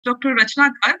Dr.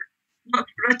 Rachana Garg.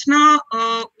 Dr. Rachana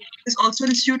is also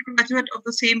an institute graduate of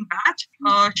the same batch.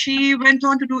 She went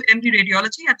on to do MD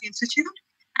radiology at the institute,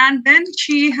 and then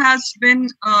she has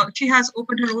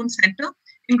opened her own center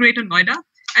in Greater Noida,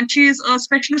 and she is a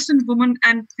specialist in women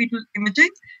and fetal imaging,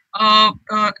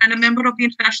 and a member of the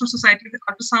International Society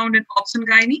of Ultrasound in Obs and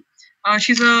Gynae.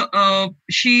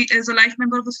 She is a life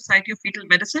member of the Society of Fetal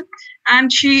Medicine,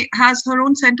 and she has her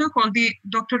own center called the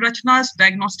Dr. Rachana's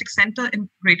Diagnostic Center in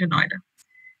Greater Noida.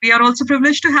 We are also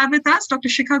privileged to have with us Dr.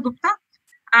 Shikha Gupta,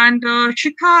 and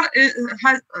Shikha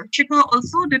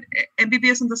also did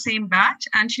MBBS in the same batch,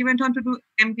 and she went on to do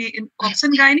MD in Obs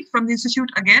and Gynae from the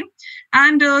institute again,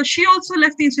 and she also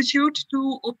left the institute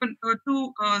to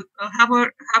have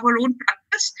her own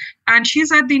practice, and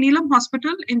she's at the Neelam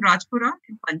Hospital in Rajpura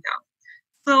in Punjab.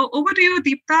 So over to you,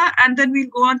 Deepta, and then we'll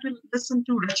go on to listen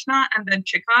to Rachana and then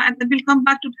Shikha, and then we'll come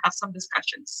back to have some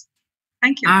discussions.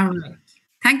 Thank you. All right.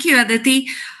 Thank you, Aditi.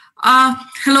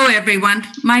 Hello, everyone.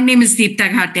 My name is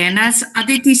Deepta Ghate, and as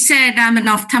Aditi said, I'm an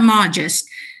ophthalmologist.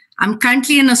 I'm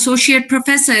currently an associate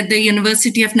professor at the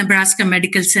University of Nebraska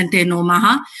Medical Center in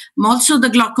Omaha. I'm also the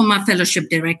glaucoma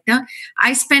fellowship director.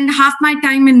 I spend half my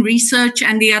time in research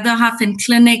and the other half in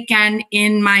clinic and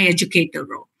in my educator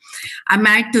role. I'm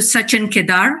married to Sachin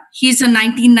Kedar. He's a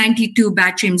 1992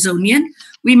 batch AIIMSonian.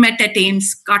 We met at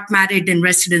AIIMS, got married in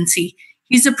residency.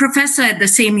 He's a professor at the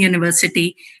same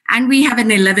university, and we have an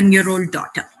 11-year-old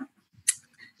daughter.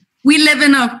 We live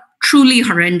in a truly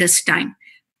horrendous time,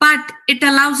 but it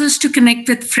allows us to connect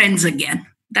with friends again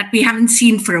that we haven't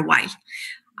seen for a while.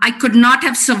 I could not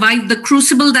have survived the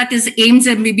crucible that is AIIMS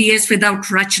MBBS without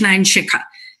Rachana and Shikha.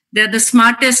 They're the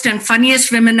smartest and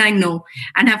funniest women I know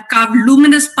and have carved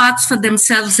luminous paths for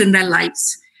themselves in their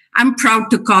lives. I'm proud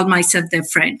to call myself their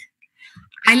friend.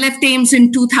 I left AIIMS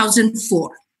in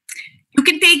 2004. You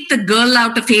can take the girl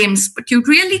out of AIIMS, but you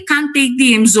really can't take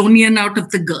the AIIMSonian out of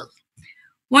the girl.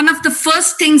 One of the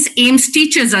first things AIIMS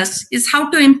teaches us is how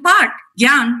to impart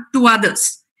gyan to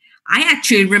others. I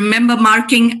actually remember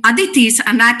marking Aditi's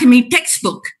anatomy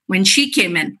textbook when she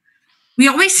came in. We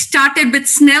always started with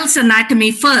Snell's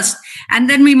anatomy first, and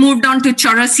then we moved on to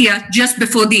Chaurasia just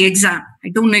before the exam. I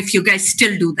don't know if you guys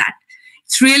still do that.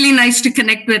 It's really nice to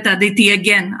connect with Aditi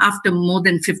again after more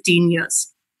than 15 years.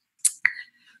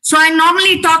 So I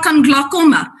normally talk on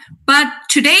glaucoma, but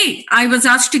today I was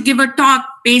asked to give a talk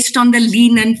based on the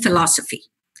lean-in philosophy.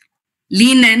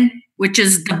 Lean-In, which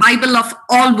is the Bible of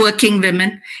all working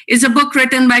women, is a book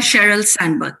written by Sheryl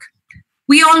Sandberg.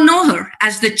 We all know her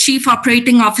as the chief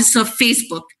operating officer of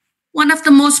Facebook, one of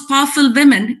the most powerful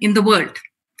women in the world.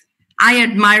 I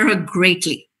admire her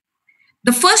greatly.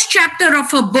 The first chapter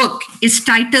of her book is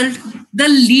titled The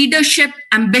Leadership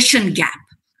Ambition Gap.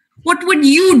 What would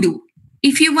you do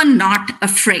if you were not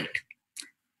afraid?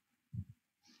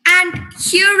 And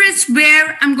here is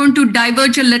where I'm going to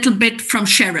diverge a little bit from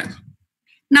Sheryl.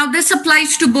 Now, this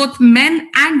applies to both men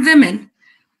and women,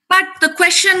 but the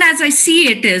question as I see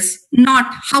it is not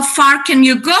how far can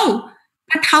you go,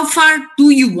 but how far do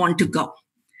you want to go?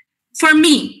 For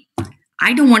me,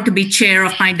 I don't want to be chair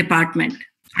of my department.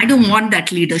 I don't want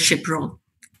that leadership role.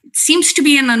 It seems to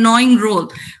be an annoying role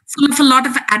full of a lot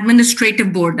of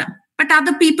administrative boredom. But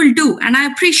other people do, and I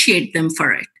appreciate them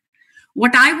for it.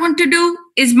 What I want to do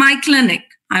is my clinic.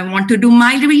 I want to do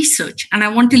my research, and I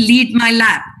want to lead my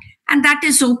lab, and that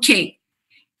is okay.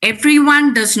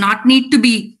 Everyone does not need to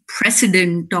be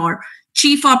president or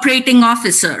chief operating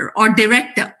officer or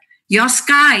director. Your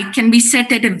sky can be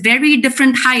set at a very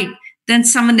different height than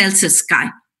someone else's sky.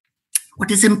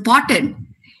 What is important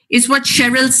is what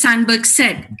Sheryl Sandberg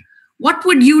said. What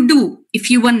would you do if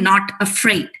you were not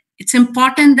afraid? It's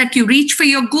important that you reach for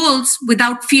your goals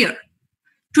without fear.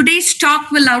 Today's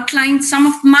talk will outline some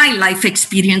of my life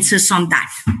experiences on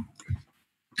that.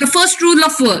 The first rule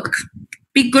of work: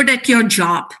 be good at your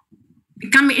job.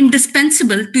 Become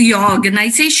indispensable to your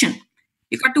organization.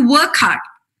 You got to work hard,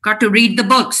 got to read the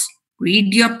books,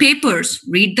 read your papers,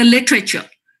 read the literature,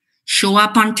 show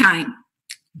up on time,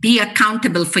 be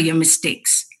accountable for your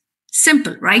mistakes.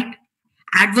 Simple, right?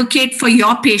 Advocate for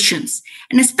your patients.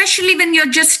 And especially when you're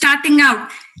just starting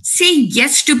out, say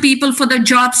yes to people for the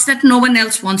jobs that no one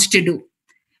else wants to do.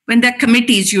 When there are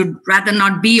committees you'd rather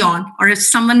not be on, or if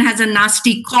someone has a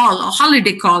nasty call or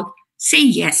holiday call, say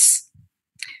yes.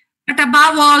 But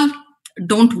above all,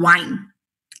 don't whine.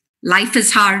 Life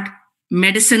is hard.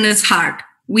 Medicine is hard.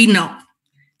 We know.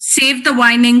 Save the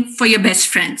whining for your best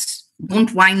friends.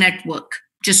 Don't whine at work.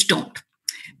 Just don't.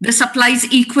 This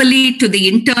applies equally to the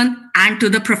intern and to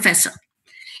the professor.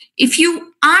 If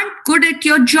you aren't good at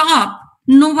your job,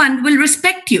 no one will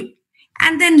respect you.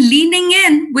 And then leaning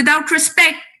in without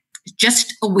respect It's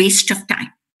just a waste of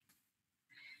time.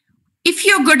 If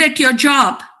you're good at your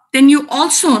job, then you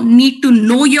also need to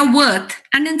know your worth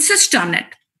and insist on it.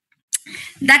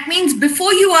 That means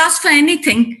before you ask for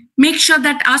anything, make sure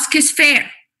that ask is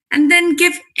fair and then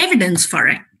give evidence for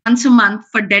it. Once a month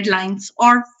for deadlines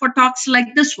or for talks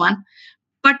like this one,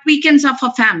 but weekends are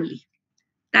for family.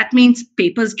 That means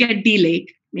papers get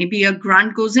delayed. Maybe a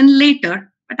grant goes in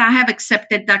later, but I have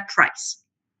accepted that price.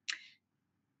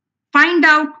 Find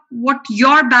out what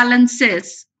your balance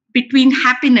is between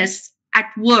happiness at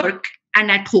work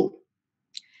and at home.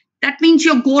 That means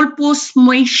your goalposts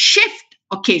may shift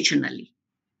occasionally,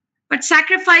 but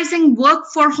sacrificing work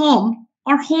for home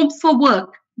or home for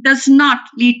work does not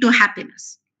lead to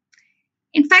happiness.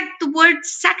 In fact, the word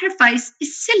sacrifice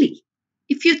is silly.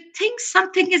 If you think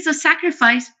something is a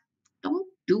sacrifice, don't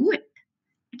do it,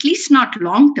 at least not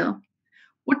long term.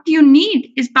 What you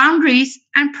need is boundaries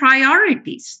and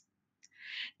priorities.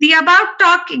 The about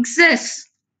talk exists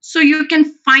so you can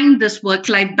find this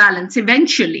work-life balance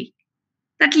eventually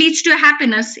that leads to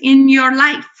happiness in your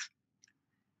life.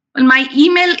 Well, my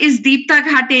email is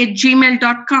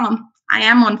deeptaghate@gmail.com. I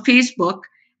am on Facebook,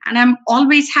 and I'm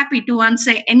always happy to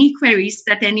answer any queries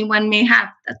that anyone may have.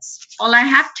 That's all I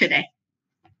have today.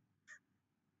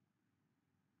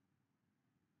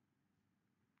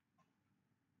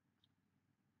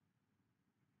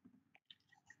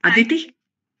 Aditi?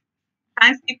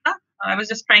 Thanks, Deepta. I was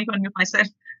just trying to unmute myself.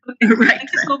 Okay. Right,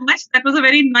 Thank you so much. That was a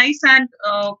very nice and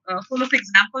full of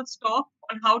examples talk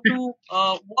on how to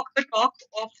walk the talk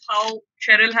of how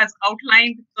Cheryl has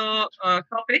outlined the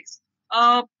topics.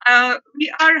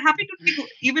 We are happy to take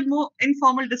even more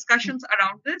informal discussions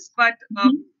around this, but I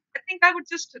think I would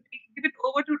just give it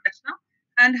over to Rachana.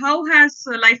 And how has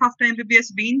life after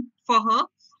MBBS been for her?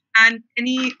 And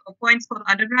any points for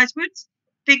undergraduates?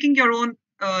 Taking your own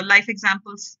life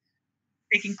examples,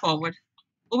 taking forward.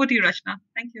 Over to you, Rachana.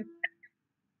 Thank you.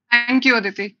 Thank you,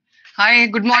 Aditi. Hi,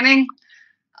 good morning.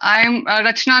 I'm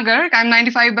Rachana Garg. I'm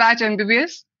 95 batch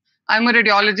MBBS. I'm a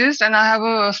radiologist and I have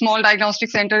a small diagnostic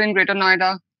center in Greater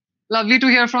Noida. Lovely to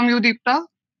hear from you, Deepta.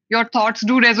 Your thoughts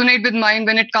do resonate with mine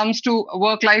when it comes to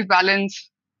work-life balance.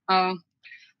 So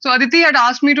Aditi had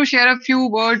asked me to share a few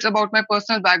words about my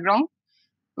personal background.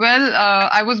 Well,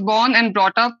 I was born and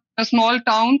brought up in a small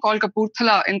town called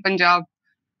Kapurthala in Punjab.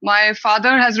 My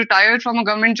father has retired from a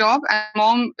government job and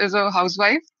mom is a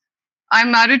housewife.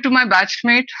 I'm married to my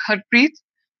batchmate, Harpreet.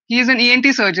 He is an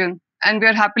ENT surgeon and we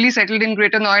are happily settled in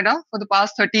Greater Noida for the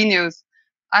past 13 years.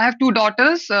 I have two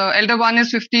daughters. Elder one is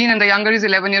 15 and the younger is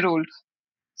 11-year-old.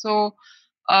 So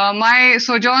my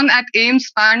sojourn at AIIMS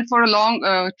spanned for a long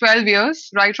 12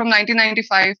 years, right from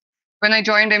 1995 when I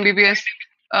joined MBBS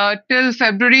till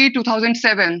February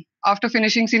 2007 after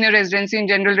finishing senior residency in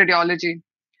general radiology.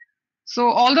 So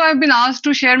although I've been asked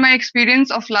to share my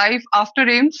experience of life after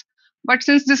AIIMS, but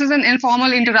since this is an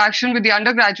informal interaction with the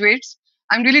undergraduates,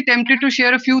 I'm really tempted to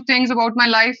share a few things about my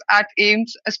life at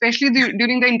AIIMS, especially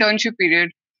during the internship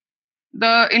period.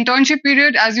 The internship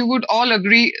period, as you would all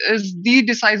agree, is the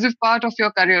decisive part of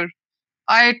your career.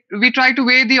 We try to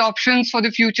weigh the options for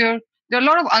the future. There are a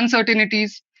lot of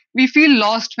uncertainties. We feel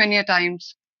lost many a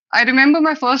times. I remember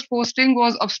my first posting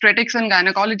was obstetrics and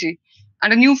gynecology.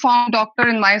 And a newfound doctor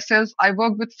in myself, I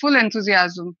worked with full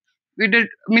enthusiasm. We did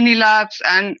mini labs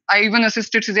and I even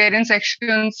assisted cesarean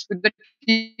sections with the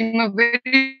team of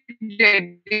very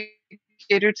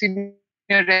dedicated senior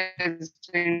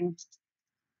residents.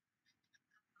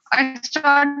 I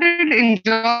started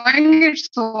enjoying it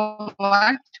so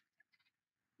much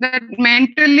that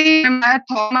mentally I had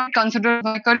thought I considered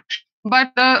my career,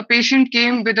 but the patient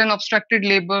came with an obstructed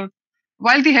labor.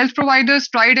 While the health providers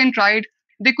tried and tried,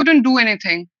 they couldn't do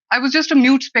anything. I was just a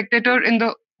mute spectator in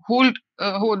the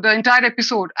the entire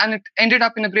episode, and it ended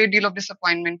up in a great deal of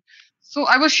disappointment. So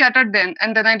I was shattered then,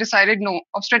 and then I decided no,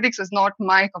 obstetrics is not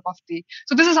my cup of tea.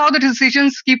 So this is how the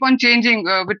decisions keep on changing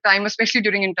with time, especially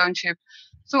during internship.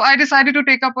 So I decided to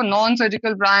take up a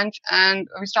non-surgical branch, and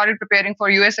we started preparing for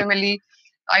USMLE.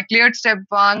 I cleared step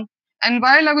 1, and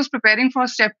while I was preparing for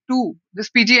step 2, this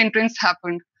PG entrance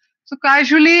happened. So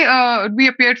casually, we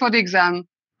appeared for the exam,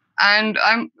 and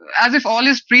I'm as if all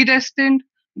is predestined.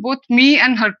 Both me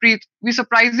and Harpreet, we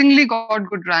surprisingly got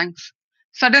good ranks.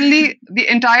 Suddenly,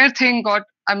 the entire thing got.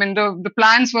 I mean, the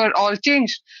plans were all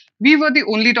changed. We were the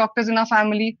only doctors in our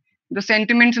family. The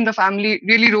sentiments in the family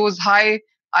really rose high.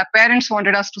 Our parents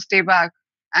wanted us to stay back,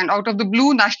 and out of the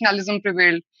blue, nationalism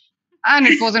prevailed. And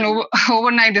it was an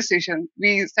overnight decision.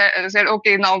 We said,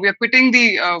 okay, now we are quitting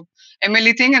the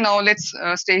MLE thing and now let's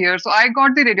stay here. So I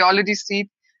got the radiology seat.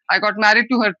 I got married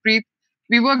to Harpreet.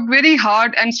 We worked very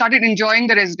hard and started enjoying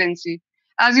the residency.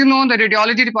 As you know, the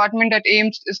radiology department at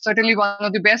AIIMS is certainly one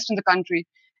of the best in the country.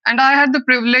 And I had the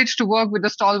privilege to work with the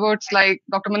stalwarts like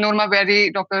Dr. Manorma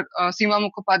Berry, Dr. Seema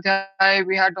Mukhopadhyay,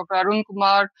 we had Dr. Arun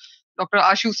Kumar, Dr.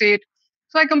 Ashu Seth.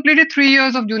 So I completed 3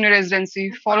 years of junior residency,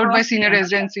 followed by senior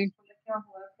residency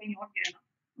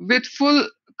with full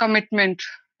commitment.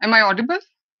 Am I audible?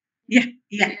 Yeah.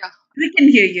 We can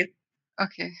hear you.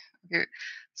 Okay.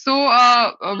 So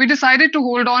we decided to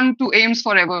hold on to AIIMS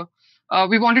forever.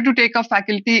 We wanted to take up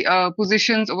faculty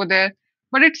positions over there,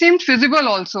 but it seemed feasible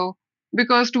also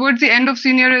because towards the end of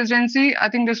senior residency, I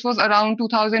think this was around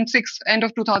 2006, end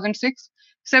of 2006,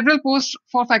 several posts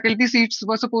for faculty seats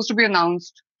were supposed to be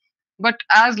announced. But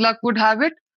as luck would have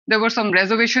it, there were some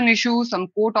reservation issues, some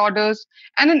court orders,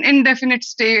 and an indefinite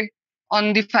stay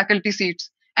on the faculty seats.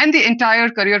 And the entire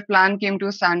career plan came to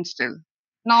a standstill.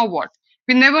 Now what?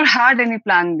 We never had any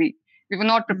plan B. We were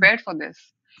not prepared for this.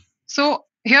 So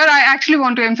here I actually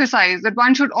want to emphasize that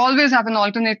one should always have an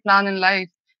alternate plan in life.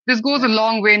 This goes a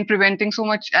long way in preventing so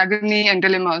much agony and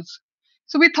dilemmas.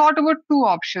 So we thought about two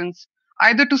options,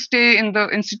 either to stay in the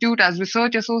institute as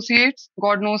research associates,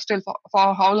 God knows till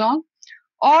for how long,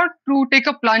 or to take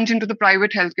a plunge into the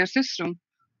private healthcare system.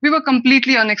 We were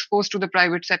completely unexposed to the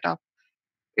private setup.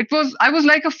 I was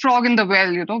like a frog in the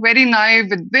well, very naive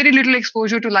with very little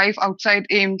exposure to life outside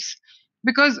AIIMS.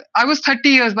 Because I was 30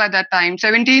 years by that time.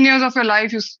 17 years of your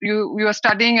life you are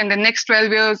studying, and the next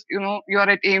 12 years, you are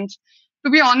at AIIMS. To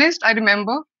be honest, I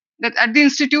remember that at the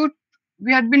institute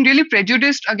we had been really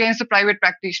prejudiced against the private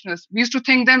practitioners. We used to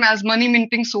think them as money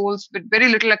minting souls with very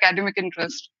little academic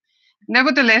interest.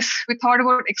 Nevertheless, we thought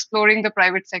about exploring the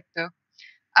private sector.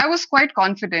 I was quite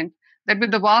confident that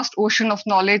with the vast ocean of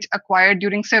knowledge acquired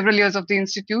during several years of the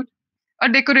institute, a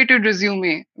decorated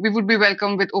resume, we would be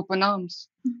welcomed with open arms.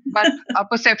 But our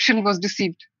perception was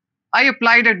deceived. I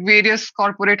applied at various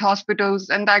corporate hospitals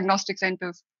and diagnostic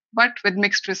centers, but with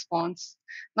mixed response.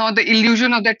 Now, the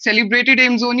illusion of that celebrated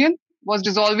Amazonian was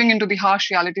dissolving into the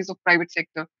harsh realities of private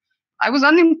sector. I was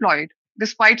unemployed,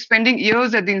 despite spending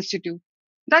years at the institute.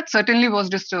 That certainly was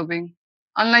disturbing.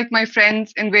 Unlike my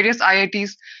friends in various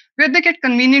IITs, where they get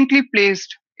conveniently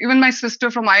placed, even my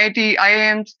sister from IIT,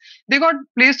 IIMs, they got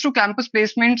placed through campus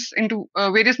placements into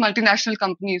various multinational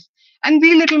companies. And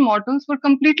we little mortals were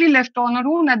completely left on our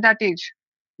own at that age.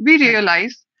 We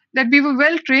realized that we were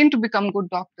well trained to become good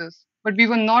doctors, but we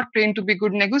were not trained to be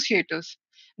good negotiators.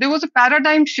 There was a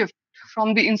paradigm shift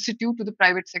from the institute to the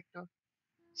private sector.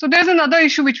 So there's another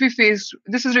issue which we faced.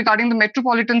 This is regarding the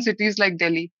metropolitan cities like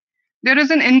Delhi. There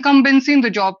is an incumbency in the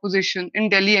job position in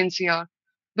Delhi NCR.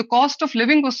 The cost of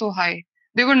living was so high.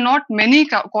 There were not many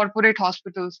corporate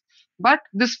hospitals, but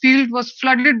this field was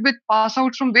flooded with pass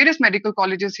outs from various medical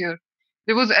colleges here.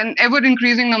 There was an ever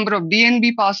increasing number of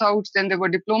DNB pass outs, then there were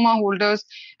diploma holders,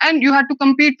 and you had to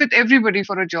compete with everybody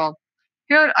for a job.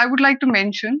 Here, I would like to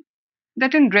mention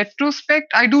that in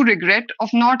retrospect, I do regret of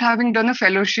not having done a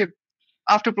fellowship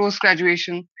after post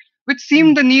graduation, which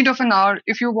seemed the need of an hour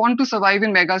if you want to survive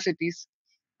in mega cities.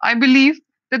 I believe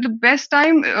that the best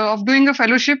time of doing a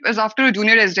fellowship is after a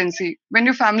junior residency, when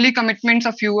your family commitments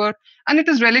are fewer and it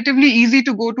is relatively easy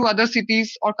to go to other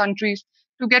cities or countries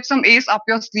to get some ace up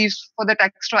your sleeves for that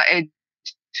extra edge.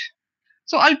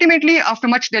 So ultimately, after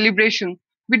much deliberation,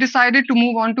 we decided to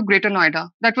move on to Greater Noida.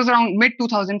 That was around mid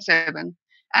 2007.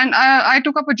 And I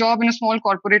took up a job in a small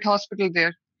corporate hospital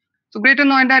there. So Greater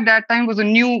Noida at that time was a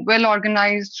new,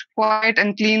 well-organized, quiet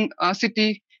and clean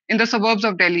city in the suburbs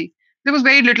of Delhi. There was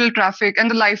very little traffic and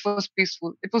the life was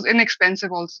peaceful. It was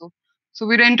inexpensive also. So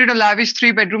we rented a lavish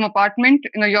 3-bedroom apartment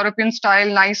in a European style,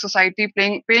 nice society,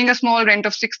 paying a small rent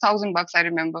of $6,000, I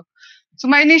remember.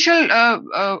 So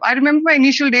I remember my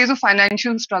initial days of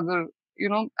financial struggle.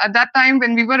 At that time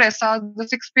when we were SR, the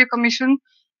 6 pay commission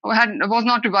was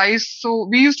not revised. So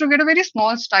we used to get a very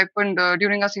small stipend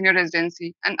during our senior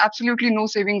residency and absolutely no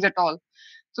savings at all.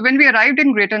 So when we arrived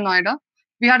in Greater Noida,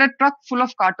 we had a truck full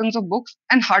of cartons of books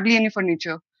and hardly any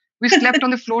furniture. We slept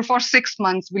on the floor for 6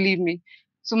 months, believe me.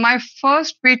 So my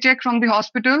first paycheck from the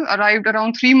hospital arrived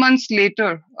around 3 months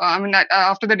later.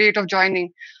 After the date of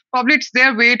joining. Probably it's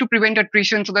their way to prevent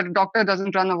attrition so that the doctor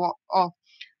doesn't run off.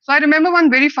 So I remember one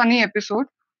very funny episode.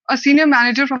 A senior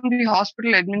manager from the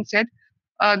hospital admin said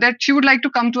that she would like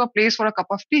to come to a place for a cup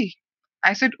of tea.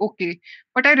 I said, okay.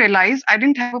 But I realized I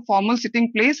didn't have a formal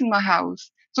sitting place in my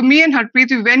house. So me and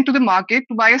Harpreet, we went to the market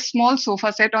to buy a small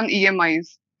sofa set on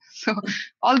EMIs. So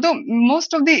although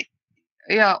most of the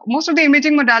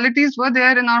imaging modalities were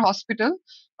there in our hospital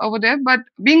over there, but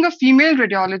being a female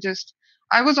radiologist,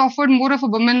 I was offered more of a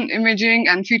women imaging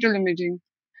and fetal imaging.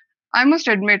 I must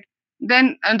admit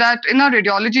then that in our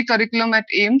radiology curriculum at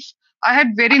AIIMS, I had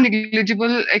very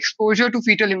negligible exposure to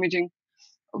fetal imaging.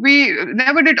 We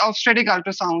never did obstetric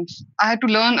ultrasounds. I had to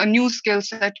learn a new skill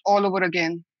set all over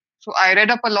again. So I read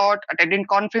up a lot, attended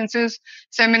conferences,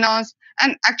 seminars,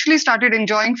 and actually started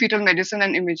enjoying fetal medicine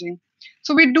and imaging.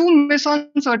 So we do miss on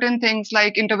certain things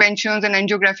like interventions and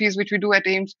angiographies, which we do at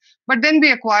AIIMS, but then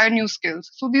we acquire new skills.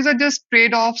 So these are just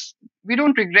trade-offs. We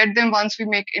don't regret them once we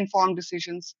make informed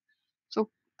decisions. So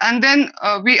and then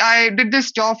I did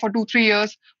this job for 2 3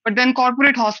 years, but then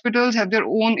corporate hospitals have their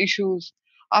own issues.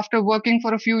 After working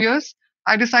for a few years,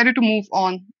 I decided to move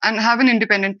on and have an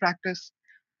independent practice.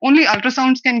 Only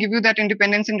ultrasounds can give you that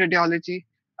independence in radiology,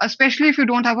 especially if you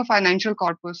don't have a financial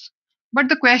corpus. But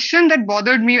the question that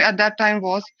bothered me at that time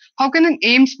was, how can an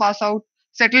AIIMS pass out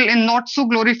settle in not so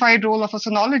glorified role of a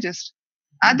sonologist?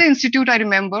 At the institute, I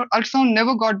remember ultrasound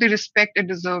never got the respect it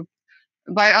deserved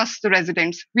by us, the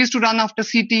residents. We used to run after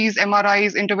CTs,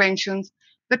 MRIs, interventions.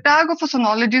 The tag of a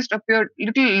sonologist appeared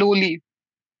little lowly,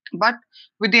 but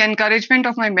with the encouragement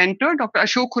of my mentor, Dr.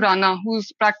 Ashok Khurana,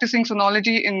 who's practicing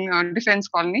sonology in Defense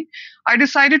Colony, I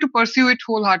decided to pursue it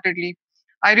wholeheartedly.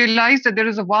 I realized that there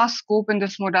is a vast scope in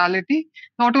this modality,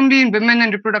 not only in women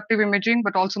and reproductive imaging,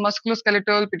 but also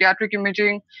musculoskeletal, pediatric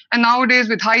imaging. And nowadays,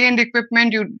 with high-end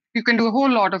equipment, you can do a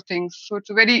whole lot of things. So it's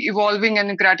a very evolving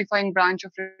and gratifying branch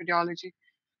of radiology.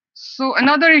 So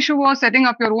another issue was setting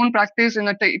up your own practice in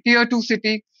a tier two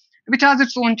city, which has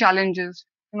its own challenges.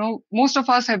 Most of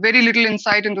us have very little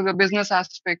insight into the business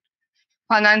aspect.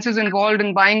 Finances involved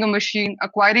in buying a machine,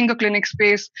 acquiring a clinic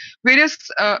space, various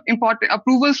important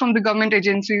approvals from the government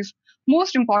agencies.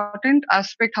 Most important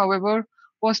aspect, however,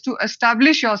 was to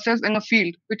establish yourself in a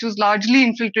field which was largely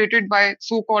infiltrated by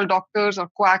so-called doctors or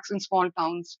quacks in small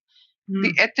towns.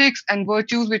 The ethics and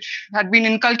virtues which had been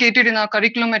inculcated in our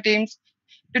curriculum at AIIMS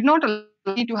did not allow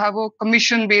me to have a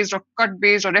commission based or cut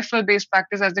based or referral based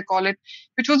practice, as they call it,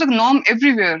 which was the norm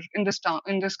everywhere in this town,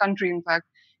 in this country. In fact,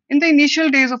 in the initial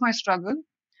days of my struggle,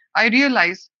 I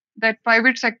realized that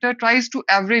private sector tries to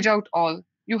average out all.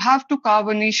 You have to carve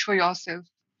a niche for yourself.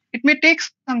 It may take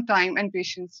some time and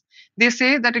patience. They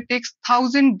say that it takes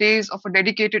 1,000 days of a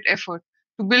dedicated effort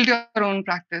to build your own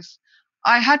practice.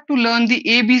 I had to learn the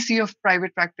ABC of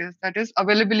private practice, that is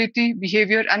availability,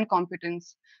 behavior, and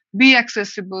competence. Be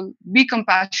accessible, be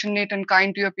compassionate and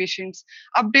kind to your patients,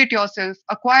 update yourself,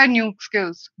 acquire new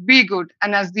skills, be good,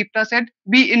 and as Deepta said,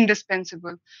 be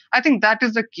indispensable. I think that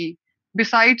is the key.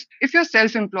 Besides, if you're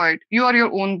self employed, you are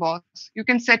your own boss. You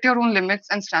can set your own limits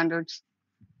and standards.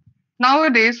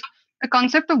 Nowadays, the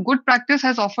concept of good practice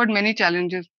has offered many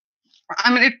challenges.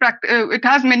 I mean, it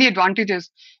has many advantages.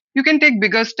 You can take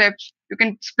bigger steps, you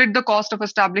can split the cost of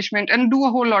establishment and do a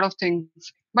whole lot of things.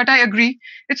 But I agree,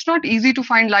 it's not easy to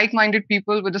find like minded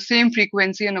people with the same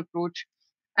frequency and approach.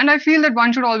 And I feel that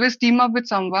one should always team up with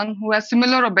someone who has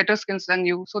similar or better skills than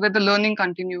you so that the learning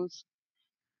continues.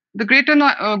 The Greater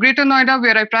Noida,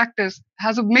 where I practice,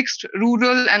 has a mixed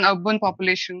rural and urban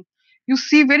population. You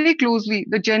see very closely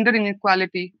the gender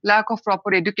inequality, lack of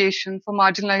proper education for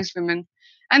marginalized women,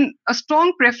 and a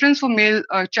strong preference for male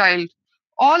child.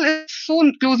 All is so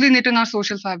closely knit in our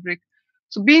social fabric.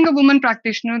 So, being a woman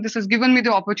practitioner, this has given me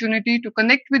the opportunity to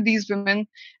connect with these women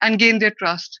and gain their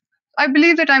trust. I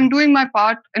believe that I'm doing my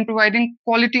part in providing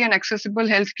quality and accessible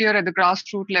healthcare at the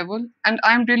grassroots level, and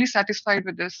I'm really satisfied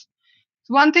with this.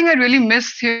 So one thing I really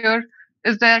miss here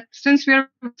is that since we are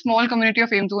a small community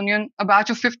of Amazonian, a batch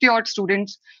of 50 odd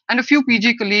students, and a few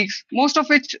PG colleagues, most of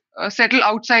which settle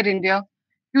outside India,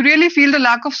 you really feel the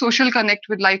lack of social connect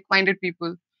with like minded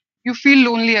people. You feel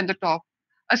lonely at the top,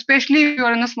 especially if you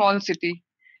are in a small city.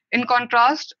 In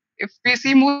contrast, if we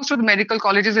see most of the medical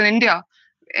colleges in India,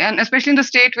 and especially in the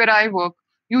state where I work,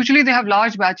 usually they have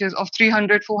large batches of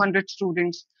 300, 400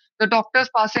 students. The doctors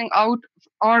passing out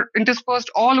or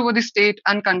interspersed all over the state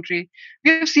and country.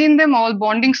 We have seen them all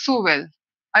bonding so well.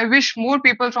 I wish more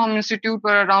people from institute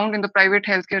were around in the private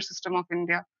healthcare system of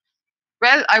India.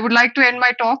 Well, I would like to end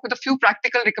my talk with a few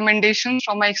practical recommendations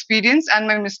from my experience and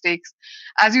my mistakes.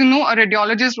 As you know, a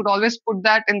radiologist would always put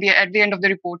that at the end of the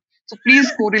report. So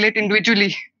please correlate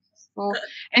individually. So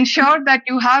ensure that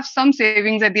you have some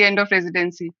savings at the end of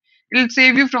residency. It'll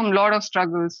save you from a lot of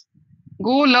struggles.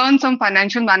 Go learn some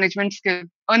financial management skill.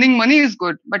 Earning money is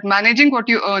good, but managing what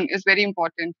you earn is very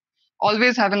important.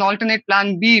 Always have an alternate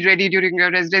plan B ready during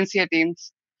your residency at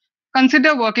AIIMS.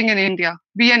 Consider working in India.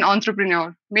 Be an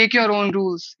entrepreneur. Make your own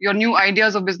rules, your new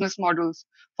ideas of business models.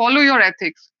 Follow your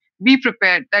ethics. Be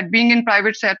prepared that being in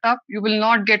private setup, you will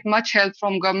not get much help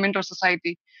from government or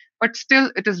society. But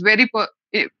still, it is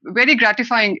very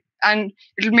gratifying and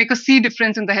it will make a sea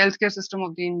difference in the healthcare system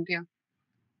of the India.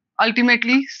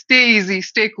 Ultimately, stay easy,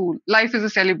 stay cool. Life is a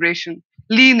celebration.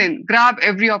 Lean in, grab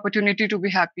every opportunity to be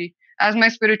happy. As my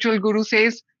spiritual guru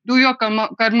says, do your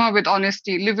karma with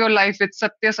honesty. Live your life with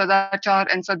satya, sadachar,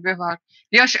 and sadvyavhar.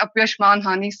 Yash, apyash, man,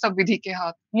 hani, sab vidhi ke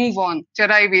haath. Move on.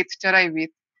 Charai vet, charai vet.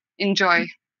 Enjoy.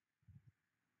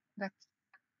 That's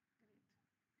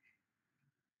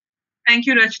Thank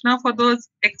you, Rachna, for those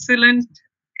excellent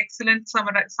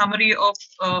summary of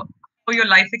how your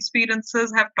life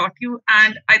experiences have taught you.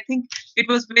 And I think it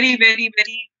was very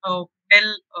well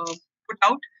put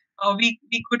out. We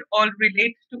could all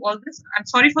relate to all this. I'm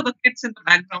sorry for the kids in the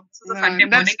background. This is a Sunday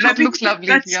morning. that looks lovely.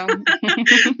 That's, Yeah.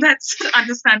 that's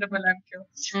understandable, I'm sure.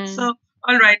 Mm. So,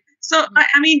 all right. So,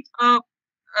 I mean,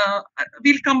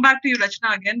 we'll come back to you,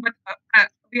 Rachna, again, but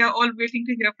we are all waiting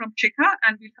to hear from Shikha,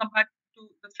 and we'll come back to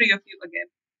the three of you again.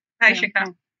 Hi, Yeah. Shikha.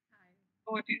 Hi.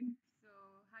 Over to you. So,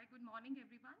 hi, good morning,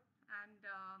 everyone. And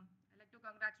I'd like to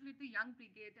congratulate the Young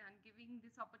Brigade and giving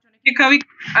this opportunity.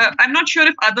 Shikha, I'm not sure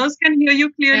if others can hear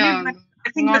you clearly, Yeah, but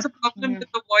I think there's a problem yeah.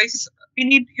 with the voice. We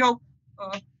need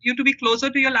you to be closer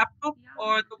to your laptop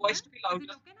or the voice to be Is louder.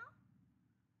 it okay now?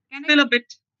 Can Still a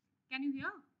bit. Can you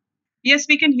hear? Yes,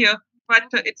 we can hear, but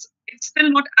Okay. it's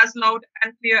still not as loud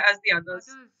and clear as the others.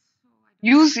 So I don't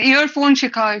Use earphone,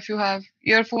 Shikha, if you have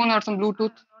earphone or some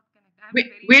Bluetooth. not connect.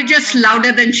 I'm We're just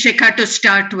louder than Shikha to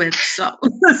start with. So,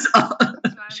 so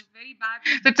I'm very bad.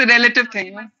 It's a relative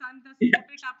thing. My Yeah? son just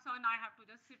put it up, so now I have to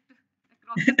just sit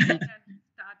across the screen and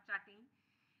start chatting.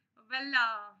 Well,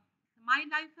 my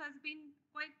life has been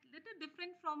quite little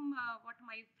different from what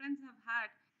my friends have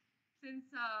had since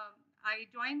I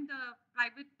joined the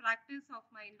private practice of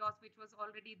my in-laws, which was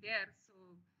already there. So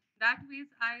that ways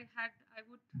I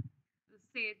would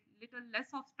say little less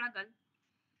of struggle.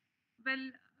 Well,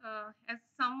 as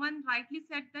someone rightly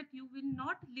said that you will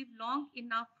not live long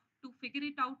enough to figure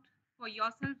it out for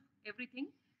yourself everything.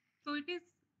 So it is,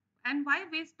 and why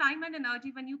waste time and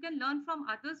energy when you can learn from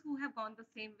others who have gone the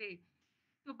same way?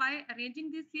 So by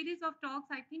arranging this series of talks,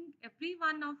 I think every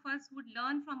one of us would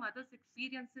learn from others'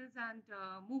 experiences and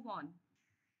move on.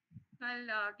 So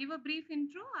I'll give a brief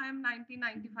intro. I am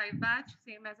 1995 batch,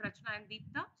 same as Rachana and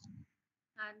Deepta.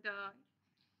 And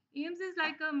AIIMS is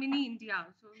like a mini India.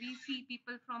 So we see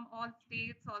people from all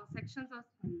states, all sections of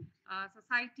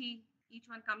society, each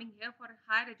one coming here for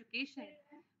higher education.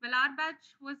 Well, our batch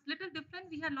was little different.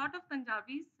 We had a lot of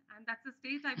Punjabis, and that's the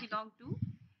state I belong to.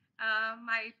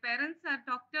 My parents are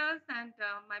doctors, and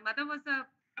my mother was a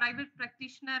private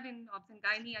practitioner in obs and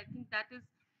gynae. I think that is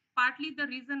partly the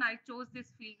reason I chose this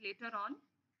field later on.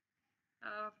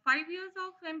 5 years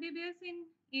of MBBS in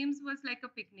AIIMS was like a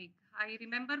picnic. I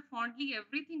remember fondly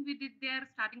everything we did there,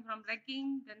 starting from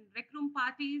regging, then rec room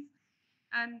parties,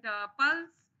 and Pulse.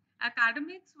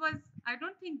 Academics was, I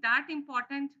don't think, that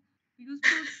important. We used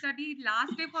to study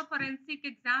last day for forensic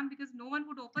exam because no one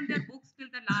would open their books till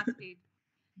the last date.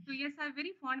 So yes, I have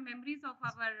very fond memories of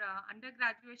our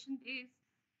undergraduation days.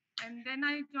 And then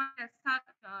I joined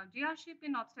JRship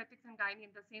in obstetrics and gynae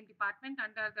in the same department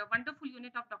under the wonderful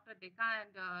unit of Dr. Deka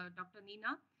and Dr.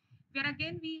 Nina, where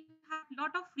again we had a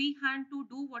lot of free hand to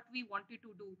do what we wanted to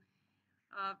do.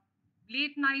 Uh,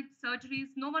 Late night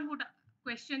surgeries, no one would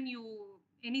question you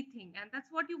anything. And that's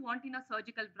what you want in a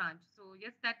surgical branch. So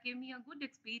yes, that gave me a good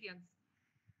experience.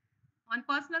 On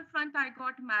personal front, I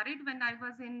got married when I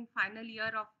was in final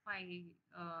year of my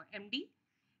MD,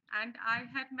 and I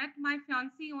had met my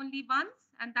fiancé only once,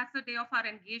 and that's the day of our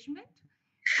engagement.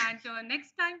 And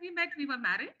next time we met, we were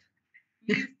married.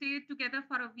 We stayed together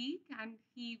for a week, and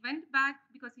he went back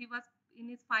because he was in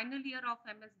his final year of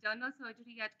MS General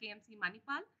Surgery at KMC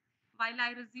Manipal, while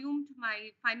I resumed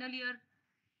my final year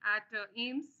at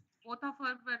AIIMS. Both of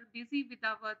us were busy with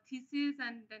our thesis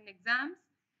and then exams,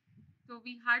 so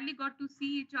we hardly got to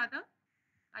see each other.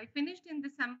 I finished in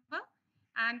December,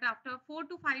 and after 4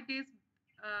 to 5 days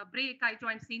break, I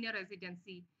joined senior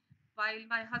residency. While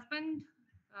my husband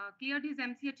cleared his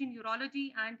MCH in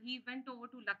urology, and he went over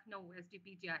to Lucknow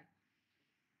SDPGI.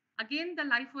 Again, the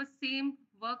life was same,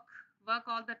 work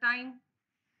all the time.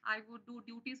 I would do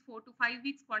duties 4 to 5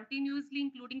 weeks continuously,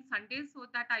 including Sundays, so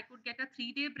that I could get a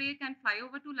 3-day break and fly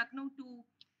over to Lucknow to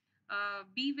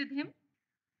be with him.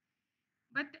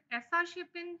 But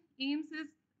SRship in AIIMS is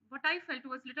what I felt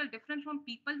was little different from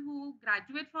people who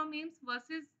graduate from AIIMS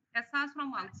versus SRs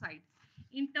from outside.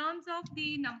 In terms of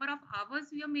the number of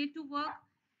hours you are made to work,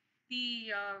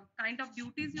 the kind of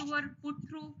duties you were put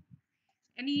through,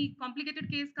 any complicated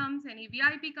case comes, any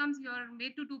VIP comes, you're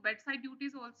made to do bedside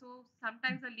duties also.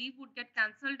 Sometimes a leave would get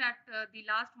cancelled at the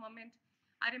last moment.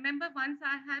 I remember once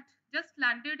I had just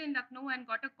landed in Lucknow and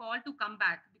got a call to come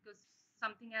back because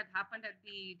something had happened at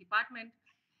the department.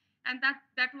 And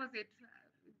that was it.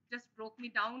 It just broke me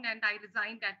down, and I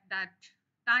resigned at that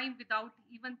time without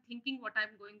even thinking what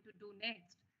I'm going to do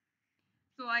next.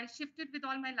 So I shifted with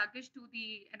all my luggage to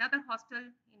the another hostel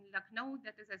in Lucknow,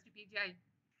 that is SDPGI.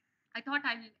 I thought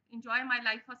I'll enjoy my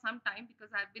life for some time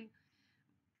because I've been,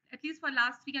 at least for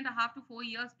last 3.5 to 4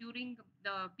 years during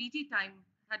the PG time,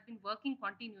 had been working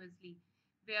continuously,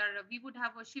 where we would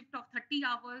have a shift of 30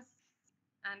 hours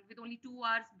and with only 2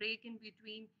 hours break in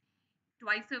between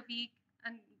twice a week.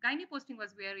 And gynae posting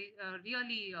was very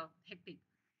really hectic.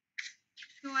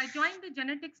 So I joined the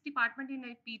genetics department in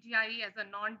a PGI as a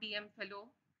non-DM fellow.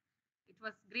 It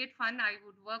was great fun. I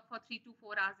would work for 3 to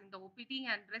 4 hours in the OPD,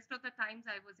 and rest of the times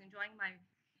I was enjoying my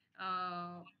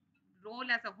uh, role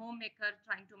as a homemaker,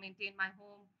 trying to maintain my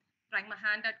home, trying my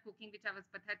hand at cooking, which I was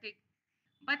pathetic.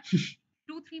 But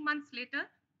 2 3 months later,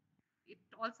 it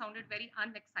all sounded very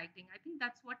unexciting. I think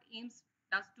that's what AIIMS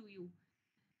does to you.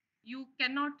 You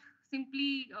cannot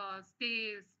simply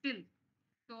stay still.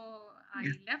 So I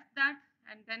left that,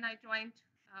 and then I joined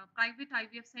a private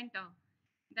IVF center.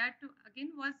 That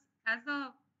again was as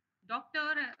a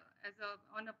doctor, as a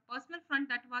on a personal front.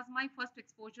 That was my first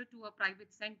exposure to a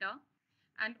private center,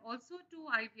 and also to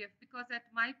IVF, because at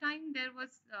my time there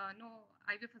was no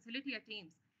IVF facility at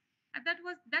AIIMS. And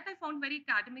that I found very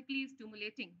academically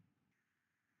stimulating.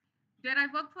 There I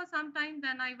worked for some time.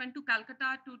 Then I went to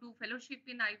Calcutta to do fellowship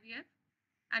in IVF,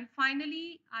 and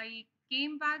finally I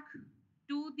came back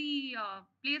to the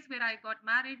place where I got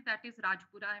married, that is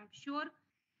Rajpura. I'm sure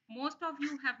most of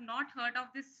you have not heard of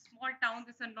this small town.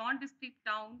 This is a non-district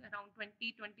town around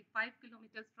 20-25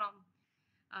 kilometers from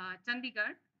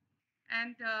Chandigarh.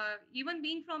 And even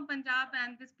being from Punjab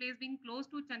and this place being close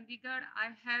to Chandigarh,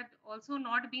 I had also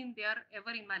not been there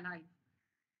ever in my life.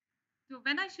 So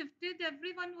when I shifted,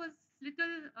 everyone was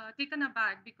little taken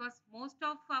aback because most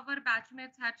of our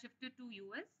batchmates had shifted to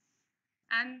US,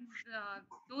 and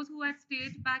those who had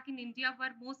stayed back in India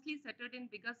were mostly settled in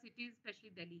bigger cities,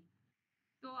 especially Delhi.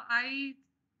 So I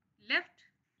left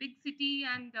big city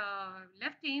and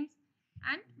left AIIMS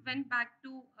and went back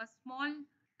to a small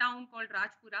town called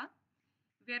Rajpura,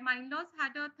 where my in-laws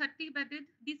had a 30-bedded,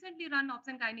 decently run obs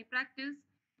and gynae practice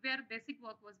where basic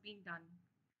work was being done.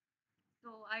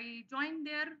 So I joined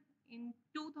there in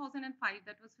 2005.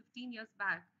 That was 15 years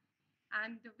back.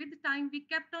 And with time, we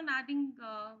kept on adding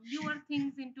newer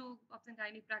things into obs and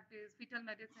gynae practice, fetal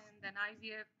medicine, then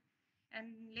IVF.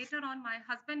 And later on, my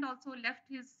husband also left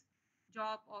his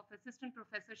job of assistant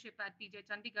professorship at PJ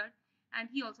Chandigarh, and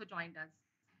he also joined us.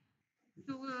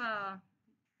 So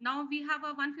now we have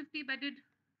a 150-bedded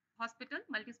hospital,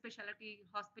 multi-specialty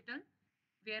hospital,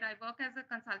 where I work as a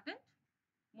consultant,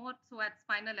 more so at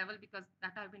spinal level because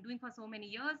that I've been doing for so many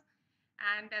years,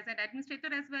 and as an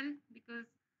administrator as well, because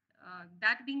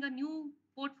that being a new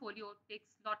portfolio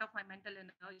takes a lot of my mental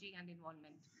energy and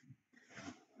involvement.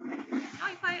 Now,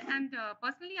 if I and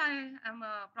personally, I am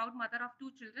a proud mother of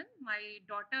 2 children. My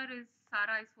daughter is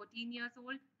Sarah, is 14 years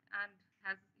old and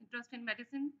has interest in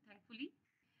medicine, thankfully.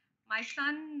 My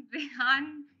son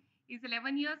Rehan is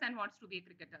 11 years and wants to be a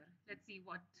cricketer. Let's see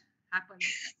what happens.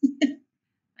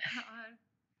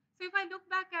 So if I look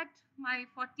back at my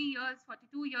 40 years,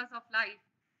 42 years of life,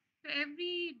 so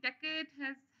every decade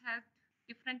has had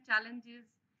different challenges,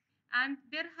 and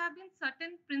there have been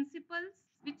certain principles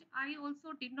which I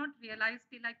also did not realize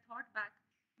till I thought back,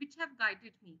 which have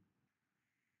guided me.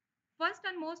 First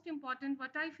and most important, what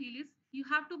I feel is you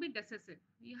have to be decisive.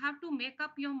 You have to make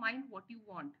up your mind what you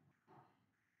want.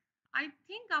 I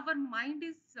think our mind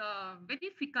is very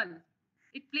fickle.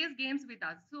 It plays games with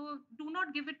us. So do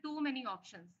not give it too many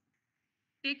options.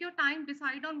 Take your time,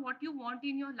 decide on what you want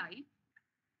in your life,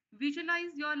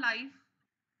 visualize your life,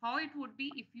 how it would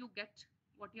be if you get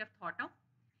what you have thought of.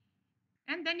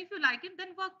 And then if you like it, then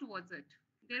work towards it.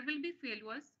 There will be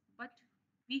failures, but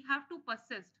we have to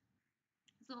persist.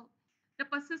 So the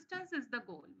persistence is the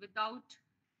goal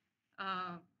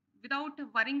uh, without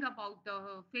worrying about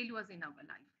the failures in our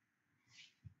life.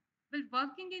 Well,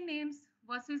 working in AIIMS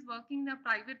versus working in a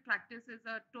private practice is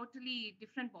a totally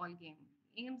different ball game.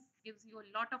 AIIMS gives you a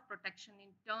lot of protection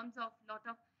in terms of lot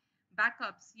of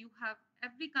backups. You have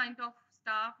every kind of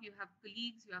staff, you have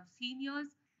colleagues, you have seniors,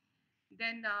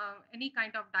 then any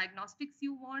kind of diagnostics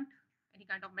you want, any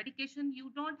kind of medication, you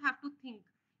don't have to think.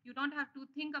 You don't have to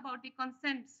think about the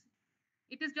consents.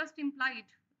 It is just implied.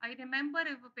 I remember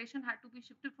if a patient had to be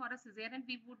shifted for a cesarean,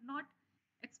 we would not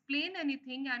explain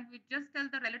anything and we just tell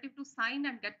the relative to sign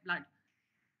and get blood.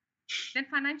 Then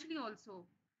financially also,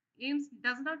 AIIMS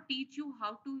does not teach you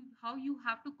how you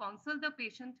have to counsel the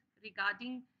patient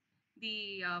regarding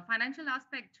the financial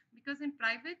aspect, because in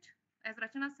private, as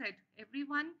Rachana said,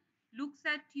 everyone looks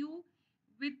at you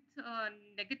with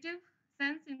negative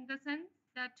sense, in the sense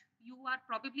that you are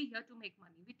probably here to make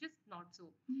money, which is not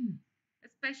so.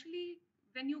 Especially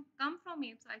when you come from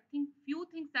AIIMS, I think few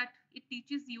things that it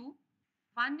teaches you.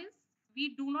 One is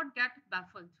we do not get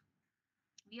baffled.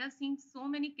 We are seeing so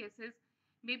many cases,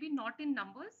 maybe not in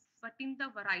numbers, but in the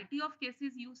variety of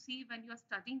cases you see when you are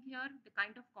studying here, the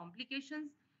kind of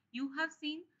complications you have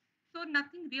seen. So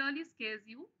nothing really scares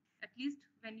you, at least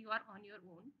when you are on your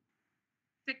own.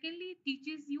 Secondly, it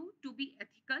teaches you to be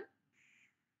ethical.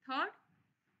 Third,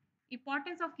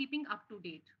 importance of keeping up to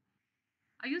date.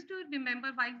 I used to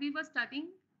remember while we were studying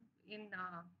in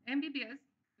MBBS,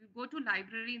 we go to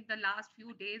library in the last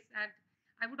few days, and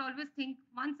I would always think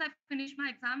once I finish my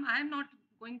exam, I am not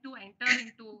going to enter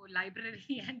into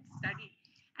library and study.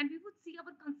 And we would see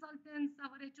our consultants,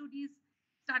 our HODs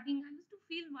studying. I used to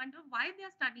wonder why they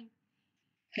are studying.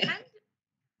 And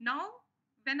now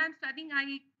when I'm studying,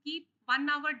 I keep 1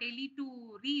 hour daily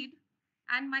to read.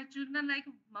 And my children are like,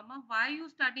 Mama, why are you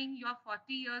studying? You are 40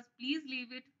 years. Please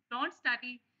leave it. Don't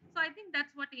study. So I think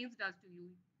that's what AIIMS does to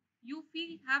you. You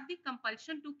feel have the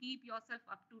compulsion to keep yourself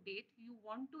up to date. You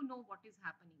want to know what is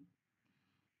happening.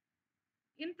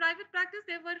 In private practice,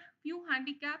 there were few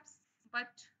handicaps,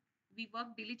 but we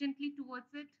work diligently towards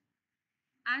it.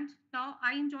 And now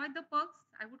I enjoy the perks.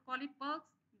 I would call it perks,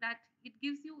 that it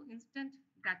gives you instant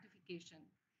gratification,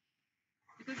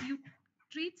 because you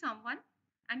treat someone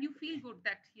and you feel good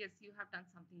that yes, you have done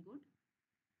something good.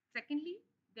 Secondly,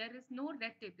 there is no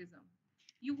red tapeism.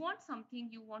 You want something,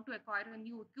 you want to acquire a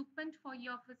new equipment for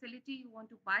your facility, you want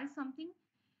to buy something.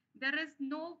 There is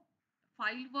no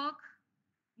file work,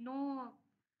 no,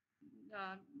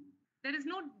 uh, there is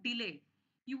no delay.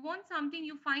 You want something,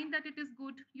 you find that it is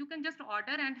good, you can just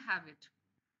order and have it.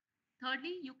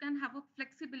 Thirdly, you can have a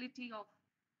flexibility of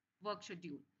work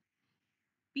schedule.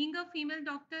 Being a female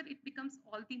doctor, it becomes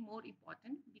all the more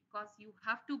important because you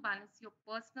have to balance your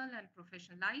personal and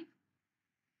professional life.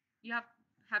 You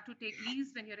have to take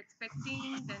leaves when you're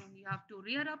expecting, then you have to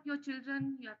rear up your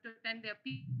children, you have to attend their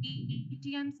PTMs.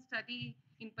 I used to study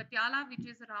in Patiala, which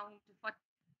is around 40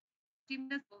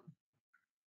 minutes.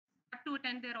 You have to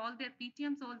attend all their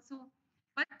PTMs also.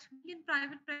 But being in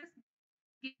private practice,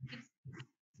 that gives me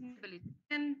flexibility.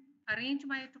 I can arrange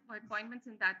my appointments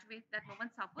in that way that no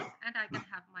one suffers and I can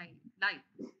have my life.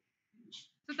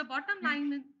 So the bottom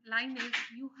line is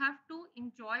you have to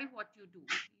enjoy what you do.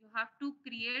 You have to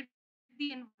create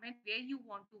the environment where you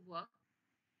want to work,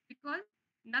 because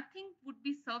nothing would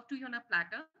be served to you on a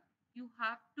platter. You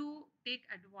have to take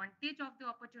advantage of the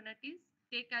opportunities,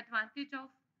 take advantage of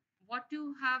what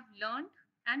you have learned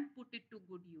and put it to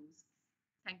good use.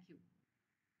 Thank you.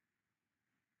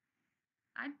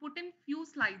 I put in few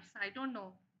slides. I don't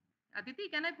know. Aditi,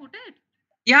 can I put it?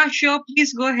 Yeah, sure.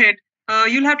 Please go ahead.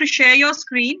 You'll have to share your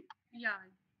screen. Yeah.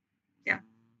 Yeah.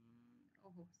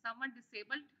 Oh, someone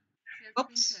disabled share screen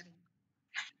Oops. sharing.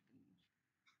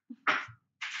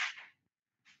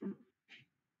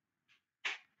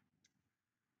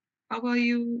 How are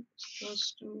you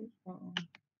supposed to?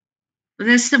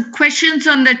 There's some questions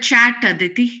on the chat,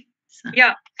 Aditi. So.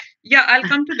 Yeah, I'll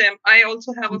come to them. I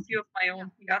also have a few of my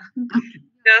own. Yeah.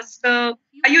 Just, are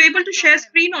you able to share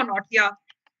screen or not? Yeah.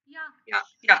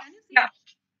 Can you see?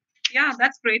 Yeah,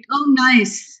 that's great. Oh,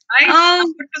 nice.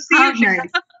 Oh, good to see you, Shikha.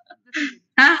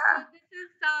 Nice. So this is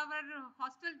our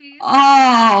hostel days.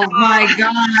 Oh my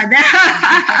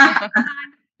God.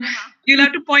 You'll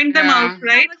have to point them out,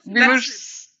 right? We were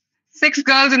 6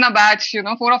 girls in a batch, 4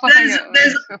 of us are here.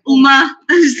 There's Uma.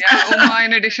 Yeah, Uma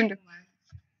in addition to.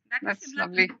 That's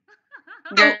lovely.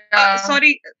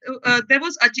 Sorry, there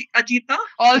was Ajita.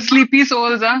 All sleepy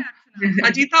souls, huh?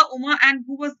 Ajita, Uma, and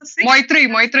who was the sixth? Moitri,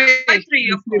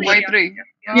 of course. Moitri.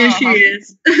 Yes, she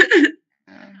is.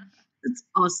 It's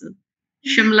awesome.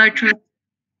 Shimla trip.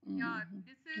 Yeah,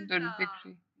 this is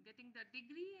getting the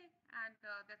degree, and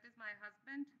that is my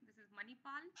husband. This is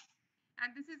Manipal,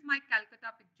 and this is my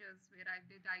Calcutta pictures where I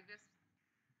did IVS.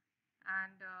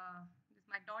 And this is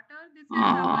my daughter. This is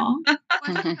our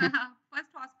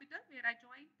first hospital where I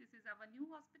joined. This is our new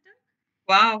hospital.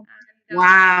 Wow. And,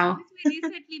 wow. This we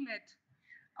recently met.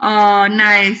 Oh,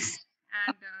 nice.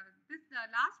 And this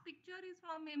last picture is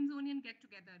from Amazonian get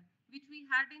together, which we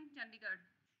had in Chandigarh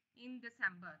in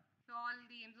December. So all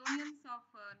the Amazonians of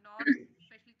North,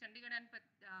 especially Chandigarh and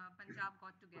Punjab,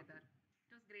 got together.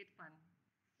 It was great fun.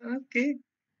 Okay.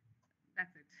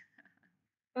 That's it.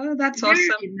 Oh, that's Very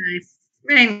awesome. Nice.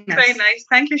 Very nice. Very nice.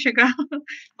 Thank you, Shikha,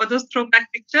 for those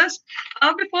throwback pictures.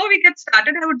 Before we get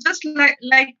started, I would just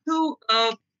like to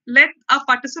let our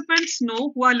participants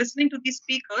know who are listening to these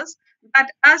speakers that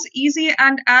as easy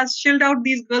and as chilled out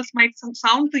these girls might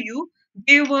sound to you,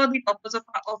 they were the toppers of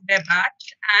their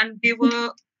batch, and they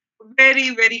were very,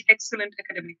 very excellent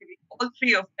academically. All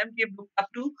three of them they've looked up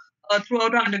to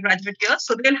throughout our undergraduate years.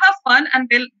 So they'll have fun and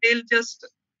they'll just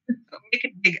make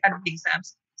it big at the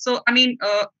exams. So I mean,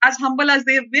 as humble as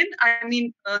they've been, I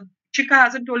mean, Shikha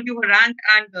hasn't told you her rank,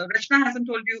 and Rachana hasn't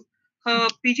told you her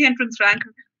PG entrance rank.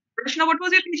 Rachana, what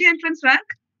was your PG entrance rank?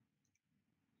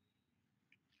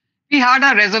 We had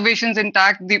our reservations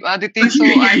intact, Aditi, so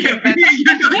I think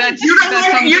that's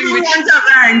something which...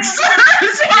 ranks.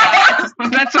 Yeah,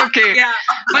 that's okay. Yeah,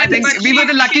 I think we were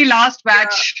the lucky last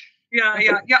batch. Yeah.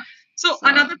 So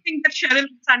another thing that Cheryl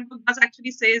Sandberg does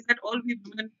actually say is that all we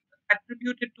women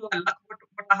attribute it to our luck, what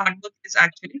our hard work is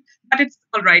actually. But it's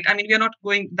all right. I mean, we are not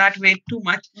going that way too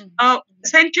much.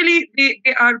 Essentially, they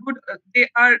are good. They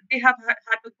have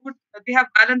had a good. They have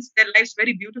balanced their lives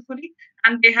very beautifully,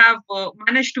 and they have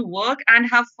managed to work and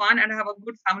have fun and have a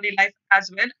good family life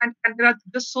as well. And there are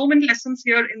just so many lessons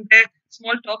here in their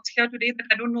small talks here today that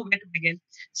I don't know where to begin.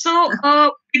 So,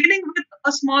 beginning with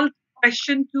a small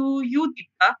question to you,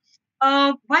 Deepta.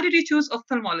 Why did you choose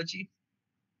ophthalmology?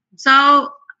 So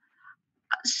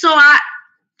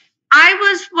I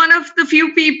was one of the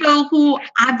few people who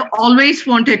have always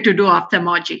wanted to do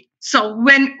ophthalmology. So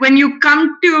when you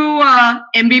come to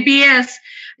MBBS,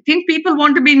 I think people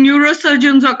want to be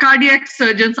neurosurgeons or cardiac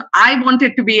surgeons. I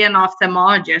wanted to be an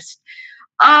ophthalmologist,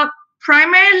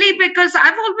 primarily because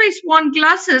I've always worn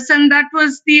glasses, and that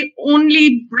was the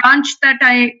only branch that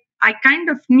I kind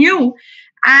of knew.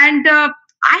 And I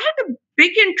had a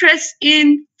big interest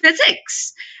in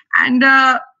physics. And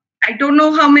I don't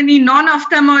know how many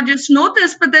non-ophthalmologists know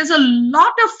this, but there's a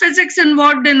lot of physics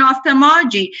involved in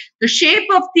ophthalmology. The shape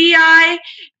of the eye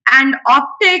and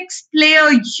optics play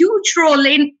a huge role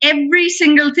in every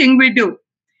single thing we do.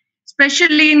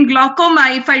 Especially in glaucoma,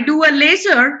 if I do a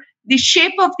laser, the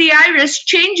shape of the iris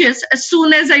changes as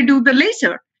soon as I do the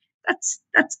laser.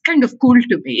 That's kind of cool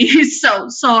to me.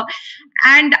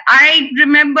 And I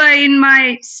remember in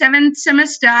my 7th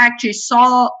semester, I actually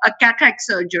saw a cataract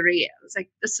surgery. I was like,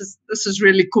 this is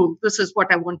really cool. This is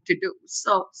what I want to do.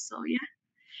 So yeah.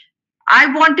 I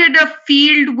wanted a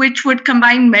field which would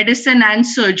combine medicine and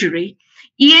surgery.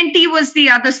 ENT was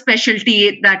the other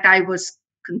specialty that I was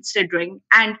considering.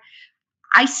 And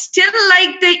I still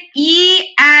like the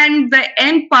E and the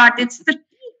N part. It's the T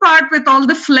part with all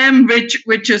the phlegm,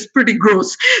 which is pretty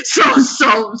gross. So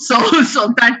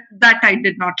that I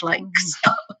did not like.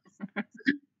 So.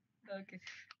 Okay,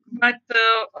 but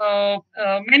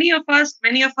many of us,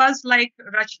 like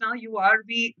Rachana,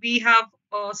 we have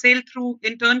sailed through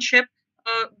internship,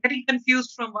 getting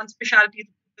confused from one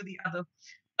specialty to the other.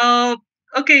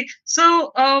 Okay,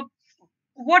 so.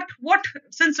 What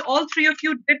since all three of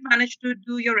you did manage to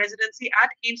do your residency at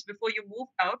AIIMS before you moved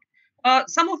out,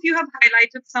 some of you have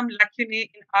highlighted some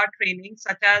lacunae in our training,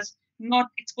 such as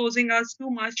not exposing us too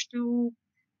much to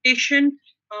patient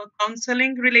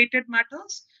counseling related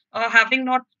matters, having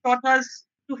not taught us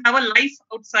to have a life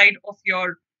outside of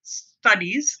your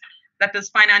studies, that is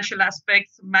financial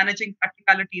aspects, managing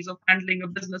practicalities of handling a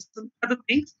business and other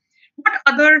things. What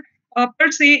other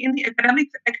per se in the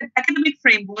academic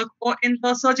framework or in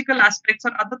the surgical aspects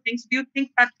or other things do you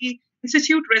think that the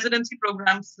institute residency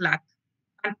programs lack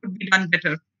and could be done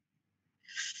better?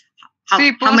 How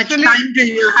much time do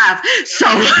you have? So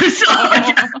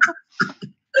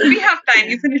we have time.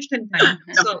 You finished in time.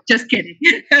 So just kidding.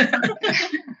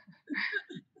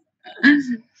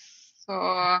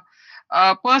 So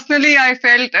personally, I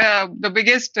felt the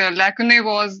biggest lacunae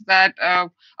was that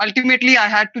ultimately I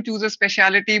had to choose a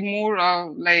specialty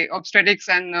more like obstetrics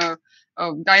and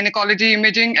gynecology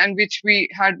imaging, and which we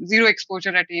had zero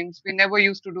exposure at AIIMS. We never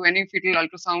used to do any fetal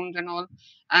ultrasounds and all,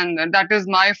 and that is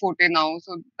my forte now.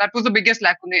 So that was the biggest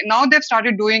lacunae. Now they've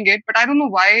started doing it, but I don't know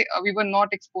why we were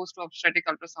not exposed to obstetric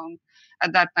ultrasound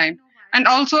at that time. And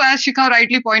also, as Shikha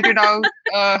rightly pointed out,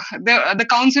 the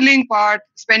counseling part,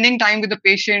 spending time with the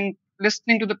patient,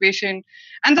 listening to the patient,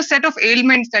 and the set of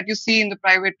ailments that you see in the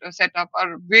private setup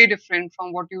are way different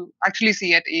from what you actually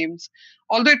see at AIIMS.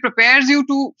 Although it prepares you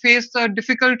to face the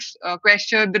difficult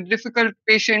question, the difficult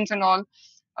patients and all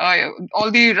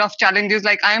the rough challenges.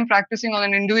 Like I am practicing on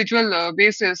an individual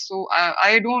basis, so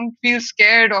I don't feel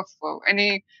scared of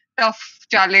any tough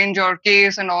challenge or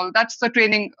case and all. That's the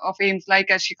training of AIIMS, like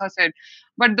as Shikha said.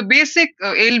 But the basic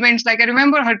ailments, like I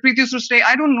remember Harpreet used to say,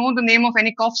 I don't know the name of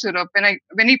any cough syrup.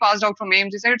 When he passed out from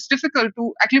AIIMS, he said it's difficult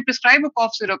to actually prescribe a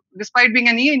cough syrup despite being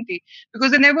an ENT,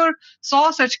 because they never saw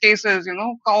such cases,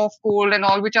 cough, cold and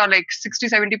all, which are like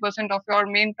 60-70% of your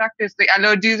main practice. The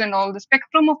allergies and all, the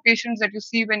spectrum of patients that you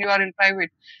see when you are in private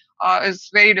is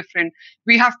very different.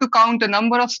 We have to count the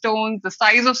number of stones, the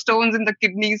size of stones in the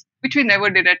kidneys, which we never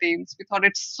did at AIIMS. We thought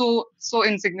it's so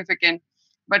insignificant.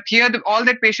 But here, all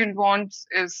that patient wants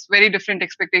is very different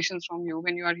expectations from you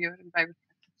when you are here in private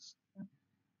practice.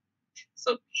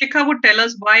 So Shikha would tell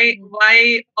us why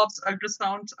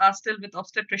ultrasounds are still with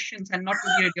obstetricians and not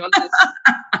with the radiologists.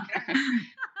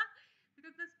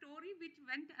 Because the story which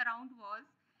went around was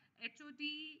HOD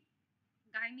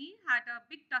gynae had a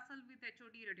big tussle with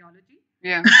HOD radiology.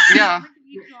 Yeah.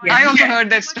 I also heard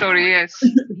that story. Yes.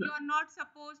 You are not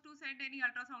supposed to send any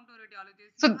ultrasound to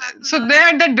radiologists. So they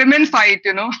had that women fight,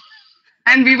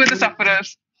 and we were the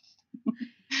sufferers. But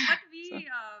we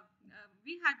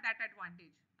had that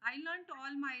advantage. I learned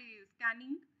all my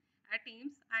scanning at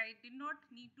AIIMS. I did not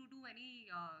need to do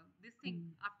any this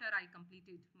thing after I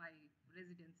completed my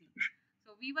residency.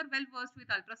 So we were well versed with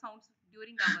ultrasounds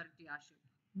during our GR shift.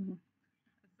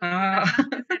 So that's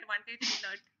another disadvantage we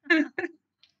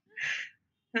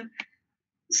learned.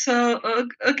 So,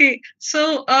 okay.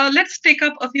 So, let's take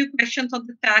up a few questions on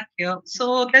the chat here.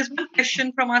 So, there's one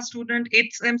question from our student,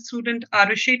 8th student,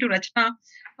 Arushi to Rachana.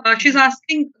 She's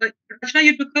asking, Rachana,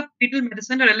 you took up fetal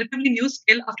medicine, a relatively new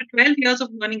skill, after 12 years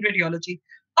of learning radiology.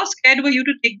 How scared were you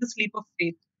to take this leap of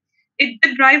faith? It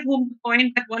did drive home the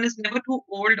point that one is never too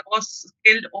old or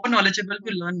skilled or knowledgeable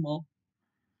to learn more.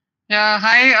 Yeah,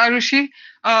 hi Arushi.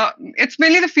 It's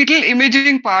mainly the fetal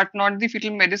imaging part, not the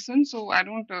fetal medicine. So I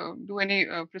don't do any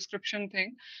prescription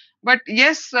thing. But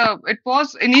yes, it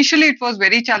was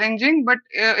very challenging, but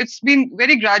it's been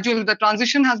very gradual. The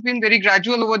transition has been very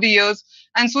gradual over the years,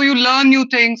 and so you learn new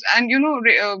things. And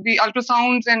the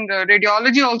ultrasounds and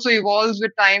radiology also evolves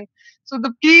with time. So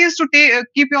the key is to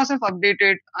keep yourself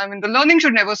updated. I mean, the learning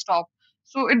should never stop.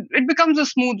 So it becomes a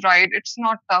smooth ride. It's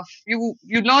not tough. You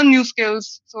learn new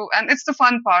skills. So, and it's the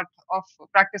fun part of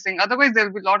practicing. Otherwise,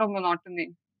 there'll be a lot of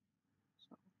monotony.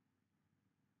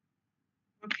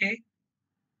 Okay.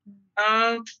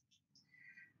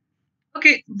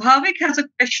 Okay, Bhavik has a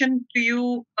question to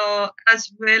you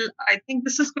as well. I think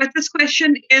this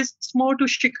question is more to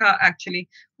Shikha actually.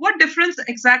 What difference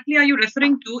exactly are you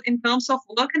referring to in terms of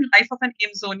work and life of an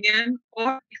AIIMSonian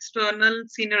or external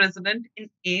senior resident in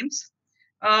AIIMS?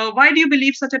 Why do you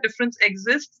believe such a difference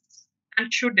exists,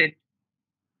 and should it?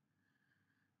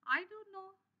 I don't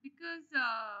know, because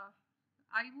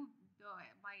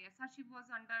my SRship was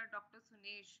under Dr.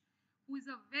 Sunesh, who is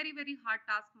a very, very hard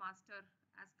taskmaster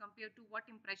as compared to what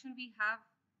impression we have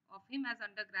of him as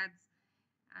undergrads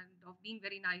and of being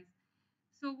very nice.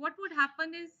 So what would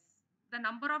happen is the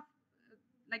number of,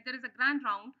 like there is a grand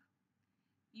round.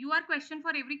 You are questioned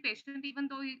for every patient, even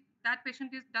though that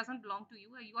patient doesn't belong to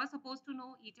you. You are supposed to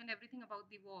know each and everything about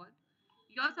the ward.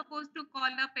 You are supposed to call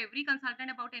up every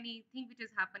consultant about anything which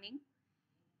is happening.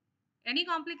 Any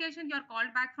complication, you're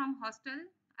called back from hostel.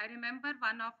 I remember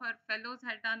one of her fellows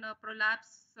had done a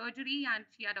prolapse surgery and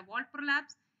she had a vault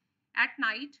prolapse. At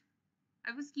night,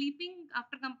 I was sleeping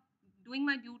after doing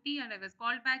my duty and I was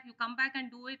called back. You come back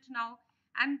and do it now.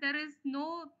 And there is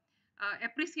no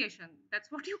appreciation. That's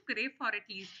what you crave for, at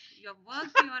least. You have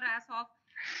worked your ass off.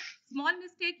 Small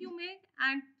mistake you make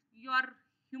and you are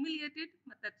humiliated.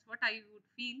 That's what I would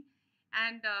feel.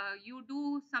 And you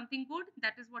do something good.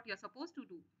 That is what you're supposed to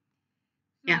do.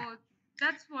 So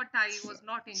that's what I was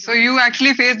not enjoying. So you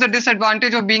actually face the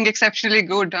disadvantage of being exceptionally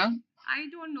good, huh? I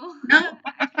don't know. No.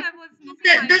 Actually, I was missing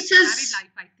my married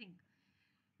life, I think.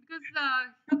 Because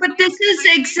but this is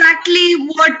exactly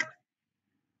what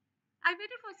I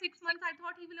waited for 6 months. I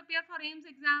thought he will appear for AIIMS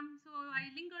exam. So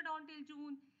I lingered on till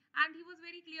June. And he was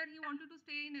very clear he wanted to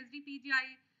stay in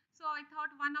SDPGI. So I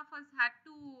thought one of us had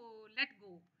to let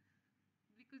go.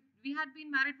 Because we had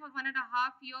been married for 1.5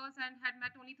 years and had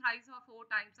met only thrice or 4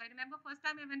 times. I remember first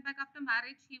time I went back after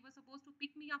marriage, he was supposed to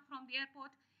pick me up from the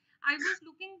airport. I was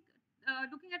looking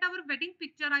at our wedding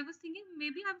picture. I was thinking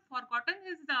maybe I've forgotten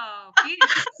his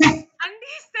face. And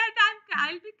he said,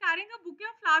 I'll be carrying a bouquet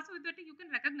of flowers with it. You can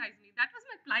recognize me. That was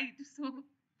my plight. So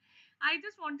I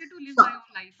just wanted to live my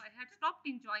own life. I had stopped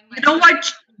enjoying my life. You know what?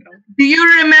 Do you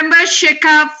remember,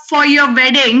 Shikha, for your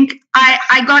wedding,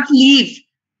 I got leave.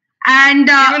 And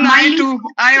my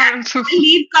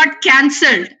leave got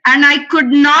cancelled. And I could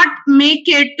not make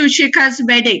it to Shikha's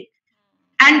wedding.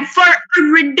 And for a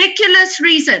ridiculous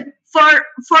reason,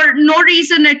 for no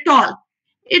reason at all.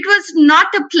 It was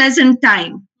not a pleasant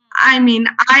time. I mean,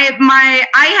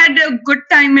 I had a good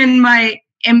time in my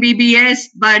MBBS,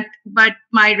 but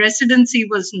my residency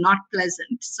was not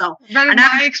pleasant. So, Well, and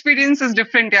my experience is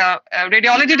different. Yeah,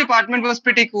 radiology department was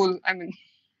pretty cool. I mean,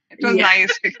 it was Yeah.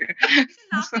 nice.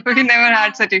 So we never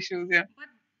had such issues. Yeah.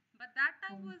 But that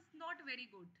time was not very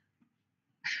good.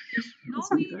 Now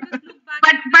we just look back.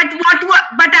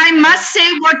 But I must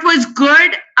say, what was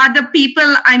good are the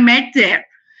people I met there.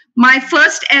 My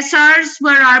first SRs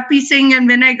were RP Singh and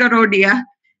Vinay Garodia.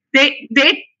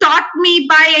 They taught me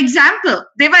by example.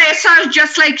 They were SRs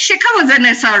just like Shikha was an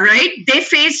SR, right? They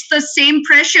faced the same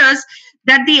pressures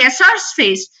that the SRs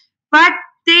faced, but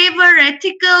they were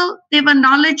ethical. They were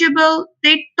knowledgeable.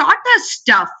 They taught us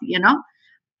stuff,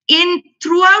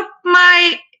 throughout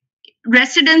my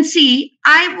residency,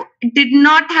 I did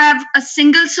not have a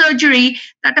single surgery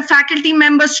that a faculty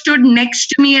member stood next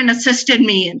to me and assisted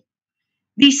me in.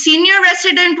 The senior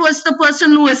resident was the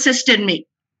person who assisted me.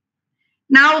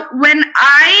 Now, when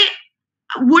I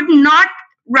would not,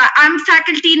 I'm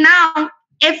faculty now,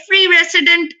 every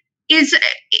resident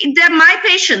they're my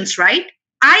patients, right?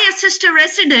 I assist a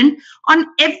resident on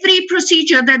every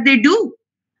procedure that they do.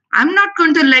 I'm not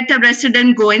going to let a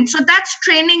resident go in. So that's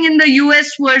training in the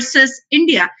US versus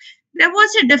India. There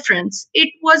was a difference. It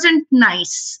wasn't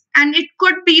nice and it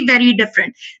could be very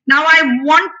different. Now, I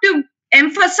want to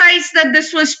emphasize that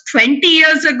this was 20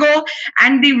 years ago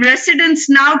and the residents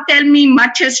now tell me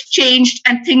much has changed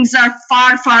and things are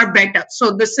far, far better.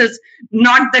 So this is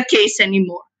not the case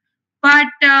anymore. But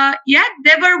yeah,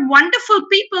 there were wonderful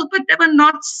people, but there were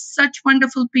not such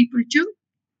wonderful people too.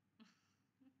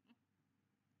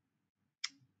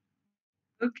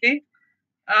 Okay.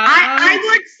 I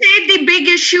would say the big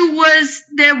issue was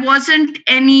there wasn't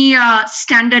any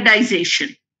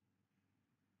standardization.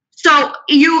 So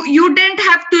you didn't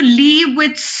have to leave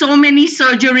with so many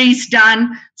surgeries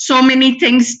done, so many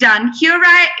things done. Here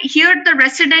the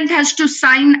resident has to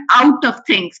sign out of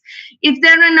things. If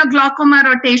they're in a glaucoma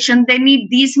rotation, they need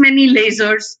these many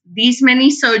lasers, these many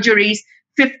surgeries,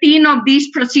 15 of these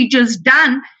procedures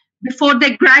done before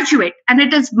they graduate. And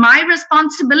it is my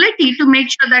responsibility to make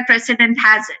sure that resident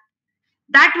has it.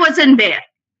 That wasn't there.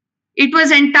 It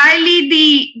was entirely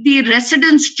the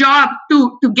resident's job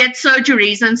to get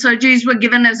surgeries, and surgeries were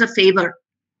given as a favor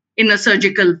in a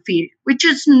surgical field, which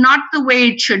is not the way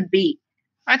it should be.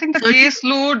 I think the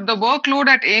caseload, the workload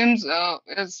at AIIMS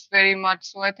is very much.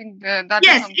 So I think that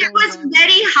yes, it was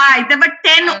very high. There were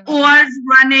 10 ORs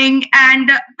running,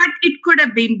 but it could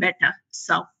have been better.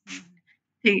 So,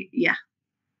 yeah.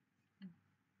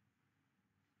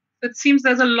 It seems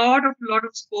there's a lot of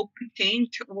scope to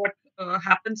change what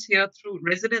happens here through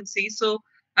residency. So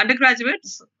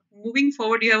undergraduates, moving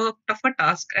forward, you have a tougher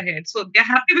task ahead. So they're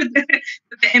happy with the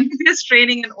MBBS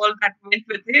training and all that went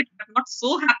with it, but not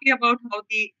so happy about how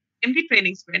the MD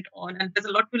trainings went on. And there's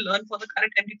a lot to learn for the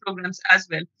current MD programs as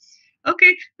well.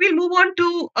 Okay, we'll move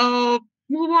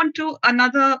on to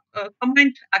another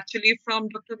comment actually from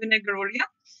Dr. Vinay Garodia.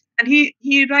 And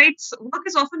he writes, work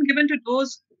is often given to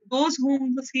those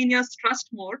whom the seniors trust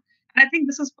more. And I think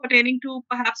this is pertaining to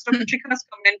perhaps Dr. Shikha's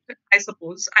comment, I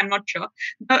suppose. I'm not sure.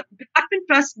 The department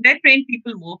trusts their trained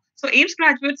people more. So AIIMS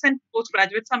graduates and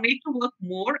postgraduates are made to work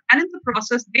more, and in the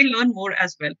process, they learn more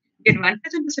as well. The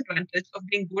advantage and disadvantage of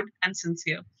being good and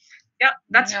sincere. Yeah,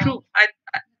 that's true.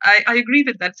 I agree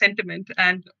with that sentiment.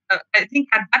 And I think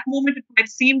at that moment, it might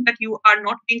seem that you are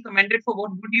not being commended for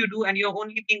what good you do, and you're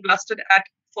only being blasted at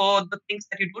for the things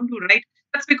that you don't do right.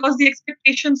 That's because the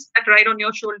expectations that ride on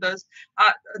your shoulders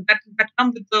that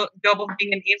come with the job of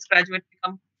being an AIIMS graduate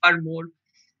become far more,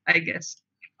 I guess.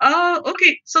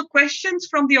 Okay, so questions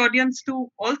from the audience to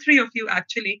all three of you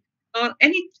actually.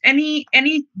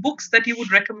 Any books that you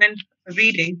would recommend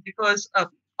reading? Because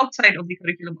outside of the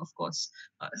curriculum, of course.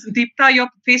 Deepta, your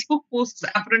Facebook posts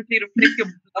apparently reflect your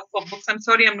love for books. I'm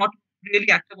sorry, I'm not really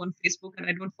active on Facebook and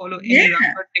I don't follow any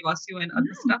Rajpura, Devasio and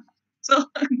other stuff. So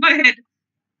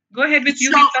go ahead with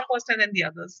you, Deepta first, and then the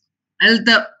others.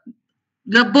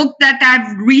 The book that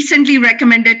I've recently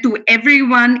recommended to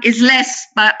everyone is Less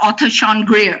by author Sean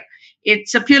Greer.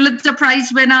 It's a Pulitzer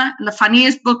Prize winner and the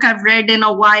funniest book I've read in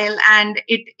a while, and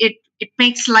it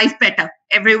makes life better.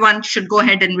 Everyone should go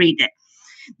ahead and read it.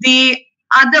 The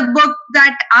other book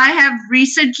that I have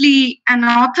recently, an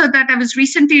author that I was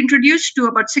recently introduced to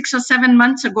about 6 or 7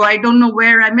 months ago, I don't know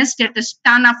where I missed it, is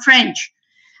Tana French.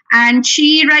 And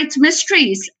she writes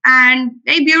mysteries, and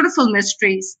very beautiful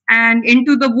mysteries. And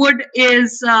Into the Woods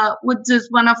is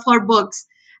one of her books,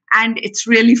 and it's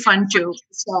really fun too.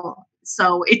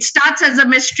 So it starts as a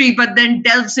mystery, but then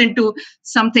delves into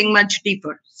something much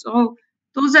deeper. So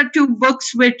those are two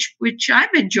books which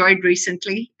I've enjoyed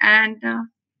recently, and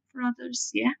for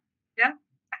others. Yeah. Yeah.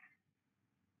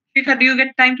 Shikha, do you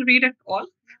get time to read at all?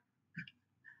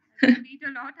 I read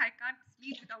a lot. I can't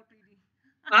sleep without reading.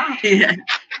 Yeah.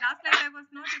 Last night I was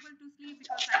not able to sleep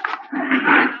because I took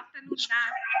an afternoon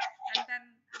nap and then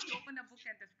just open a book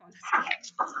and just fall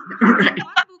asleep. Right.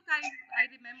 One book I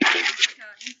remember which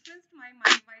influenced my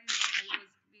mind while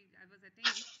I was a teen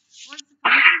was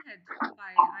Fountainhead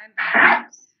by Ayn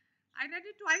Rand. I read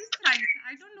it twice, thrice.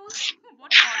 I don't know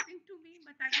what got into me,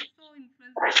 but I was so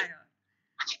influenced by her.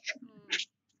 So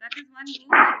that is one book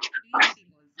and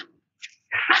rereading also.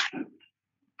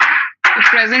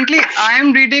 Presently, I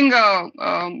am reading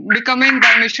Becoming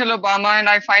by Michelle Obama, and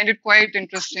I find it quite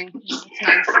interesting. It's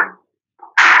nice.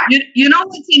 You know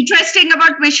what's interesting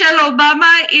about Michelle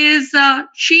Obama is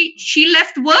she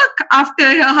left work after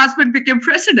her husband became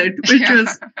president, which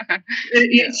was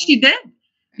yes, she did.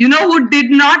 You know who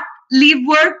did not leave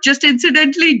work? Just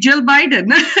incidentally, Jill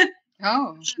Biden.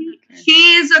 Oh,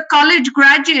 She is a college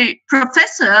graduate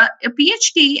professor, a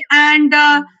PhD, and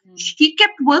she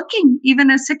kept working even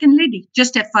as second lady.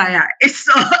 Just FYI.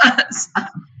 So Fun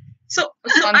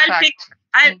I'll fact.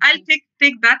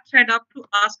 take that thread up to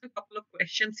ask a couple of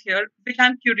questions here, which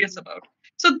I'm curious about.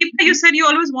 So Deepta, you said you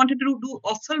always wanted to do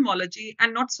ophthalmology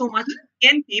and not so much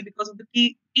ENT because of the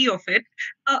T of it.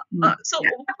 So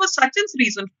what was Sachin's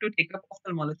reason to take up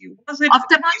ophthalmology? Was it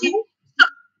Ophthalmology.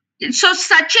 you? So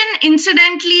Sachin,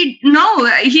 incidentally, no,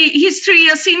 he's 3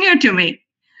 years senior to me.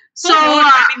 So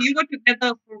I mean, you were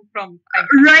together from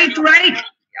right.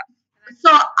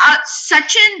 So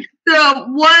Sachin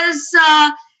was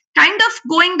kind of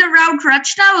going the route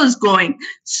Rachana was going.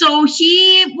 So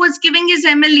he was giving his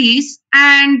MLEs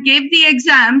and gave the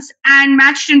exams and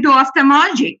matched into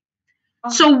ophthalmology.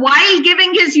 So while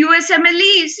giving his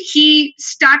USMLEs, he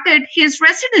started his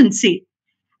residency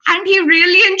and he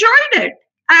really enjoyed it.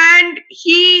 And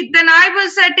then I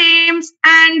was at AIIMS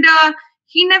and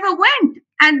he never went.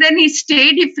 And then he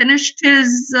stayed, he finished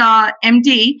his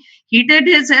MD, he did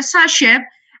his SRship.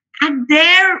 And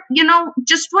there,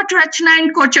 just what Rachana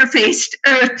and Kocha faced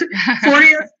 4 years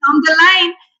down the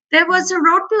line, there was a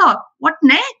roadblock. What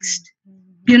next?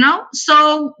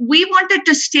 So we wanted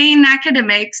to stay in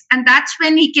academics, and that's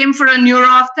when he came for a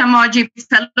neuro-ophthalmology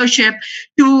fellowship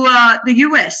to the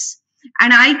US.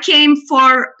 And I came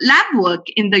for lab work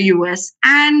in the US.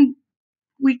 And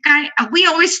we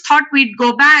always thought we'd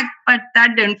go back, but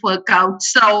that didn't work out.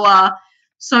 So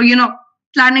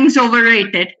planning's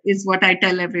overrated is what I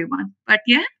tell everyone. But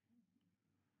yeah,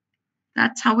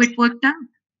 that's how it worked out.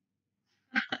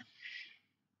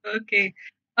 Okay.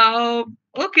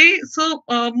 Okay, so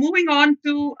moving on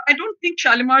to, I don't think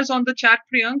Shalimar's on the chat,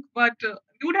 Priyank, but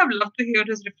we would have loved to hear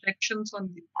his reflections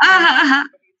on the.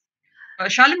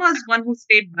 Shalimar is one who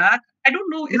stayed back. I don't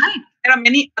know if there are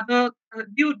many other.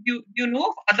 Do you know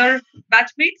of other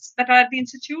batchmates that are at the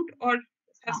institute or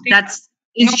just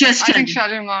I think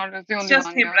Shalimar is the only just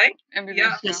one. Him, right?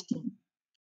 MBBS, just him.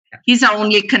 He's our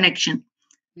only connection.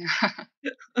 Yeah.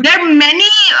 There are many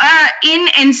in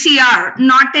NCR,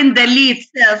 not in Delhi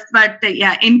itself, but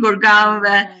in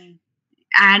Gurgaon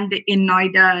and in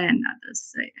Noida and others.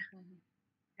 So,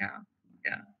 yeah.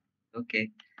 Okay.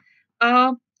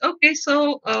 Okay.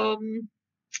 So,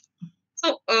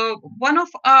 one of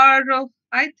our,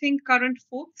 I think, current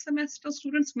 4th semester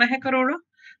students, Mehak Arora,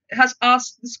 has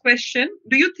asked this question.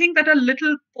 Do you think that a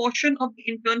little portion of the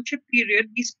internship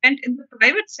period be spent in the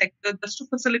private sector just to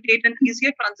facilitate an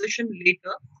easier transition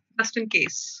later, just in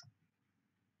case?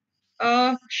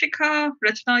 Shikha,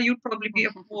 Rachana, you'd probably be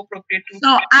more appropriate to.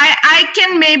 So I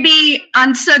can maybe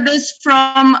answer this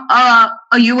from a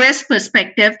US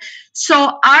perspective.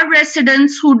 So our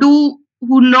residents who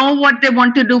know what they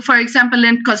want to do, for example,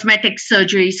 in cosmetic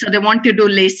surgery, so they want to do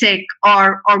LASIK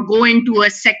or go into a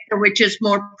sector which is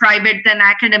more private than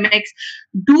academics,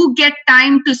 do get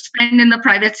time to spend in the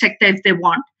private sector if they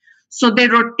want. So they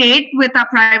rotate with a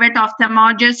private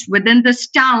ophthalmologist within this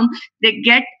town. They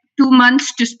get 2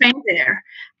 months to spend there.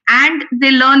 And they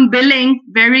learn billing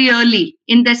very early.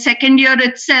 In the second year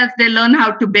itself, they learn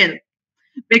how to bill.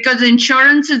 Because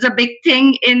insurance is a big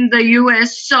thing in the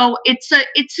US. So it's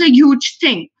a huge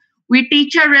thing. We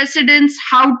teach our residents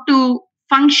how to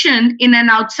function in an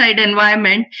outside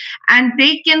environment, and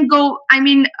they can go,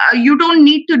 you don't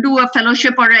need to do a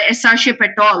fellowship or a SRship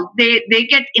at all. They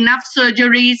get enough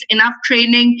surgeries, enough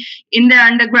training in their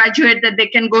undergraduate that they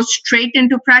can go straight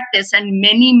into practice, and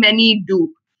many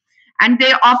do. And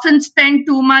they often spend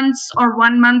 2 months or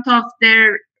 1 month of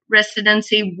their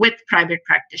residency with private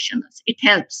practitioners. It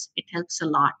helps a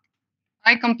lot.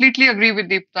 I completely agree with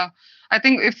Deepta. I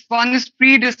think if one is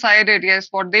pre-decided, yes,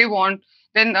 what they want,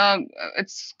 then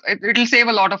it'll save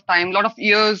a lot of time, a lot of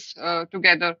years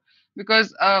together.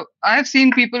 Because I have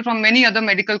seen people from many other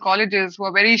medical colleges who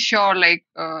are very sure, like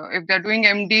if they're doing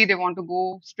MD, they want to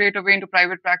go straight away into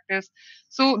private practice,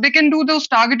 so they can do those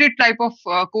targeted type of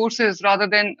courses rather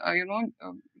than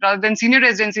rather than senior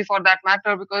residency for that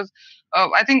matter. Because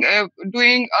I think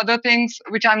doing other things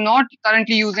which I'm not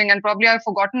currently using and probably I've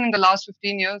forgotten in the last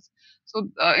 15 years. So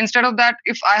instead of that,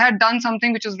 if I had done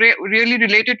something which is really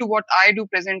related to what I do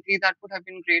presently, that would have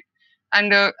been great.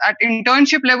 And at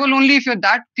internship level only, if you're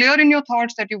that clear in your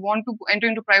thoughts that you want to enter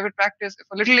into private practice, if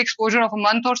a little exposure of a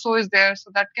month or so is there,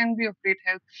 so that can be of great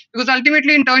help. Because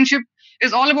ultimately internship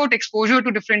is all about exposure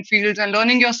to different fields and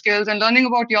learning your skills and learning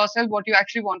about yourself, what you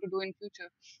actually want to do in future.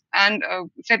 And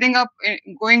setting up,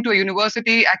 going to a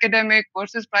university, academic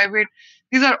versus private,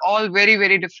 these are all very,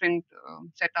 very different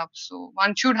setups. So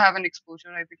one should have an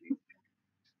exposure, I believe.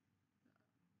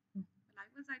 I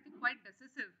was, I think, quite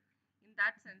decisive in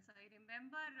that sense. I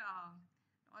remember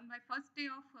on my first day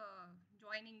of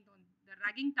joining on the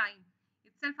ragging time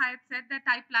itself, I had said that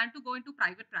I plan to go into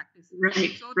private practice.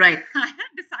 Right, So right. I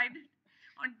had decided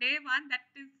on day one that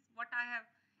is what I have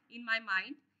in my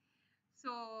mind.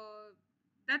 So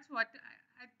that's what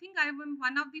I think. I am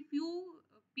one of the few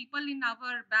people in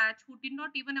our batch who did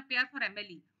not even appear for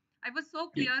MLE. I was so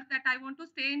clear that I want to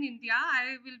stay in India.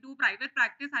 I will do private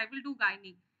practice. I will do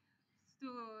gynae. So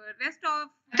rest of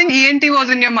I think ENT was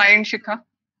in your mind, Shikha.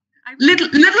 Little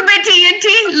bit ENT,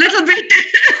 little bit.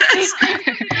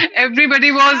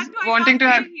 Everybody was wanting to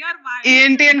have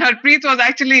ENT, and Harpreet was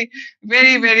actually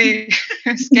very, very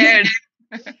scared.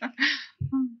 That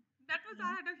was, I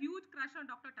had a huge crush on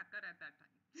Dr. Thakkar at that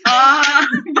time.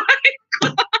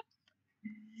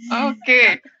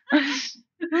 Okay.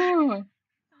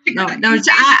 No, it's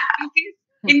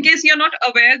in case you're not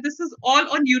aware, this is all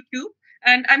on YouTube,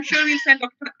 and I'm sure we'll send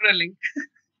Dr. Thakkar a link.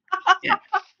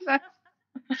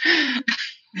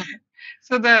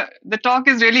 So the talk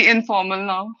is really informal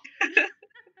now.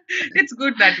 It's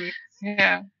good that way.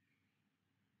 Yeah.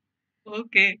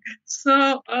 Okay.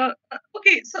 So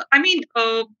I mean,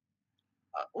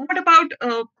 what about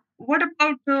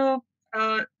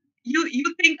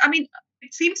you think? I mean,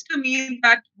 it seems to me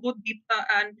that both Deepta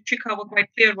and Shikha were quite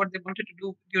clear what they wanted to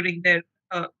do during their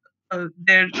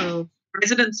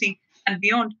residency and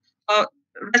beyond.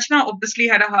 Rachna obviously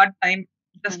had a hard time,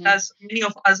 just as many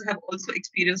of us have also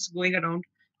experienced going around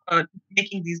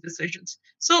making these decisions.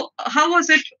 So, how was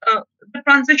it? The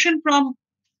transition from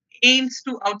AIIMS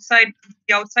to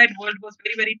the outside world was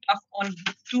very, very tough on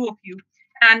the two of you.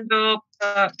 And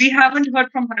we haven't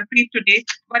heard from Harpreet today,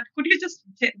 but could you just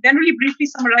generally briefly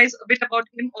summarize a bit about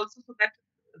him also, so that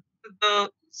the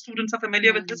students are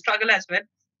familiar with the struggle as well,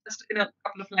 just in a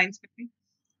couple of lines maybe?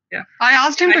 Yeah. I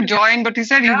asked him to join, but he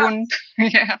said he wouldn't.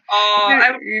 Yeah.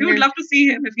 We would love to see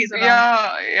him if he's around.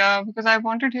 Yeah, because I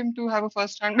wanted him to have a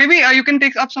first hand. Maybe you can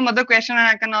take up some other question and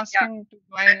I can ask him to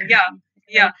join.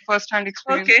 Yeah. First hand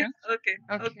experience. Okay.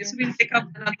 So we'll take up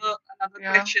another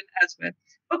question as well.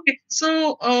 Okay.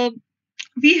 So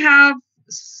we have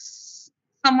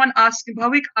someone asking,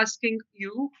 Bhavik asking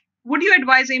you, would you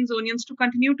advise AIIMSonians to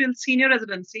continue till senior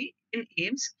residency in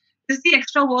AIIMS? Is the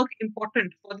extra work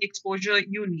important for the exposure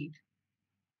you need?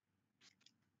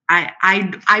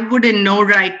 I wouldn't know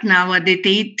right now,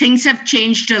 Aditi. Things have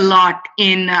changed a lot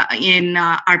in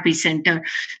RP Center.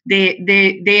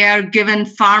 They are given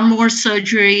far more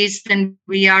surgeries than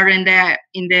we are in their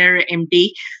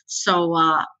MD. So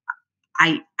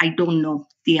I don't know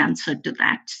the answer to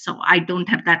that. So I don't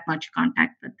have that much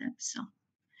contact with them. So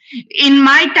in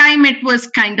my time, it was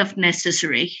kind of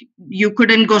necessary. You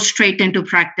couldn't go straight into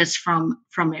practice from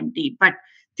MD, but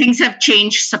things have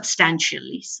changed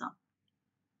substantially. So.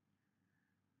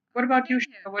 What about you,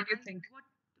 Shikha? What do you think?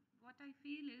 What I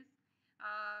feel is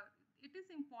it is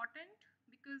important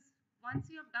because once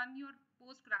you have done your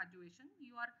post graduation,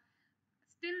 you are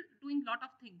still doing a lot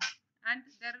of things, and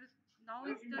now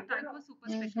is the time for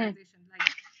super specialization. Like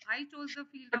I chose the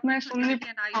field of fertility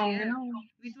and IVF,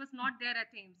 which was not there at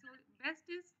AIIMS. So best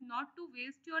is not to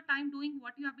waste your time doing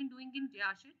what you have been doing in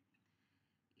JRship.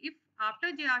 If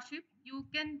after JRship you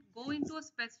can go into a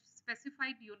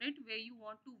specified unit where you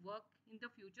want to work in the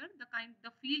future,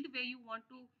 the field where you want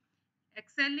to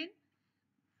excel in.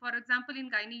 For example,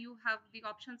 in gynae, you have the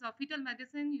options of fetal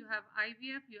medicine, you have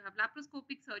IVF, you have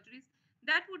laparoscopic surgeries.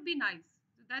 That would be nice.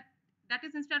 That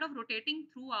is, instead of rotating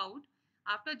throughout,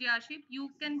 after JRship,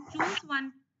 you can choose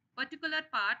one particular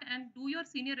part and do your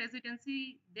senior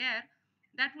residency there.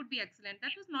 That would be excellent.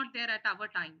 That was not there at our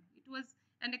time. It was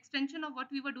an extension of what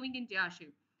we were doing in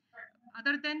JRship.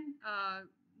 Other than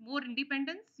more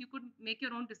independence, you could make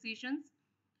your own decisions.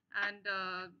 And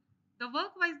the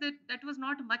work-wise, that was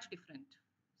not much different.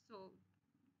 So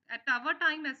at our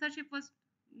time, SRship was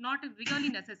not really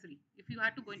necessary if you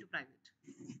had to go into private.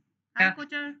 Hi, Yeah.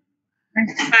 Kochar.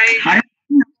 Hi.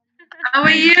 How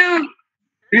are you?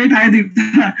 Great, hi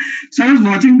Deepta. So I was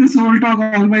watching this whole talk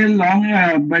all while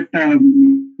long, but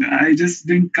I just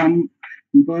didn't come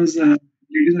because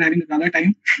ladies are having a gala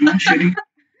time, sharing.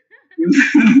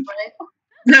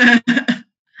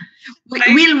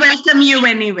 We'll welcome you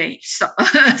anyway. So.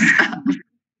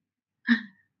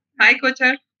 Hi,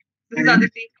 Kochar. This is Hi.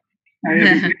 Aditi. Hi,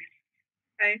 Aditi.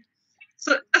 Hi.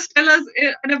 So just tell us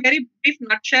in a very brief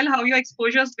nutshell how your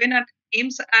exposure has been at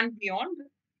AIIMS and beyond.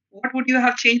 What would you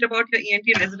have changed about your ENT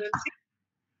residency?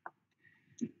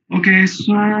 Okay,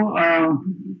 so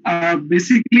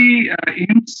basically,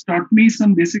 AIMS taught me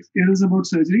some basic skills about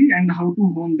surgery and how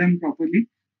to hone them properly.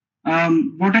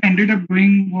 What I ended up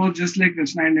doing was just like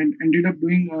Rachana, and ended up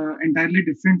doing entirely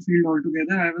different field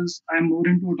altogether. I'm more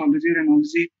into otology,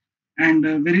 rhinology, and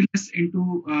very less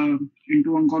into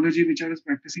oncology, which I was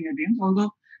practicing at AIIMS.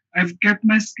 Although I've kept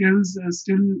my skills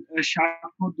still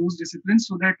sharp for those disciplines,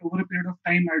 so that over a period of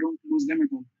time I don't lose them at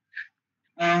all.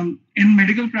 In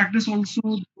medical practice, also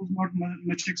there was not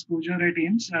much exposure at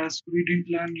AIIMS, so we didn't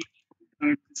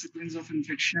learn disciplines of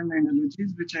infection and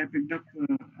allergies, which I picked up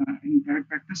in private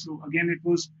practice. So again, it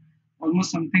was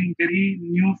almost something very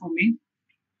new for me.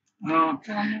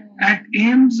 At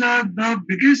AIIMS, the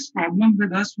biggest problem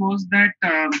with us was that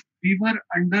we were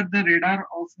under the radar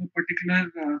of a particular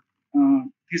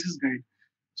thesis guide.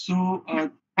 So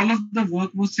all of the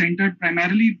work was centered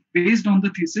primarily based on the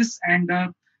thesis, and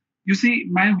you see,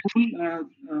 my whole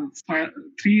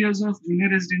 3 years of junior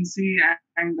residency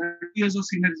and 2 years of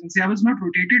senior residency, I was not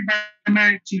rotated by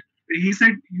my chief. He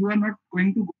said, "You are not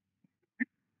going to go."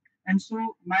 And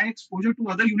so my exposure to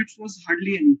other units was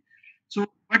hardly any. So,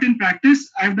 but in practice,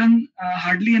 I've done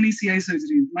hardly any CI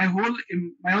surgeries. My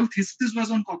whole thesis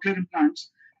was on cochlear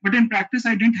implants, but in practice,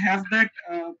 I didn't have that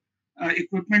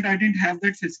equipment. I didn't have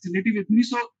that facility with me.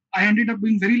 So I ended up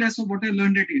doing very less of what I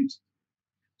learned at AIIMS.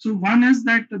 So one is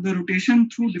that the rotation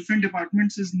through different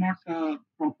departments is not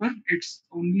proper. It's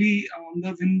only on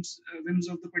the whims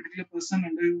of the particular person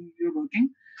under whom you're working.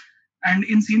 And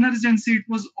in senior residency, it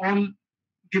was all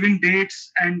giving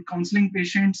dates and counseling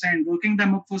patients and working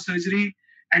them up for surgery,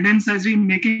 and in surgery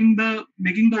making the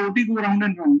OT go round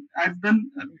and round. I've done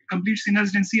complete senior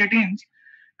residency at AIIMS,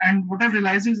 and what I've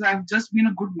realized is I've just been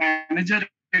a good manager at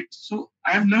it. So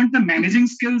I've learned the managing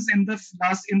skills in the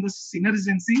senior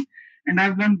residency, and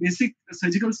I've learned basic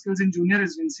surgical skills in junior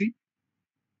residency.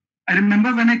 I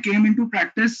remember when I came into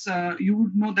practice, you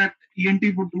would know that ENT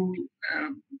would do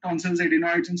tonsils,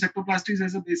 adenoids, and septoplasties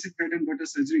as a basic bread and butter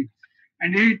surgery.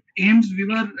 And at AIIMS, we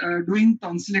were doing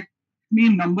tonsillectomy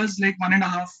in numbers like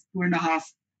 1.5, 2.5.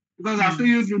 Because after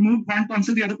you remove one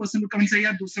tonsil, the other person would come and say,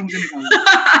 "Yeah, दूसरा मुझे निकाल दो."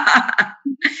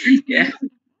 Yeah.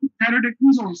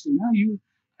 Thyroidectomies also, you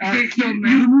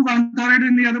remove one thyroid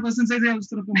and the other person says, "Yeah, उस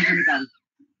तरफ का मुझे निकाल."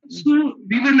 So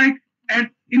we were like,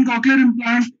 in cochlear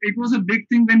implant, it was a big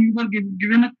thing when we were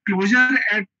given a closure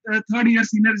at third year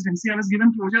senior residency. I was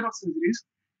given closure of surgeries.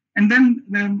 And then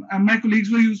my colleagues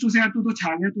were used to say, "तू तो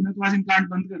छा गया, तूने तो आज implant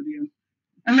बंद कर दिया."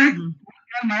 And like,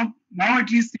 now at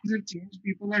least things have changed.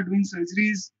 People are doing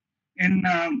surgeries in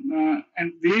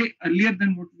and way earlier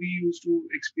than what we used to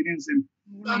experience in.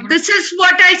 This is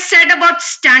what I said about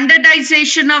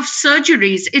standardization of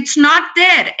surgeries. It's not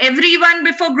there. Everyone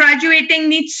before graduating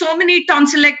needs so many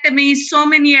tonsillectomies, so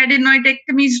many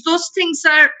adenoidectomies. Those things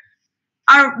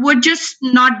were just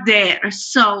not there.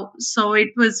 So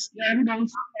it was. Yeah, I would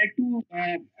also like to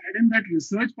add in that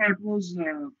research part was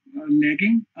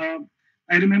lagging.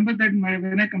 I remember that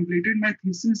when I completed my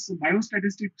thesis,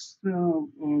 biostatistics,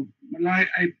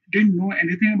 I didn't know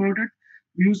anything about it.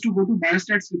 We used to go to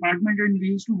biostats department and we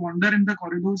used to wander in the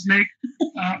corridors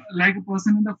like a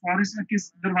person in the forest. किस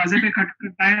दरवाजे पे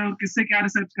खटखटाए और किससे क्या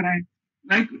research कराएं.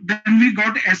 Like then we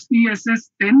got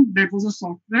SPSS10, that was a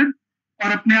software.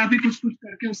 और अपने आप ही कुछ कुछ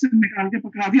करके उससे निकाल के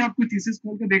पकड़ा दिया. आपको थीसिस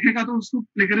खोल के देखेगा तो उसको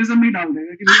प्लेगरिज्म ही डाल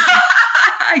देगा कि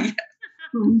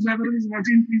so whoever is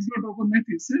watching, please don't open my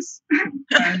thesis.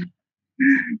 And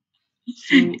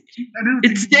so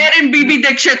it's there in BB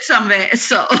Dikshit somewhere.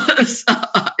 So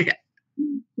yeah.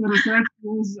 So research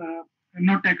was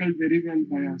not tackled very well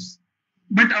by us,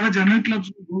 but our journal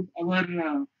clubs were good.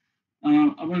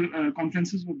 Our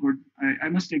conferences were good. I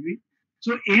must agree.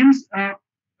 So AIIMS,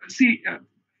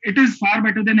 it is far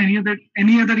better than any other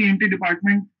ENT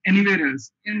department anywhere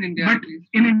else. In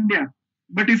India.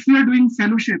 But if you are doing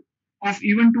fellowship of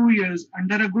even 2 years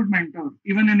under a good mentor,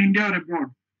 even in India or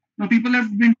abroad, Now people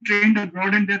have been trained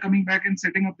abroad and they're coming back and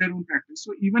setting up their own practice.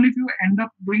 So even if you end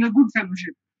up doing a good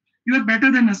fellowship, you are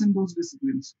better than us in those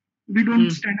disciplines. We don't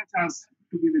stand a chance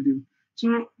to be with you.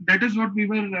 So that is what we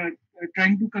were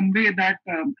trying to convey, that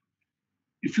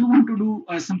if you want to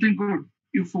do something good,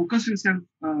 you focus yourself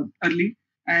early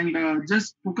and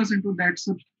just focus into that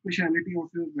subspecialty of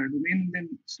your domain and then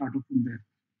start off from there.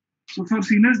 So for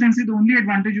senior residency, the only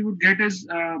advantage you would get is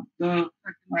the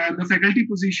faculty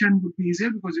position would be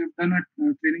easier because you've done a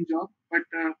training job. But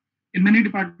in many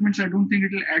departments, I don't think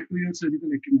it will add to your surgical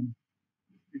acumen.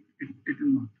 It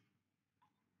will not.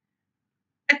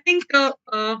 I think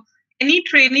any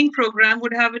training program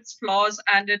would have its flaws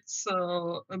and its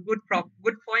good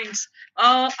points.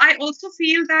 I also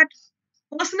feel that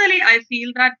personally, I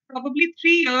feel that probably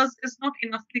 3 years is not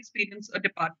enough to experience a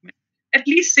department. At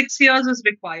least 6 years is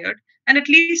required, and at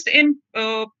least and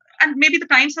maybe the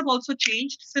times have also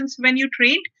changed since when you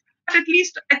trained. But at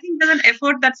least I think there's an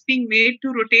effort that's being made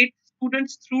to rotate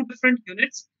students through different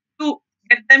units to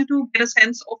get them to get a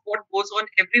sense of what goes on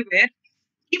everywhere,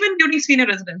 even during senior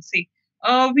residency.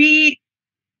 We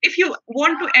If you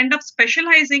want to end up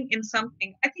specializing in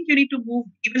something, I think you need to move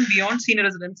even beyond senior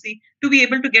residency to be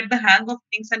able to get the hang of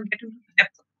things and get into the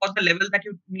depth or the level that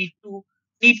you need to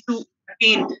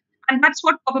attain. And that's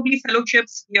what probably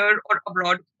fellowships here or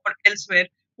abroad or elsewhere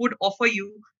would offer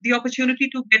you the opportunity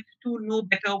to get to know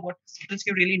better what skills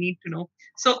you really need to know.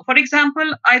 So, for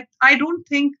example, I don't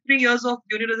think 3 years of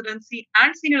junior residency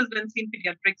and senior residency in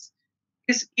pediatrics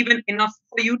is even enough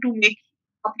for you to make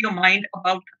up your mind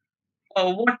about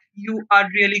what you are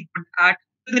really good at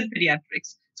within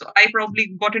pediatrics. So I probably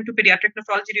got into pediatric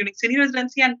nephrology during senior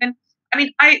residency, and then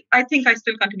I think I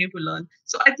still continue to learn.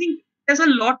 So I think there's a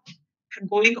lot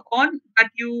going on that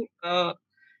you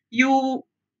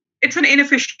it's an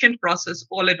inefficient process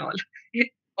all in all.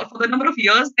 For the number of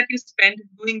years that you spend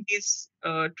doing these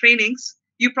trainings,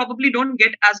 you probably don't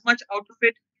get as much out of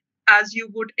it as you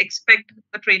would expect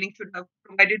the training should have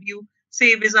provided you,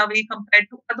 say, vis-a-vis compared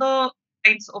to other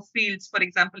kinds of fields, for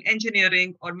example,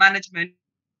 engineering or management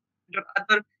or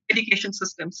other education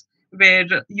systems, where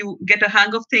you get a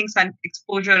hang of things and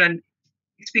exposure and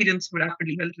experience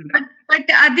rapidly. But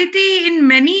Aditi, in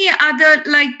many other,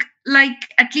 like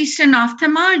at least in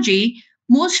ophthalmology,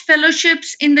 most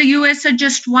fellowships in the US are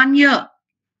just 1 year,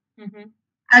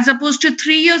 as opposed to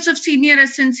 3 years of senior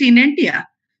residency in India.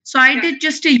 So I did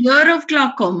just a year of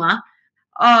glaucoma.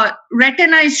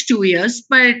 Retina is 2 years,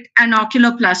 and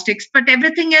oculoplastics, but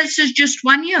everything else is just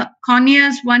 1 year. Cornea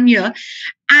is 1 year,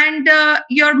 and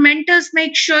your mentors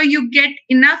make sure you get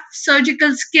enough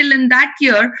surgical skill in that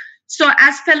year. So,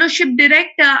 as fellowship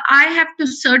director, I have to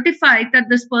certify that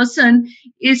this person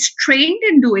is trained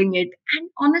in doing it, and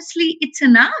honestly, it's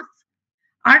enough.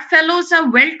 Our fellows are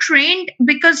well trained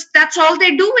because that's all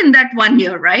they do in that 1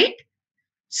 year, right?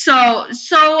 So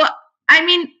I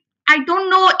mean, I don't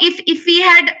know if we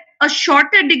had a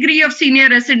shorter degree of senior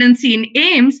residency in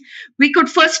AIIMS, we could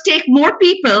first take more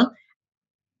people.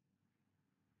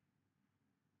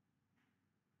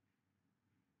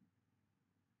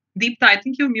 Deepta, I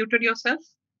think you muted yourself.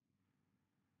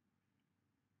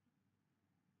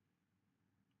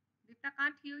 Deepta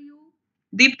can't hear you.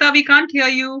 Deepta, we can't hear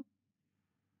you.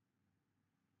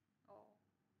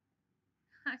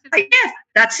 Yes,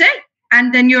 that's it.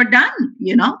 And then you're done,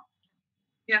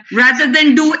 Yeah. Rather than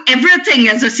do everything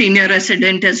as a senior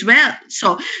resident as well.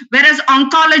 So, whereas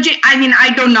oncology, I mean,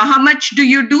 I don't know, how much do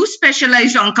you do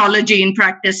specialized oncology in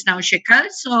practice now, Shikha?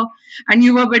 So, and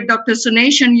you were with Dr.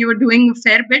 Sunesh and you were doing a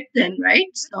fair bit then, right?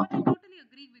 So, I totally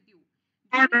agree with you.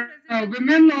 For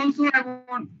women also, I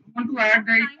want to add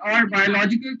that our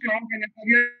biological clock and a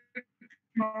career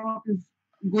clock is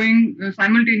going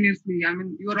simultaneously. I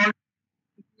mean, you are all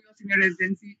your senior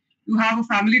residency, you have a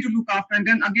family to look after, and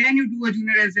then again you do a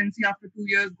junior residency after 2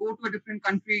 years, go to a different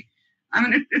country. I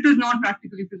mean, it is not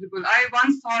practically feasible. I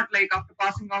once thought, like, after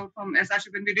passing out from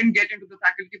SRC, when we didn't get into the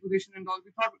faculty position and all,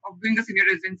 we thought of doing a senior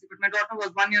residency, but my daughter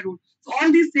was 1 year old. So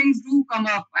all these things do come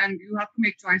up, and you have to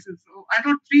make choices. So I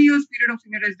thought 3 years period of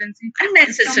senior residency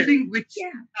is something which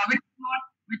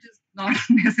is not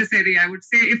necessary. I would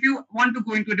say, if you want to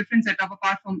go into a different setup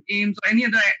apart from AIIMS or any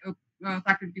other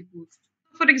faculty post.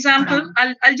 For example,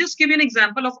 I'll just give you an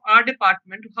example of our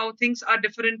department, how things are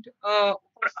different for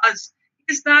us.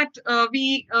 Is that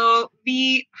we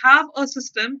have a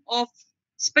system of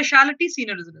specialty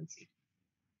senior residency.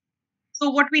 So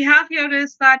what we have here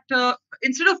is that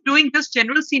instead of doing just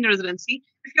general senior residency,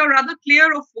 if you're rather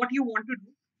clear of what you want to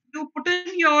do, you put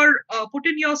in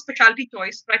your specialty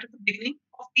choice right at the beginning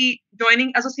of the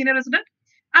joining as a senior resident,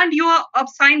 and you are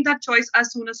assigned that choice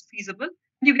as soon as feasible.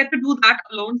 You get to do that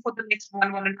alone for the next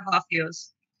 1.5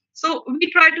 years. So we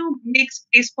try to make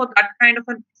space for that kind of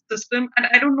a system. And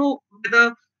I don't know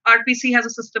whether RPC has a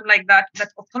system like that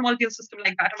ophthalmology has a system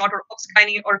like that or not, or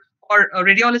gynae or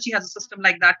radiology has a system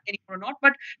like that anymore or not.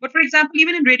 But for example,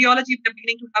 even in radiology, we're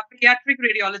beginning to have pediatric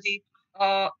radiology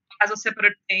uh, as a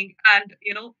separate thing, and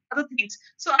other things.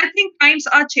 So I think times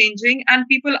are changing, and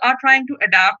people are trying to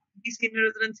adapt the senior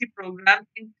residency program at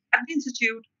the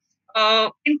institute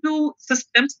into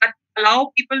systems that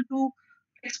allow people to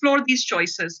explore these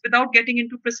choices without getting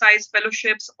into precise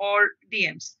fellowships or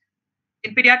DMs.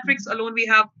 In pediatrics alone, we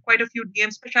have quite a few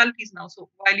DM specialties now. So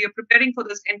while you're preparing for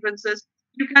those entrances,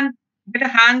 you can get a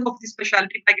hang of the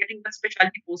specialty by getting that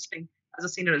specialty posting as a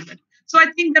senior resident. So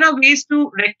I think there are ways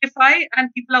to rectify,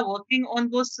 and people are working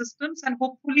on those systems, and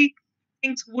hopefully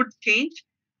things would change.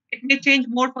 It may change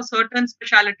more for certain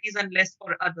specialties and less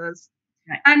for others.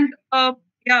 Right. And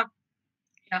yeah,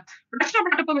 yeah. Rachna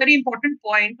brought up a very important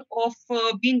point of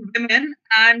being women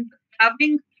and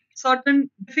having certain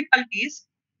difficulties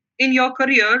in your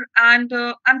career, and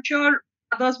I'm sure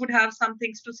others would have some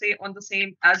things to say on the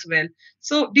same as well.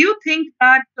 So, do you think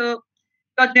that your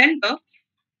gender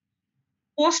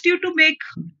forced you to make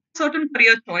certain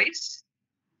career choice,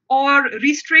 or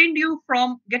restrained you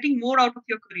from getting more out of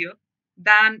your career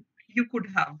than you could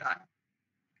have done?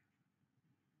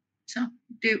 So,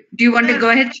 do you want to go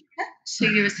ahead? So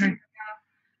you were saying.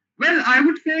 Well, I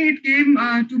would say it came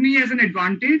to me as an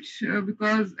advantage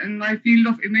because in my field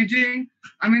of imaging,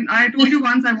 I mean, I told you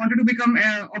once I wanted to become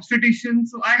an obstetrician,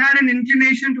 so I had an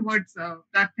inclination towards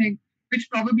that thing, which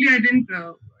probably it didn't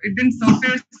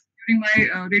surface during my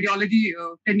radiology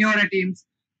tenure at AIIMS.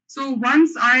 So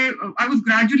once I was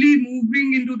gradually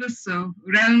moving into this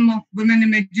realm of women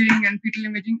imaging and fetal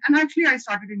imaging, and actually I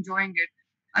started enjoying it.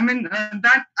 I mean,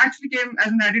 that actually came as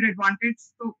an added advantage.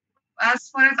 So as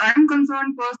far as I'm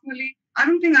concerned personally, I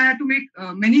don't think I had to make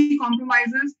many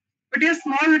compromises. But yeah,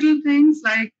 small little things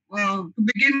like to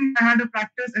begin, I had a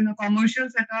practice in a commercial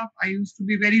setup. I used to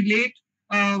be very late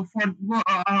for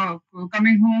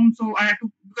coming home, so I had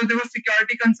to, because there were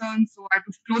security concerns, so I had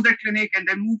to close that clinic and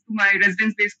then move to my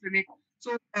residence-based clinic.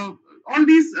 So all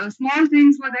these small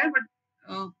things were there, but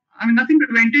I mean, nothing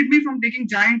prevented me from taking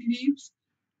giant leaps.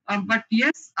 But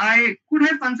yes, I could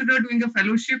have considered doing a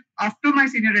fellowship after my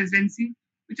senior residency,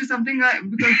 which is something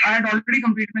because I had already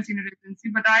completed my senior residency,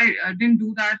 but I didn't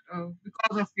do that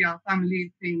because of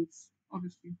family things.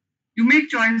 Obviously, you make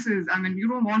choices. I mean, you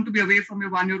don't want to be away from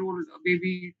your 1-year-old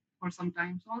baby for some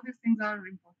time. So all these things are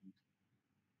important.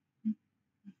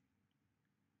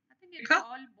 I think it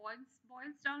all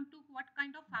boils down to what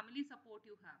kind of family support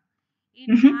you have.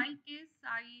 In my case,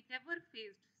 I never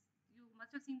faced. You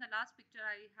must have seen the last picture.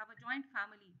 I have a joint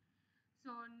family.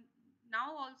 So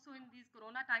now also in these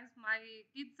corona times, my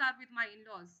kids are with my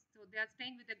in-laws. So they are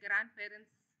staying with their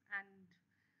grandparents, and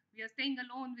we are staying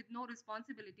alone with no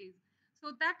responsibilities.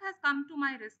 So that has come to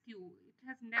my rescue. It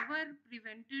has never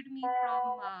prevented me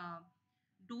from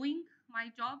doing my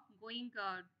job, going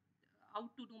out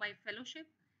to do my fellowship,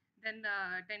 then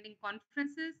attending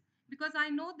conferences, because I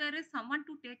know there is someone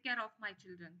to take care of my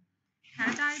children.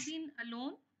 Had I been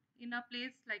alone in a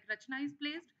place like Rachna is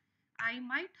placed, I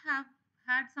might have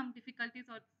had some difficulties,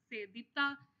 or say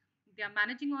Deepta, they are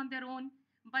managing on their own,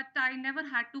 but I never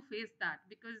had to face that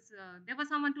because there was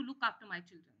someone to look after my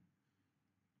children.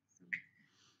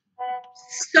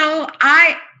 So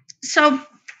I'm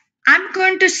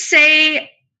going to say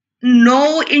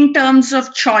no in terms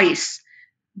of choice,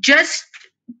 just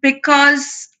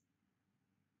because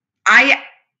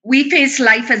we face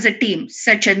life as a team,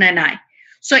 Sachin and I.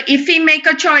 So if we make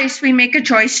a choice, we make a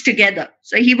choice together.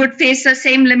 So he would face the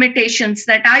same limitations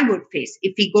that I would face.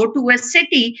 If we go to a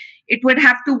city, it would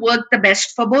have to work the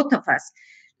best for both of us.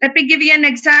 Let me give you an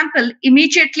example.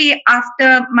 Immediately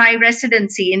after my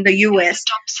residency in the US,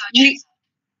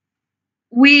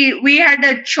 we had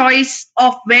a choice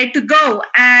of where to go,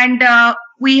 and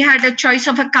we had a choice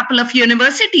of a couple of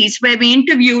universities where we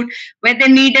interviewed, where they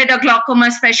needed a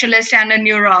glaucoma specialist and a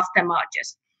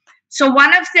neuro-ophthalmologist. So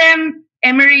one of them,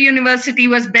 Emory University,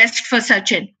 was best for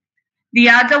Sachin. The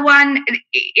other one,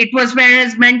 it was where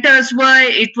his mentors were,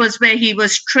 it was where he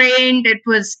was trained, it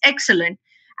was excellent.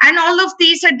 And all of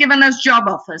these had given us job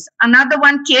offers. Another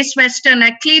one, Case Western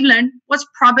at Cleveland, was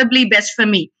probably best for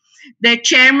me. Their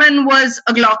chairman was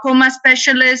a glaucoma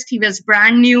specialist. He was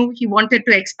brand new. He wanted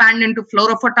to expand into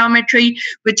fluorophotometry,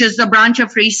 which is the branch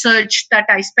of research that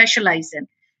I specialize in.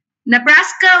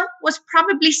 Nebraska was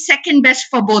probably second best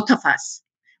for both of us,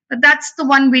 but that's the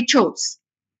one we chose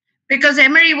because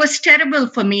Emory was terrible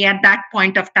for me at that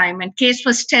point of time and Case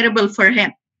was terrible for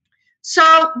him.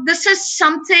 So this is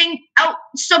something, oh,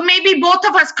 so maybe both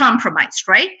of us compromised,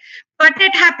 right? But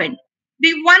it happened.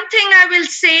 The one thing I will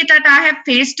say that I have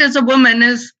faced as a woman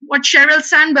is what Sheryl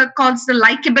Sandberg calls the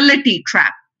likability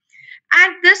trap.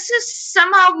 And this is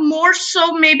somehow more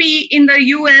so maybe in the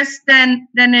US than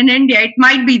in India. It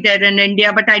might be there in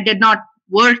India, but I did not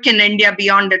work in India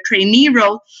beyond a trainee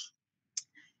role.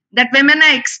 That women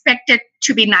are expected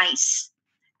to be nice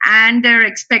and they're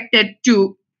expected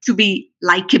to be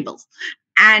likable.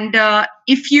 And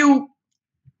if you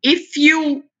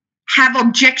have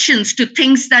objections to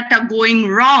things that are going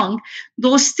wrong,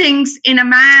 those things in a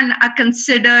man are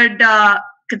considered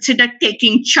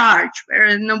taking charge,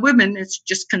 whereas in a woman it's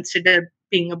just considered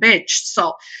being a bitch.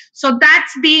 So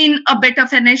that's been a bit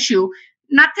of an issue.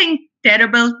 Nothing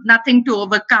terrible, nothing to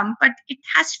overcome, but it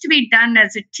has to be done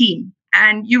as a team,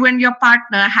 and you and your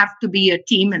partner have to be a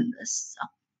team in this.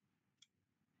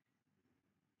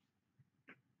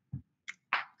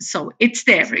 So it's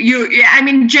there. I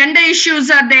mean, gender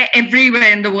issues are there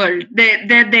everywhere in the world.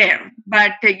 They're there,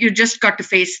 but you just got to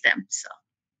face them. So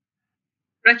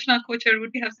Rachna, co-chair,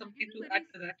 would you have something to add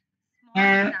to that?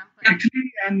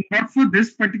 Actually, not for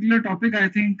this particular topic. I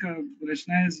think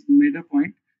Rachna has made a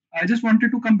point. I just wanted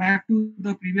to come back to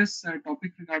the previous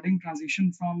topic regarding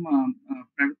transition from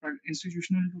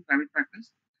institutional to private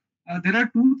practice. There are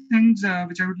two things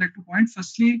which I would like to point.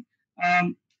 Firstly,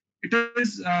 um, it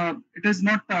is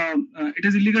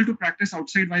illegal to practice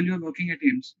outside while you are working at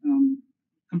AIIMS.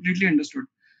 Completely understood.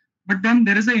 But then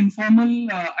there is an informal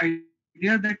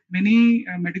idea that many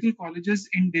medical colleges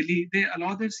in Delhi, they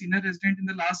allow their senior resident in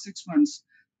the last 6 months,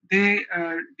 they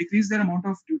decrease their amount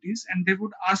of duties and they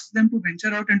would ask them to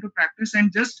venture out into practice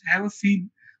and just have a feel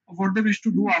of what they wish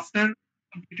to do after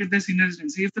completed their senior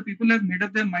residency. If the people have made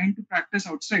up their mind to practice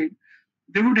outside,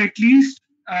 they would at least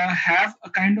have a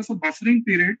kind of a buffering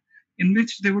period in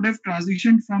which they would have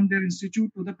transitioned from their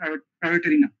institute to the private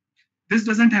arena. This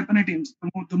doesn't happen at AIIMS.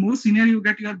 The more senior you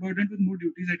get, you are burdened with more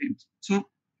duties at AIIMS. So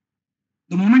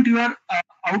the moment you are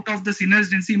out of the senior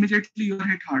residency, immediately you are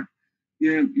hit hard.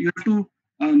 You have to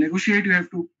negotiate, you have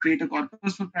to create a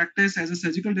corpus for practice. As a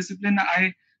surgical discipline,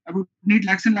 I would need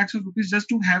lakhs and lakhs of rupees just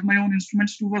to have my own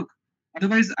instruments to work.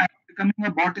 Otherwise, I'm becoming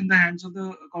a bot in the hands of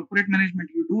the corporate management.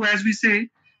 You do as we say,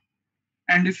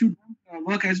 and if you don't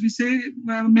work as we say,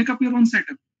 make up your own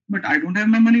setup. But I don't have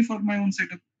my money for my own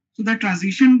setup. So that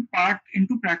transition part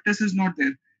into practice is not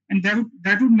there. And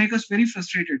that would make us very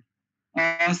frustrated.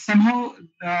 Somehow,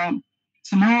 uh,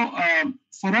 somehow,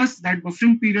 for us, that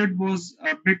buffering period was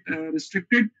a bit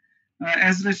restricted.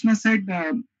 As Rachna said,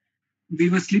 we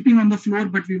were sleeping on the floor,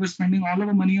 but we were spending all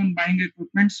our money on buying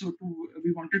equipment. So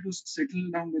we wanted to settle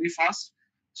down very fast.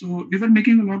 So we were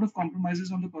making a lot of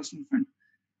compromises on the personal front.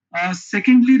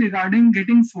 Secondly, regarding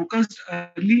getting focused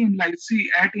early in life,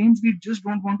 see, at AIIMS, we just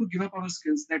don't want to give up our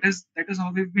skills. That is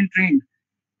how we've been trained.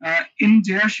 In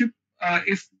JRship,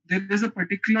 if there is a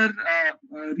particular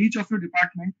reach of your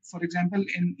department, for example,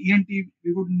 in ENT,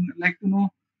 we would like to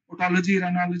know otology,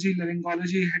 rhinology,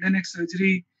 laryngology, head and neck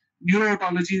surgery,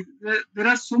 neurotology. There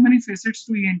are so many facets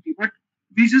to ENT, but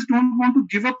we just don't want to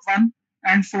give up one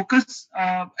and focus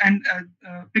and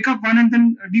pick up one and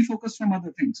then defocus from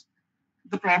other things.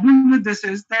 The problem with this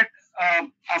is that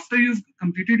after you've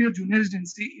completed your junior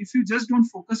residency, if you just don't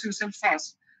focus yourself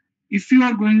fast, if you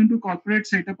are going into corporate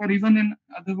setup or even in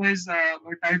otherwise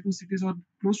tier 2 cities or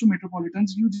close to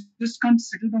metropolitans, you just can't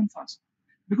settle down fast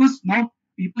because now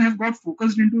people have got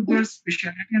focused into their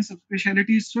specialty and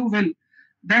subspecialty so well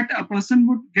that a person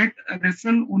would get a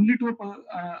referral only to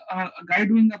a guy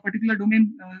doing a particular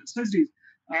domain surgery.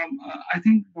 I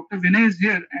think Dr. Vinay is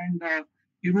here and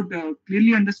he would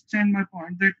clearly understand my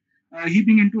point that he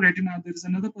being into retina, there is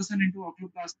another person into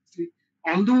oculoplasty.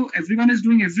 Although everyone is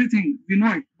doing everything, we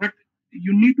know it, but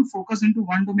you need to focus into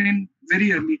one domain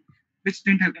very early, which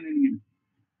didn't happen in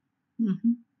the end.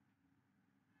 Mhm.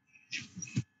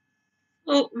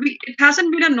 So it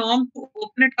hasn't been a norm to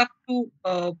open it up to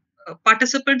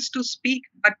participants to speak,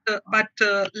 but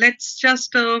let's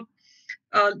just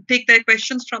take their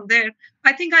questions from there.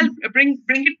 I think I'll bring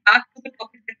it back to the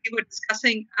topic that we were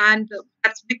discussing, and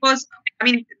that's because I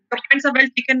mean the points are well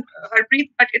taken,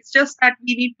 Harpreet, but it's just that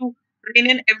we need to rein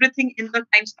in everything in the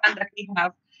time span that we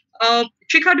have.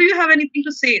 Shikha, do you have anything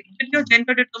to say? Did your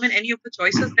gender determine any of the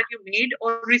choices that you made,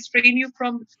 or restrain you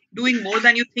from doing more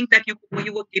than you think that you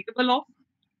were capable of?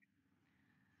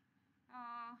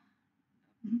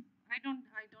 I don't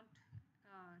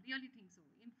really think so.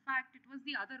 In fact, it was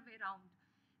the other way around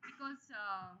because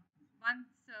once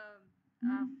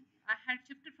I had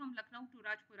shifted from Lucknow to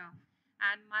Rajpura,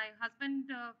 and my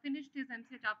husband finished his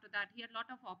MCH after that. He had a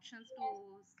lot of options to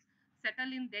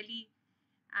settle in Delhi,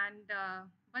 and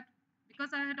but because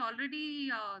I had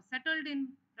already settled in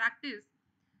practice,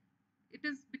 it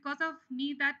is because of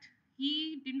me that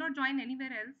he did not join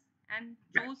anywhere else and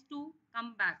chose to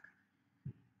come back.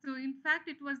 So in fact,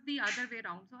 it was the other way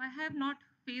around. So I have not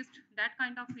faced that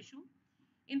kind of issue.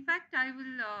 In fact, I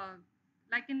will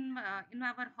like in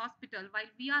our hospital while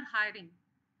we are hiring.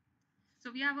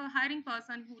 So we have a hiring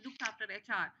person who looks after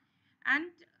HR,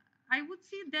 and I would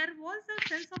say there was a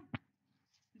sense of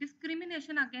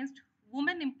discrimination against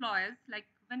women employers. Like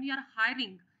when we are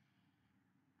hiring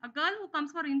a girl who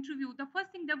comes for interview, the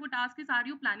first thing they would ask is, "Are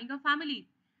you planning a family?"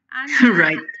 And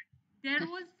Right. there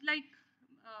was like,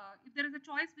 if there is a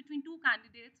choice between two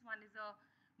candidates, one is a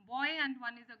boy and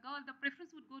one is a girl, the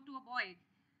preference would go to a boy,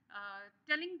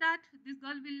 telling that this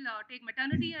girl will take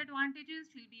maternity advantages,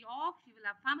 she'll be off, she will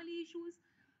have family issues.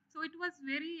 So it was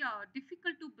very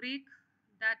difficult to break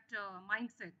that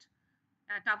mindset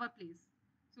at our place.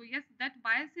 So yes, that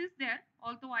bias is there,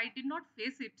 although I did not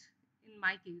face it in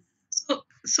my case.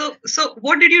 So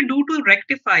what did you do to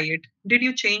rectify it? Did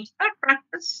you change that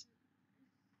practice?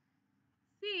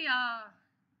 See,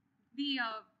 the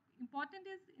important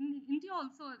is in India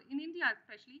also, in India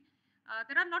especially,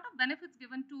 there are a lot of benefits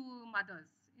given to mothers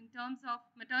in terms of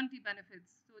maternity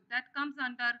benefits. So that comes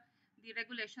under the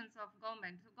regulations of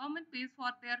government. So government pays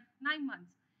for their 9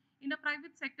 months. In a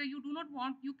private sector, you do not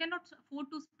want, you cannot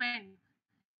afford to spend.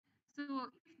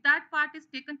 So if that part is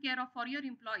taken care of for your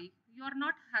employee, you are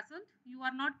not hassled, you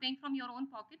are not paying from your own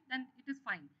pocket, then it is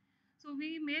fine. So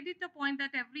we made it a point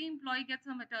that every employee gets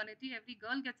a maternity, every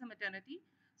girl gets a maternity.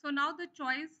 So now the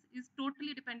choice is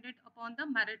totally dependent upon the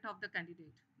merit of the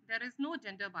candidate. There is no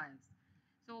gender bias.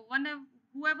 So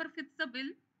whoever fits the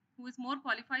bill, who is more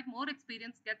qualified, more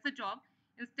experienced, gets a job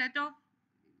instead of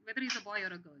whether he's a boy or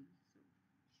a girl.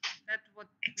 So that's what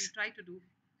we try to do.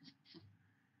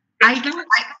 I,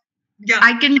 Yeah.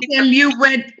 I can tell you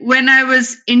when I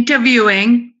was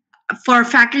interviewing for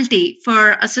faculty,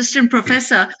 for assistant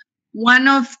professor, one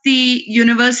of the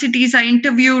universities I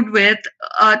interviewed with,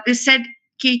 they said,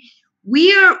 "Ki,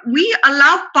 we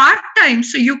allow part time,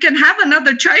 so you can have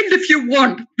another child if you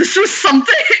want." This was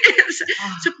something.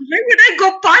 So why would I go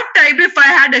part time if I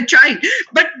had a child?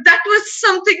 But that was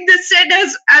something they said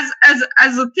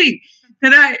as a thing.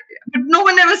 But no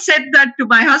one ever said that to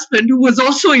my husband, who was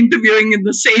also interviewing in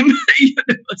the same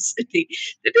university.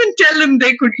 They didn't tell him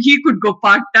he could go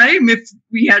part time if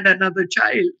we had another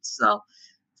child. So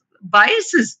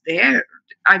bias is there.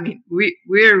 I mean,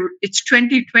 it's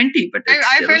 2020, but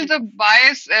I felt the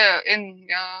bias I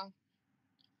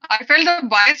felt the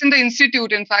bias in the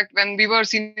institute. In fact, when we were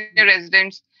senior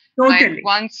residents, totally. like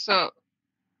once,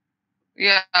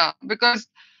 yeah, because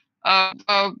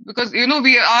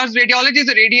we ours radiology is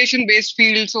a radiation based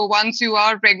field, so once you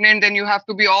are pregnant, then you have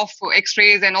to be off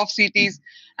x-rays and off CTs,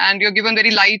 and you're given very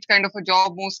light kind of a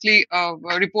job, mostly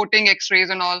reporting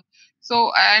x-rays and all.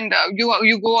 So and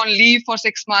you go on leave for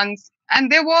 6 months,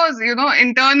 and there was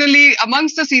internally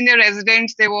amongst the senior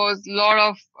residents there was a lot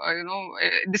of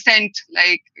dissent,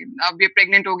 like now we're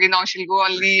pregnant, okay, now she'll go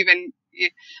on leave, and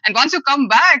once you come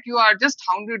back, you are just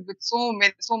hounded with so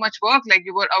much work. Like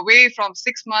you were away from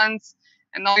 6 months,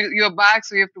 and now you're back,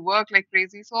 so you have to work like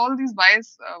crazy. So all these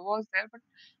bias was there, but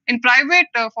in private,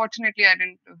 fortunately, I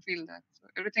didn't feel that. So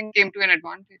everything came to an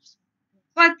advantage.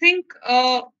 So I think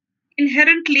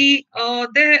inherently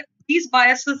these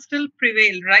biases still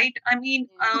prevail, right? I mean,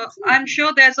 I'm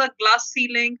sure there's a glass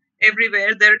ceiling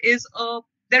everywhere. There is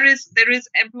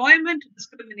employment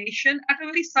discrimination at a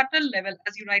very subtle level,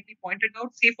 as you rightly pointed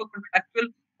out, say for contractual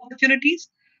opportunities.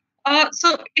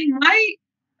 So in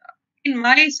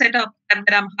my setup,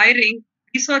 when I'm hiring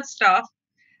research staff,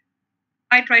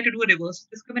 I try to do a reverse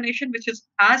discrimination, which is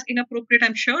as inappropriate,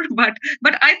 I'm sure, but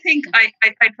I think I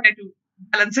try to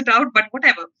balance it out. But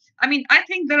whatever. I mean, I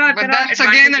think there are. But there that's are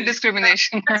again a advantages.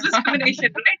 discrimination. That's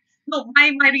discrimination, right? No,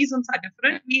 my reasons are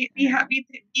different. We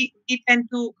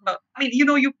tend to. I mean,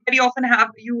 you very often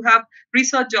have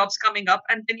research jobs coming up,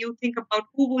 and then you think about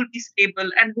who will be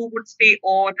stable and who would stay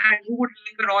on and who would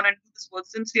linger on and do this work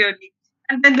sincerely,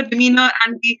 and then the demeanor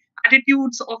and the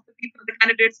attitudes of the people, the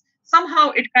candidates,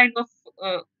 somehow it kind of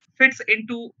uh, fits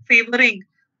into favoring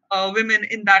women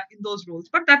in those roles.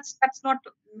 But that's not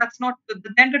the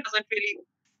gender doesn't really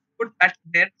put that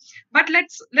there. But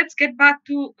let's get back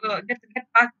to get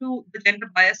back to the gender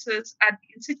biases at the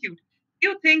institute. Do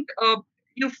you think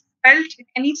you felt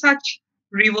any such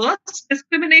reverse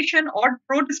discrimination or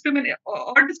pro discrimination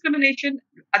or discrimination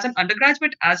as an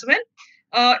undergraduate as well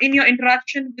in your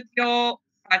interaction with your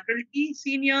faculty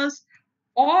seniors?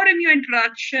 or in your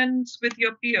interactions with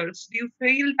your peers? Do you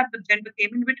feel that the gender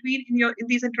came in between in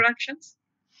these interactions?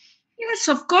 Yes,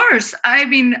 of course. I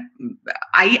mean,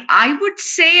 I would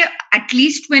say at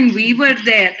least when we were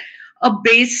there, a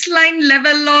baseline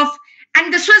level of,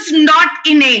 and this was not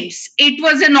in AIIMS, it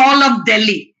was in all of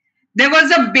Delhi. There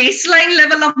was a baseline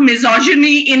level of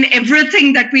misogyny in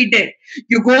everything that we did.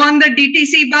 You go on the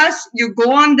DTC bus, you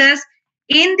go on this.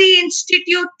 In the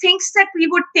institute, things that we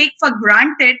would take for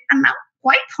granted are now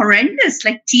quite horrendous,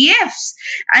 like TFs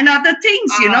and other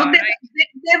things.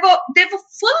 They were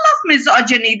full of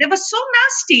misogyny. They were so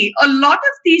nasty. A lot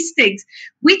of these things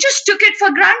we just took it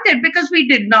for granted because we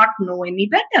did not know any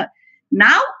better.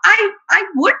 Now I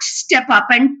would step up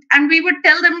and we would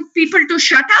tell them people to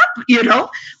shut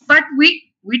up, but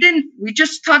we didn't. We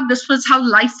just thought this was how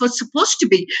life was supposed to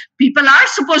be. People are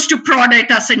supposed to prod at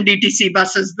us in DTC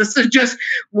buses. This is just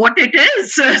what it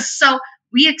is. So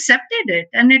we accepted it,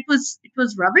 and it was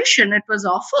rubbish and it was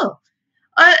awful.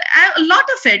 A lot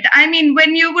of it. I mean,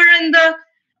 when you were in the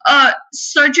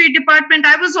surgery department,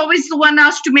 I was always the one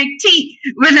asked to make tea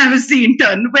when I was the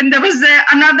intern. When there was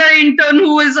another intern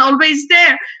who was always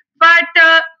there, but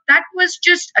that was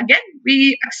just, again,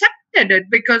 we accepted it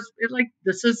because we're like,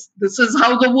 this is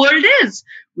how the world is.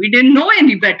 We didn't know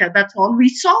any better. That's all we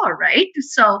saw, right?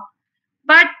 So,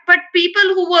 but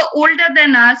people who were older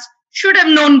than us should have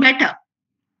known better.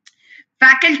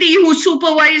 Faculty who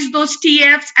supervised those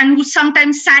TFs and who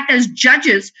sometimes sat as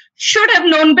judges should have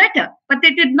known better, but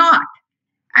they did not.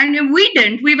 And we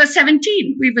didn't. We were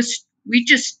 17.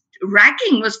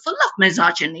 Ragging was full of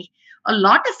misogyny, a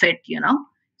lot of it.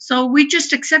 So we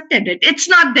just accepted it. It's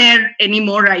not there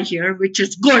anymore, I hear, which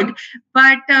is good.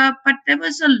 But there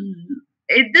was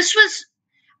this was,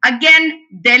 again,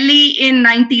 Delhi in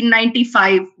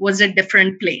 1995 was a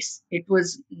different place. It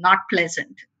was not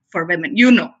pleasant for women.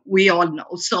 We all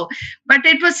know. So, but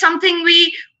it was something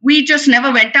we just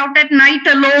never went out at night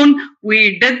alone.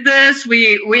 We did this.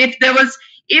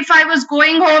 If I was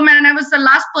going home and I was the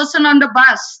last person on the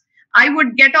bus, I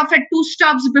would get off at 2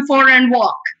 stops before and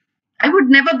walk. I would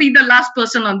never be the last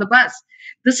person on the bus.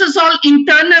 This is all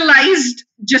internalized,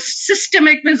 just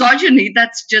systemic misogyny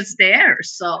that's just there.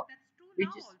 So we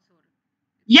just,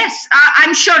 yes,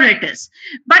 I'm sure it is.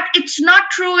 But it's not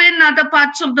true in other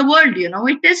parts of the world,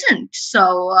 it isn't.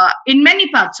 So in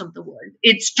many parts of the world,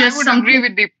 it's just I would agree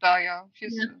with Deepta, yeah.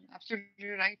 She's absolutely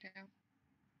right. Yeah.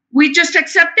 We just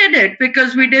accepted it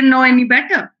because we didn't know any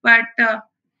better. But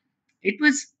it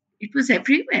was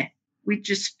everywhere. We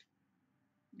just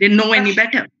didn't know any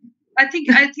better. I think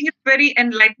it's very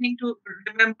enlightening to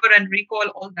remember and recall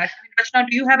all that. Rachana,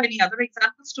 do you have any other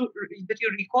examples that you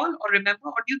recall or remember,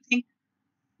 or do you think?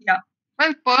 Yeah.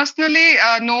 Well, personally,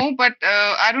 no, but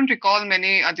I don't recall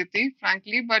many, Aditi,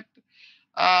 frankly. But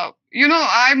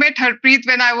I met Harpreet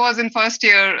when I was in first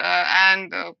year,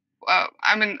 and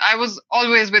I mean, I was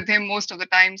always with him most of the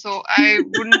time. So I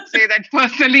wouldn't say that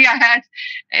personally I had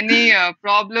any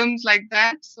problems like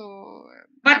that. So.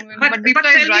 But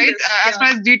Deepta is right. As far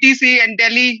as DTC and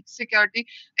Delhi security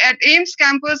at AIIMS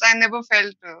campus, I never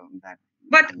felt that.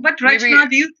 But Rachana,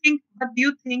 do you think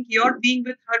your being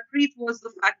with Harpreet was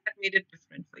the fact that made it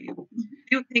different for you? Do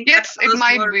you think? Yes, it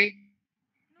might be.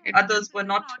 Others were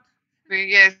not.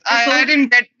 Yes, I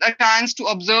didn't get a chance to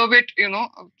observe it,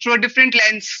 through a different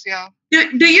lens. Yeah.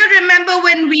 Do you remember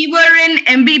when we were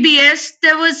in MBBS,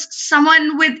 there was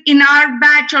someone in our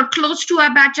batch or close to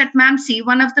our batch at MAMC,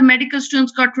 one of the medical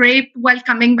students got raped while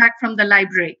coming back from the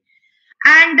library.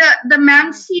 And the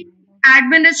MAMC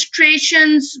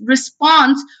administration's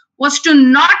response was to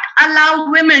not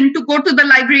allow women to go to the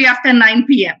library after 9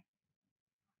 p.m.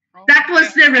 That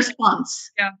was their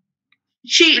response. Yeah.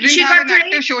 She got an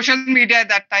active social media at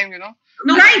that time,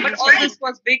 No, right, but all this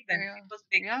was big then. Yeah. It was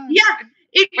big. Yeah.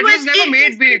 It was never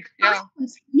made big. Yeah.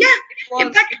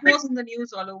 It was in the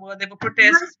news all over. There were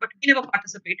protests, but we never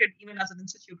participated, even as an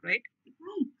institute, right?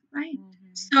 Right.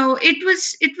 Mm-hmm. So it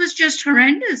was just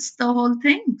horrendous, the whole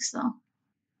thing. So,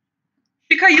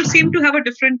 Shikha, you seem to have a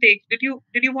different take. Did you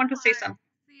want to say something?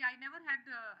 See, I never had.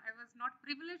 I was not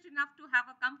privileged enough to have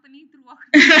a company throughout.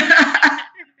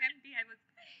 I was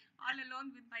all alone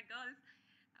with my girls.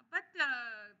 But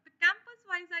the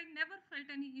campus-wise, I never felt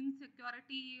any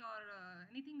insecurity or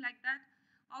anything like that.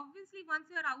 Obviously, once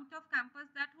you're out of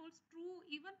campus, that holds true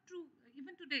even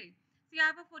today. See, I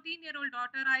have a 14-year-old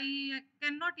daughter. I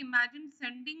cannot imagine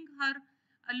sending her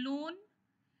alone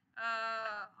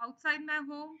outside my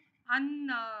home,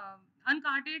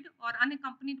 unguarded or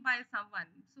unaccompanied by someone.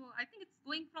 So I think it's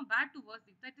going from bad to worse.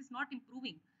 That is not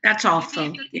improving. That's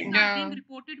awful. The things are being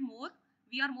reported more.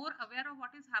 We are more aware of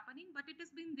what is happening, but it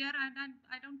has been there, and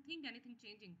I don't think anything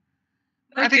changing.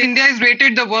 I think India is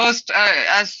rated the worst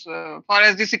as far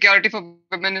as the security for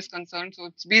women is concerned. So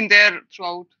it's been there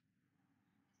throughout.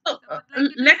 So,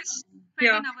 let's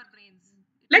yeah. in our brains.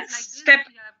 Let's like step.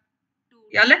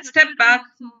 Let's step back.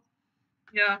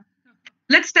 Yeah.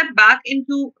 Let's step back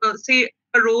into say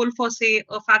a role for say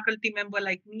a faculty member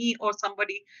like me or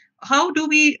somebody. How do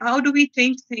we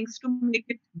change things to make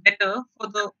it better for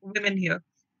the women here,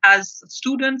 as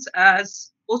students,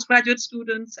 as postgraduate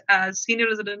students, as senior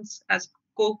residents, as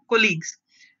colleagues?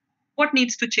 What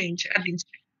needs to change at the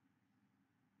institute?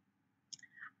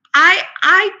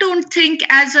 I don't think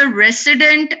as a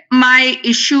resident my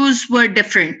issues were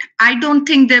different. I don't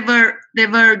think they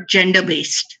were gender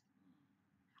based,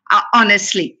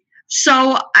 honestly. So,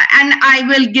 and I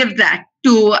will give that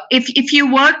to, if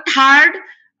you worked hard,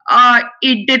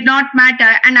 it did not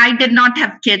matter. And I did not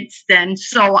have kids then,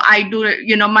 so I do.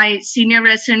 My senior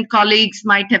resident colleagues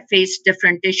might have faced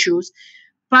different issues,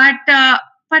 but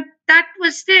that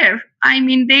was there. I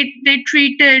mean, they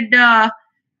treated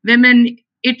women.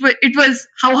 It was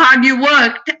how hard you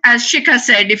worked, as Shikha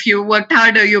said. If you worked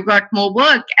harder, you got more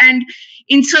work. And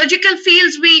in surgical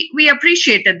fields, we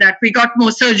appreciated that. We got more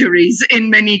surgeries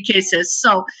in many cases.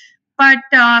 So, but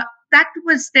that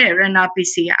was there in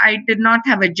RPC. I did not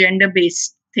have a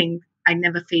gender-based thing. I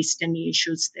never faced any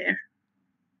issues there.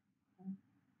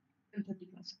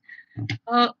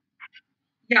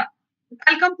 Yeah.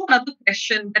 I'll come to another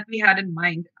question that we had in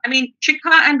mind. I mean,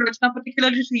 Shikha and Rachana,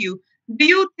 particularly to you, do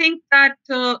you think that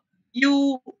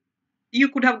you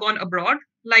could have gone abroad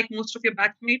like most of your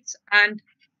batchmates, and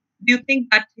do you think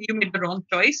that you made the wrong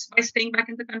choice by staying back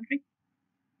in the country?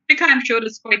 Shikha, I'm sure,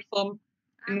 is quite firm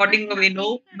in nodding away.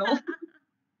 No. No, I'm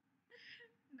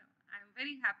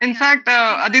very happy. In fact,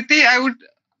 Aditi, I would.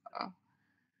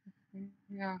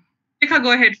 Yeah. Shikha,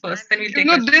 go ahead first. Then we'll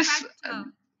take this.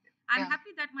 I'm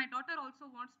happy that my daughter also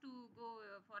wants to go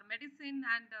for medicine,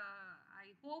 and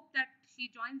I hope that she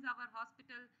joins our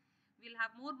hospital. We'll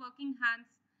have more working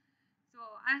hands. So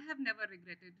I have never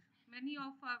regretted. Many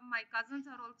of my cousins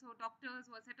are also doctors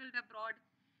who are settled abroad,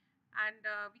 and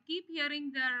we keep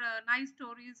hearing their nice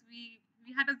stories. We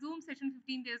had a Zoom session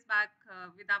 15 days back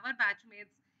with our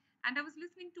batchmates, and I was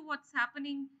listening to what's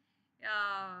happening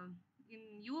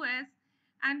in US,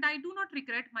 and I do not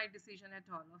regret my decision at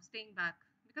all of staying back.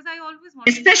 Because I always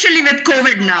want, especially with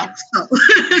COVID now. So.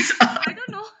 I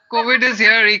don't know. COVID is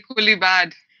here equally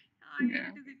bad. It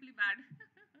is equally bad.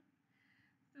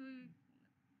 So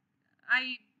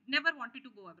I never wanted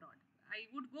to go abroad.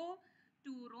 I would go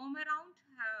to roam around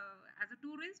as a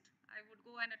tourist. I would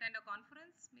go and attend a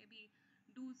conference, maybe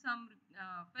do some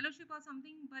fellowship or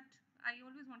something. But I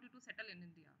always wanted to settle in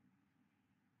India.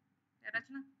 Yeah,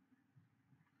 Rachana?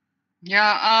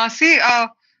 Yeah.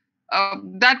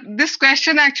 That this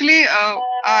question actually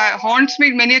haunts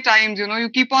me many times. You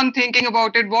keep on thinking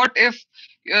about it. What if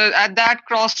at that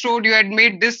crossroad you had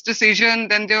made this decision,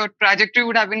 then your trajectory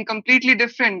would have been completely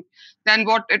different than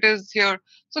what it is here.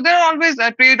 So there are always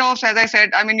trade-offs, as I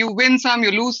said. I mean, you win some,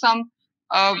 you lose some.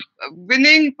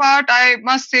 Winning part, I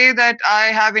must say that I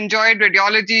have enjoyed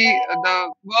radiology,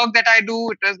 the work that I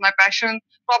do. It is my passion.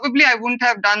 Probably I wouldn't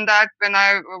have done that when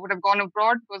I would have gone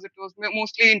abroad, because it was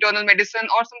mostly internal medicine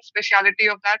or some speciality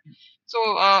of that.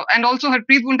 So, and also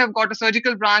Harpreet wouldn't have got a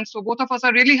surgical branch. So both of us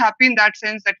are really happy in that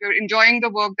sense that we're enjoying the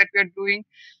work that we're doing.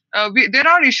 There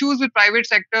are issues with private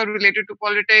sector related to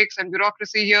politics and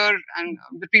bureaucracy here and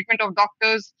the treatment of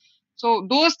doctors. So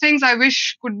those things I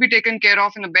wish could be taken care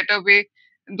of in a better way.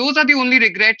 Those are the only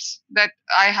regrets that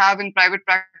I have in private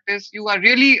practice. You are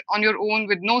really on your own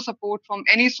with no support from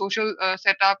any social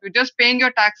setup. You're just paying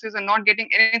your taxes and not getting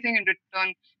anything in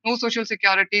return. No social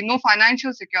security, no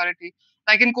financial security.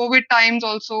 Like in COVID times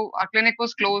also, our clinic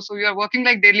was closed. So you are working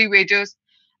like daily wages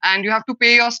and you have to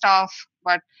pay your staff.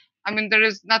 But I mean, there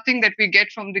is nothing that we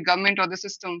get from the government or the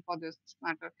system for this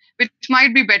matter, which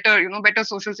might be better, better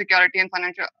social security and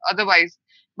financial otherwise.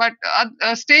 But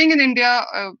staying in India,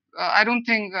 I don't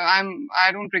think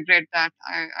I don't regret that.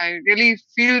 I really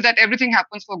feel that everything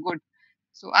happens for good.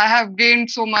 So I have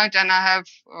gained so much and I have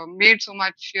made so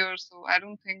much here. So I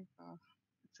don't think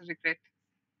it's a regret.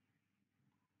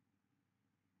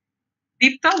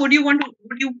 Deepta, would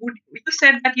you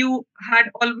said that you had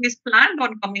always planned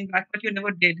on coming back, but you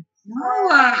never did.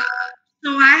 No,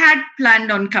 so I had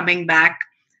planned on coming back.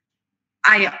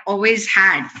 I always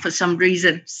had for some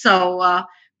reason. So,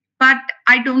 but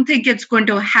I don't think it's going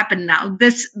to happen now.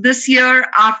 This year,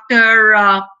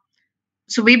 after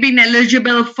so we've been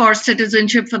eligible for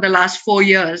citizenship for the last 4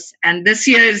 years, and this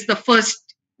year is the first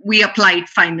we applied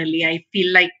finally. I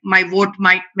feel like my vote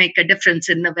might make a difference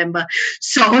in November.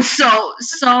 So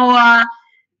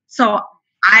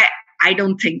I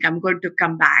don't think I'm going to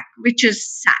come back, which is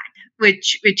sad,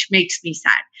 which makes me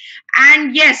sad.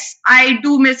 And yes, I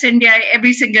do miss India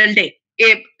every single day.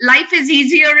 Life is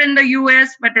easier in the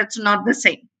US, but it's not the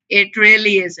same. It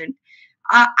really isn't.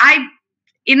 I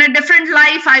in a different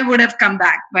life, I would have come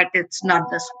back, but it's not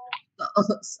this one.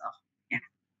 So, yeah.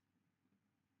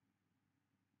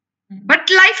 But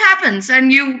life happens,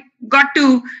 and you got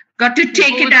to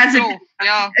take it as it.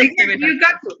 Yeah, you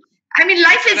got to. I mean,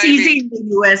 life is easy in the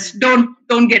US.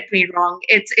 Don't get me wrong.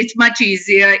 It's much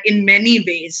easier in many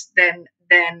ways than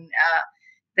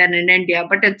in India,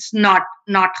 but it's not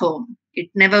home. It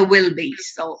never will be.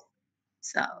 So,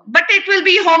 but it will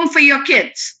be home for your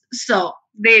kids. So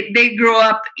they grow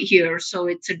up here, so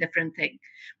it's a different thing.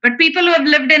 But people who have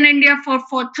lived in India for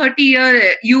 30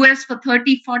 years, US for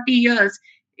 30, 40 years,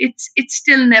 it's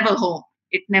still never home.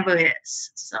 It never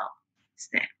is. So it's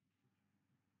there.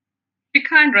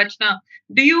 Shikha and Rachana,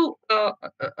 do you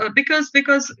because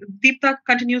Deepta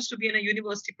continues to be in a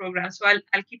university program, so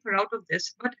I'll keep her out of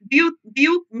this. But do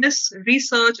you miss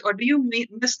research, or do you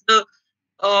miss the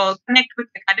connect with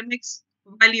academics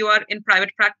while you are in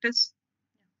private practice?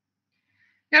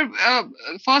 Yeah,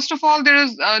 first of all, there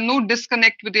is no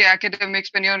disconnect with the academics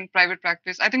when you're in private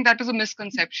practice. I think that is a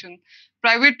misconception.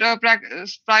 Private setup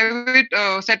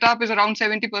is around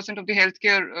 70% of the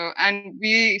healthcare, and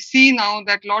we see now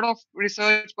that a lot of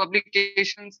research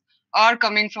publications are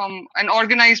coming from an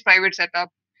organized private setup,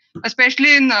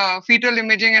 especially in fetal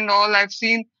imaging and all. I've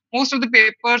seen most of the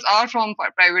papers are from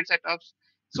private setups.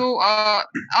 So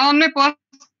on my personal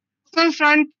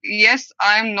front, yes,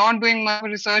 I am not doing much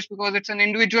research because it's an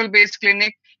individual-based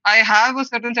clinic. I have a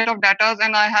certain set of data,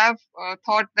 and I have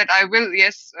thought that I will,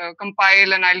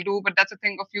 compile and I'll do, but that's a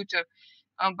thing of future.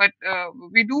 But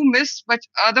we do miss. But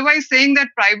otherwise, saying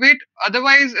that private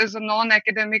otherwise is a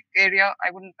non-academic area,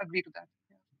 I wouldn't agree to that.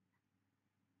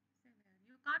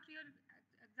 You can't really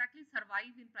exactly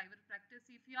survive in private practice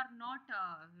if you are not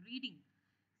reading.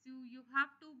 So you have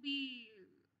to be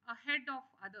ahead of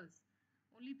others.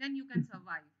 Only then you can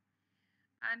survive.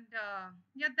 And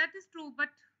yeah, that is true. But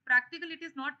practically, it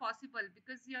is not possible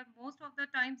because most of the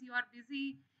times you are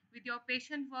busy with your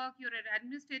patient work, your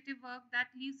administrative work. That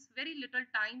leaves very little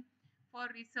time for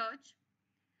research.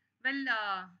 Well,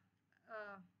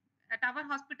 at our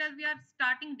hospital, we are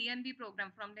starting DNB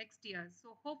program from next year.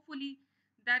 So hopefully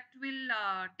that will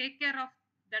take care of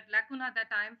that lacuna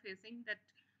that I am facing. That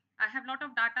I have a lot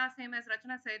of data, same as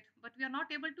Rachana said, but we are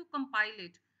not able to compile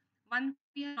it. One,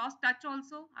 we have lost touch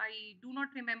also. I do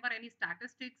not remember any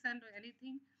statistics and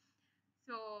anything.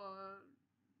 So,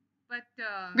 but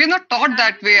we're not taught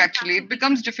that way. Actually, it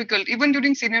becomes difficult even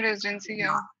during senior residency.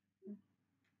 Yeah.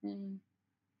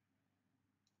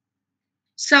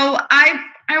 So I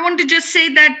want to just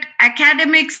say that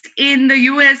academics in the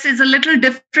US is a little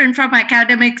different from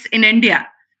academics in India.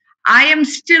 I am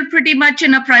still pretty much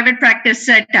in a private practice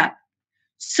setup.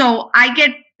 So I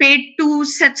get paid two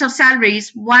sets of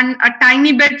salaries, one a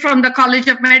tiny bit from the College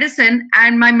of Medicine,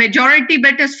 and my majority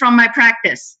bit is from my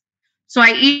practice. So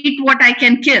I eat what I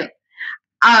can kill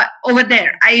over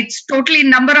there. It's totally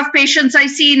number of patients I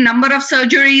see, number of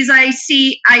surgeries I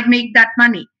see, I make that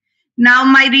money. Now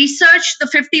my research, the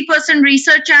 50%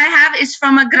 research I have is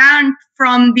from a grant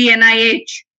from the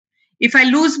NIH. If I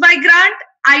lose my grant,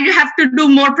 I have to do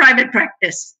more private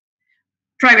practice.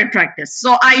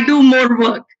 So I do more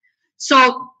work.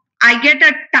 So I get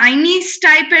a tiny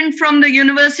stipend from the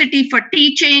university for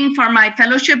teaching, for my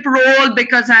fellowship role,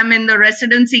 because I'm in the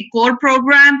residency core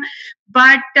program.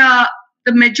 But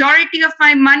the majority of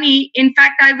my money, in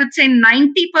fact, I would say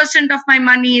 90% of my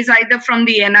money is either from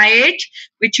the NIH,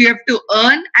 which you have to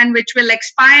earn and which will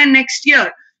expire next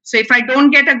year. So if I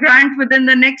don't get a grant within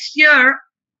the next year,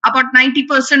 about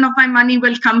 90% of my money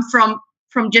will come from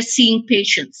just seeing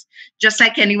patients, just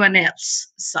like anyone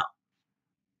else. So,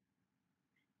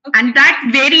 and that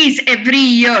varies every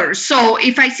year. So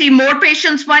if I see more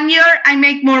patients one year, I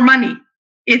make more money.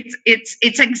 It's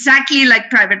exactly like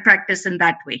private practice in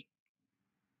that way.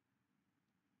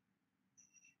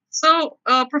 So,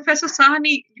 Professor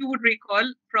Sahani, you would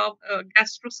recall from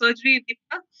gastrosurgery,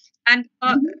 Deepta, and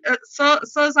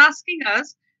Sir's asking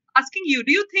you,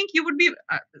 do you think you would be?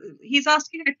 He's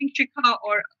asking, I think, Shikha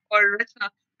or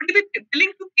Rachana, would you be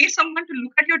willing to pay someone to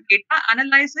look at your data,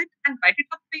 analyze it, and write it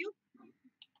up for you?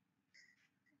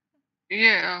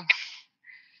 Yeah.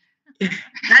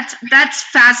 That's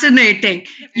fascinating.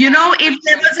 You know, if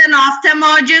there was an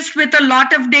ophthalmologist with a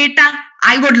lot of data,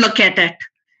 I would look at it.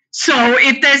 So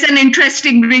if there's an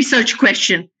interesting research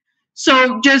question,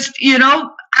 so just,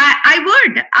 I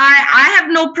would. I have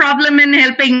no problem in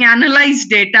helping analyze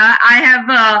data. I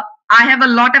I have a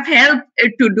lot of help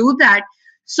to do that.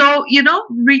 So,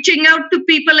 reaching out to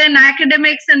people in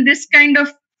academics and this kind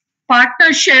of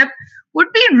partnership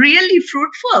would be really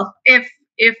fruitful if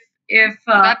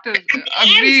That is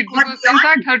agreed, because in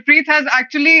fact Harpreet has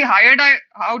actually hired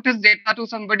out his data to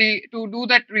somebody to do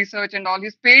that research and all.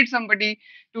 He's paid somebody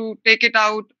to take it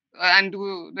out and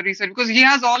do the research, because he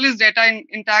has all his data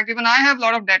intact. Even I have a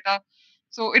lot of data,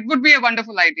 so it would be a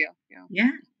wonderful idea.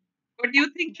 Yeah. What do you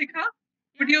think, Shikha?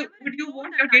 Would you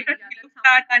want your data to be looked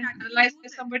at and analyzed by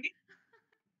somebody?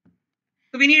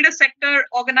 So we need a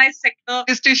organized sector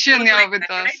Statistician, with us.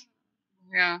 Right?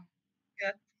 Yeah.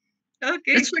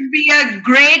 Okay. This would be a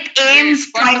great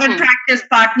AIIMS private practice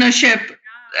partnership,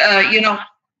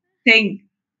 thing.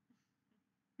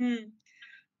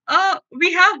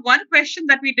 We have one question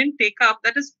that we didn't take up.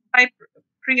 That is by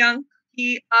Priyank.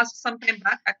 He asked some time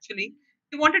back, actually.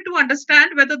 He wanted to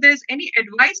understand whether there's any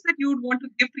advice that you would want to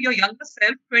give to your younger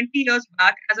self 20 years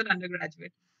back as an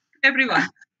undergraduate. Everyone.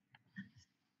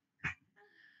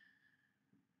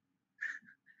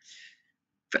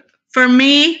 For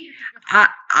me,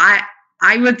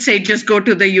 I would say just go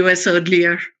to the US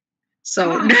earlier.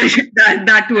 So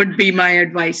that would be my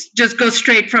advice. Just go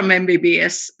straight from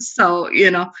MBBS. So,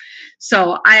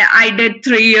 so I did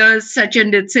 3 years,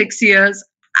 Sachin did 6 years.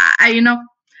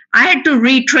 I had to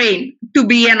retrain to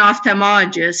be an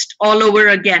ophthalmologist all over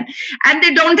again. And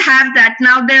they don't have that.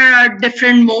 Now there are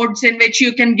different modes in which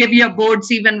you can give your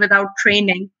boards even without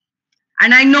training.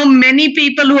 And I know many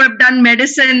people who have done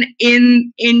medicine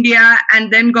in India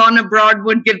and then gone abroad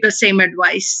would give the same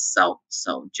advice. So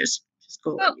just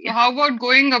go. So how about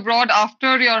going abroad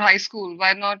after your high school?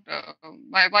 Why not?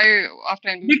 Why after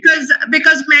MBBS?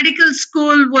 Because medical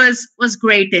school was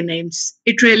great in AIIMS.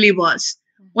 It really was.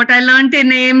 What I learned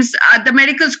in AIIMS, the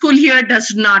medical school here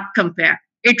does not compare.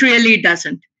 It really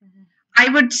doesn't. I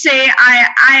would say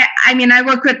I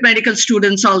work with medical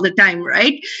students all the time,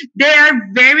 right? They are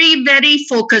very, very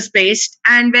focus based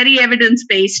and very evidence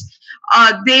based.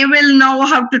 They will know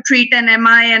how to treat an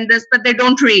MI and this, but they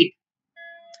don't read.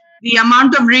 The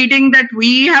amount of reading that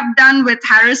we have done with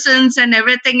Harrison's and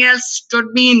everything else stood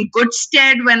me in good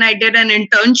stead when I did an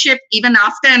internship, even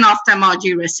after an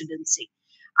ophthalmology residency.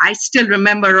 I still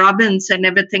remember Robbins and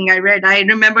everything I read. I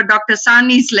remember Dr.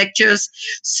 Sani's lectures.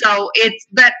 So it's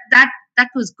that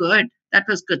was good. That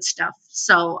was good stuff.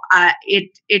 So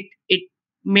it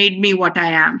made me what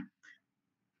I am.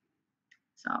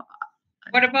 So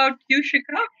what about you,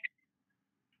 Shikha?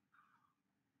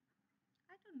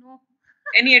 I don't know.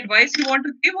 Any advice you want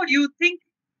to give, or you think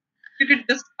you did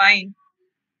just fine?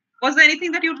 Was there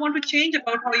anything that you'd want to change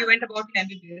about how you went about your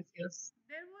MBBS years?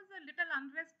 There was a little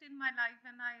unrest in my life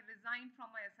when I resigned from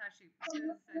my SRship,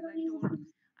 because as I told,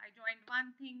 I joined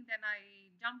one thing, then I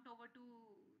jumped over to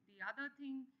the other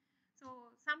thing.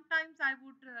 So sometimes I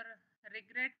would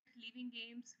regret leaving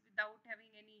AIIMS without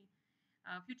having any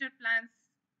future plans,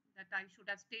 that I should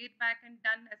have stayed back and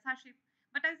done SRship.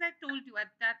 But as I told you,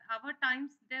 at that our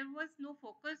times, there was no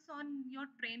focus on your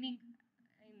training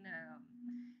in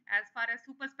as far as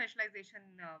super specialization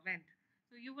went.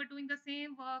 So you were doing the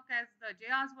same work as the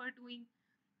JRs were doing.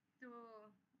 So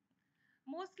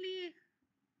mostly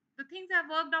the things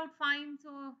have worked out fine.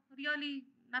 So really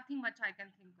nothing much I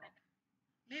can think of.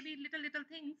 Maybe little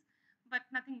things, but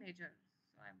nothing major.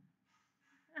 So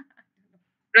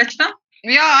Rachana?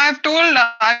 Yeah, I've told,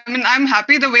 I'm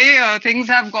happy the way things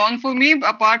have gone for me,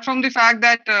 apart from the fact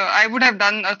that I would have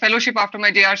done a fellowship after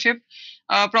my JRship,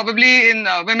 probably in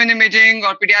women imaging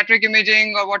or pediatric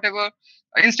imaging or whatever,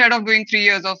 instead of doing 3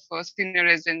 years of senior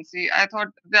residency. I thought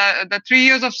the 3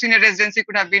 years of senior residency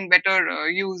could have been better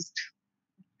used.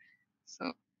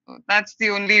 So that's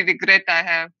the only regret I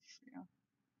have. Yeah.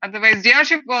 Otherwise,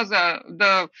 JRship was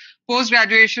the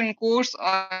post-graduation course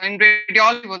in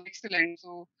radiology was excellent.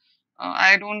 So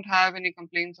I don't have any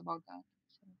complaints about that.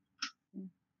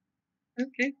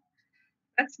 Okay,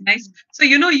 that's nice. So,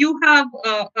 you have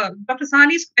Dr.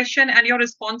 Sahani's question and your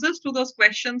responses to those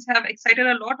questions have excited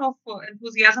a lot of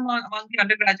enthusiasm among the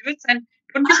undergraduates. And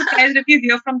don't be surprised if you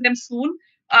hear from them soon,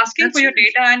 asking for your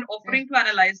data and offering to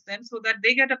analyze them so that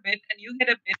they get a bit and you get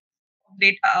a bit of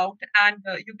data out and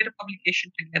you get a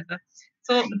publication together.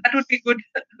 So that would be good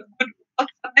work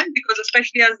for them, because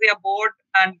especially as they are bored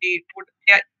and they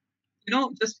are,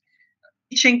 just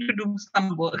itching to do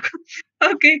some work.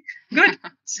 Okay, good.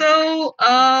 So,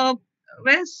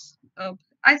 Wes,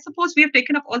 I suppose we have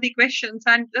taken up all the questions,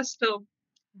 and just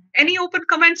any open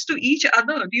comments to each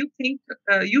other. Do you think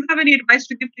you have any advice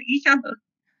to give to each other?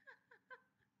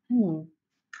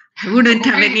 I wouldn't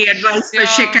have any advice for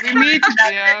Shikha.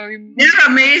 They're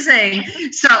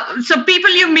amazing. So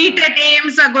people you meet at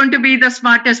AIIMS are going to be the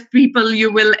smartest people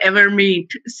you will ever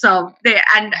meet. So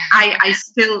I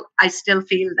still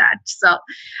feel that. So,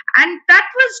 and that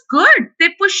was good. They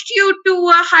pushed you to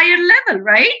a higher level,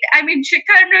 right? I mean,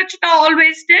 Shikha and Rachana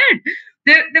always did.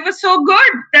 They were so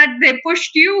good that they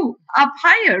pushed you up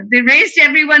higher. They raised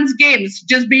everyone's games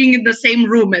just being in the same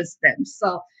room as them.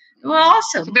 So they were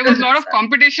awesome. So there was a lot of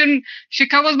competition.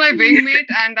 Shikha was my wingmate,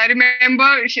 and I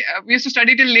remember we used to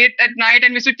study till late at night,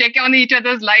 and we used to check on each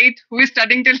other's light. Who is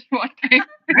studying till what time?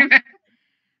 That is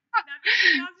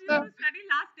because we used to study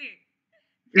last day.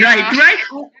 Right.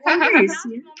 Always. Last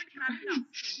moment cramming up.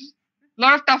 A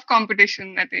lot of tough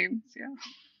competition at AIIMS. Yeah.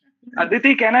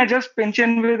 Aditi, can I just pinch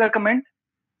in with a comment?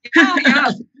 Yeah,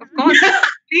 of course.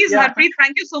 Please, Harpreet,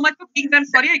 thank you so much for being there.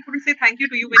 Sorry, I couldn't say thank you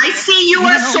to you. I see you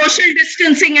are social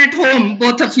distancing at home,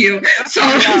 both of you. So,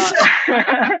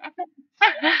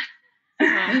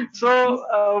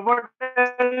 what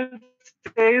I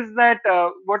say is that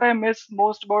what I miss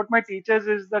most about my teachers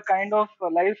is the kind of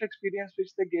life experience which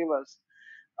they gave us.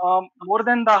 More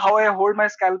than how I hold my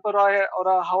scalpel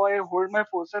or how I hold my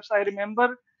forceps, I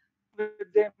remember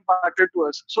they imparted to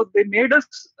us. So they made us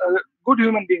good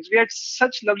human beings. We had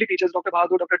such lovely teachers, Dr.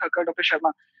 Bahadur, Dr. Thakkar, Dr.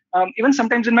 Sharma. Even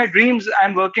sometimes in my dreams,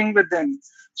 I'm working with them.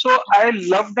 So I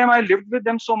loved them. I lived with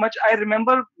them so much. I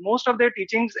remember most of their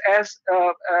teachings as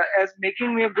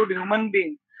making me a good human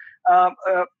being.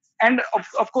 And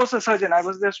of course, a surgeon. I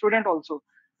was their student also.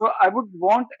 So I would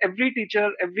want every teacher,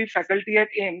 every faculty at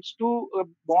AIIMS to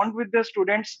bond with their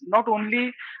students, not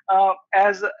only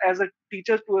as a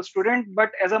teacher to a student,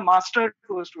 but as a master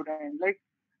to a student. Like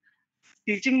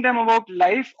teaching them about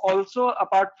life also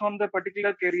apart from the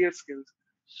particular career skills.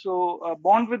 So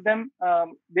bond with them.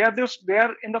 They are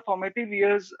in the formative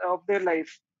years of their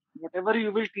life. Whatever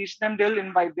you will teach them, they'll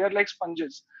imbibe. They are like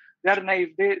sponges. They are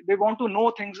naive. They want to know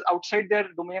things outside their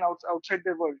domain, outside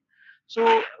their world.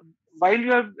 So while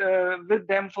you are with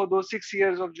them for those 6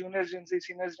 years of junior residency,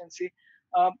 senior residency,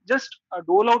 just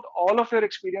dole out all of your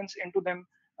experience into them.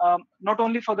 Not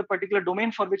only for the particular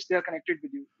domain for which they are connected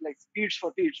with you, like PEDS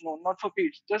for PEDS, no, not for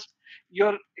PEDS, just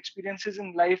your experiences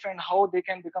in life and how they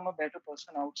can become a better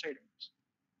person outside it.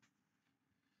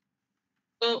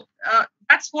 So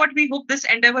that's what we hope this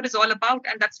endeavor is all about.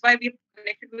 And that's why we've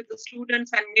connected with the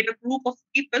students and made a group of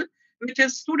people, which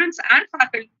is students and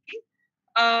faculty,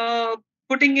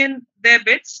 putting in their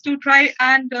bits to try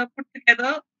and put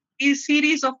together a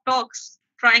series of talks,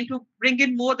 trying to bring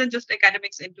in more than just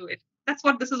academics into it. That's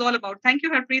what this is all about. Thank you,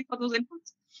 Harpreet, for those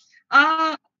inputs.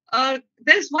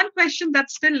 There's one question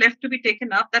that's still left to be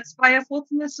taken up. That's by a fourth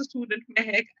semester student,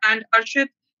 Mehek, and Arshit,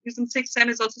 who's in 6th and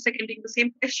is also seconding the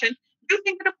same question. Do you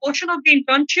think that a portion of the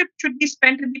internship should be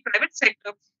spent in the private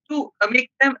sector to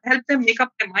help them make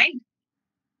up their mind?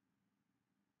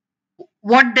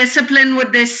 What discipline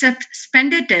would they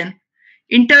spend it in?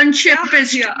 Internship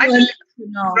is too early,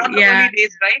 early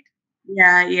days, right?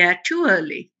 Yeah, too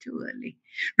early.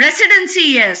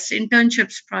 Residency, yes.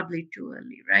 Internship's probably too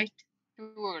early, right?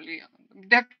 Too early.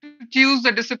 They have to choose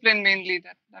the discipline mainly.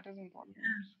 That is important.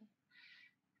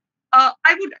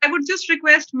 I would just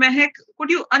request Mehek, could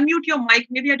you unmute your mic?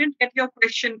 Maybe I didn't get your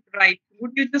question right.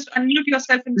 Would you just unmute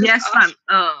yourself and just ask?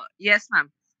 Yes,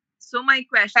 ma'am. So my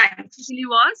question actually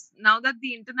was, now that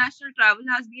the international travel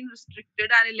has been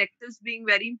restricted and electives being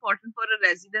very important for a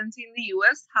residency in the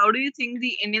US, how do you think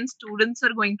the Indian students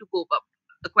are going to cope up?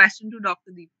 A question to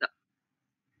Dr. Deepta.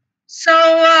 So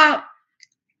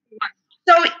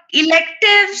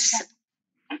electives,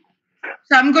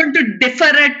 so I'm going to differ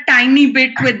a tiny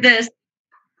bit with this.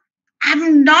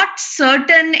 I'm not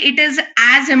certain it is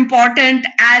as important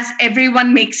as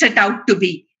everyone makes it out to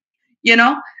be.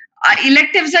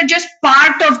 Electives are just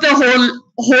part of the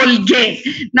whole game.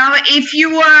 Now, if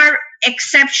you are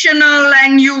exceptional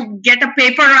and you get a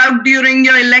paper out during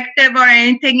your elective or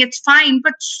anything, it's fine.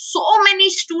 But so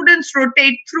many students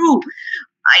rotate through.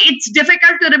 It's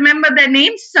difficult to remember their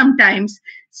names sometimes.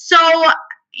 So,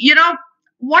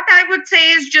 what I would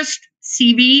say is just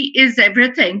CV is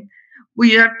everything.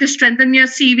 You have to strengthen your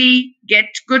CV, get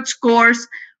good scores.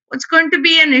 What's going to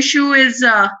be an issue is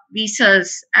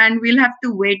visas, and we'll have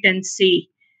to wait and see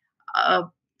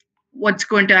what's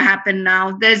going to happen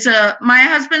now. There's my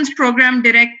husband's program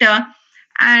director,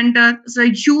 and there's a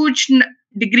huge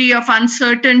degree of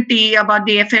uncertainty about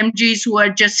the FMGs who are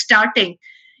just starting.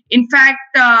 In fact,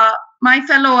 my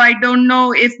fellow, I don't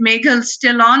know if Meghal's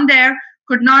still on there,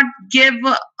 could not give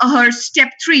her step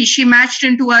 3. She matched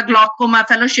into a glaucoma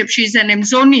fellowship. She's an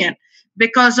Amazonian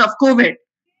because of COVID.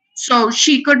 So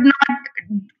she could not,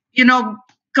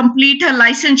 complete her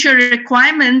licensure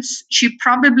requirements, she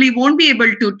probably won't be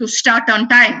able to start on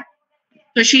time.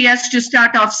 So she has to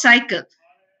start off cycle.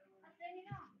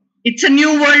 It's a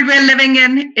new world we're living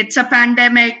in. It's a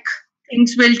pandemic.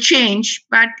 Things will change,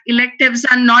 but electives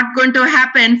are not going to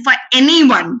happen for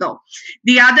anyone, though.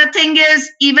 The other thing is,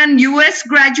 even US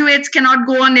graduates cannot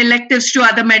go on electives to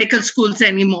other medical schools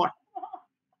anymore.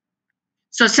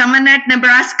 So someone at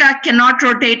Nebraska cannot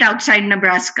rotate outside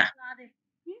Nebraska.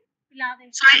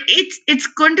 So it's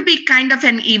going to be kind of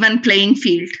an even playing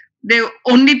field. The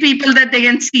only people that they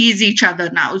can see is each other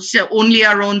now. So only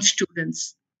our own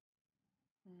students.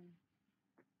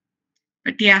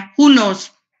 But yeah, who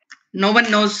knows? No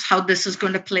one knows how this is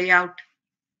going to play out.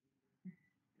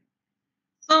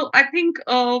 So I think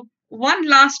one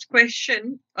last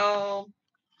question. I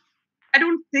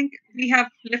don't think we have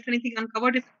left anything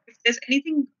uncovered. If there's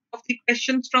anything of the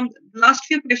questions from the last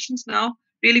few questions now,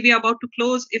 really we are about to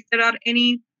close. If there are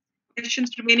any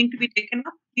questions remaining to be taken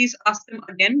up, please ask them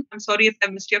again. I'm sorry if I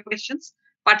missed your questions,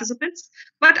 participants.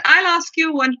 But I'll ask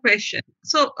you one question.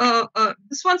 So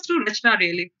this one's to Rachana,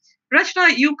 really.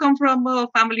 Rachana, you come from a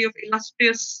family of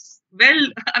illustrious,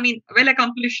 well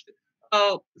accomplished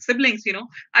siblings.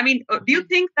 I mean, do you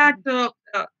think that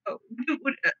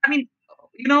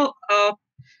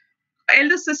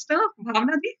elder sister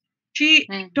Bhavna Di, she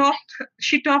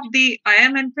topped the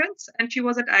IIM entrance and she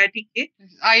was at IITK.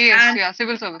 IAS,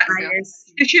 civil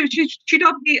services. She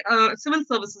topped the civil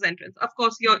services entrance. Of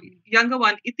course, your younger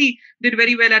one Iti did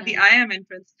very well at the IIM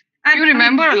entrance. And you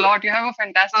remember a lot. You have a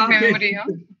fantastic memory, huh?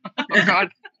 Oh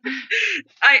God.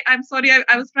 I'm sorry.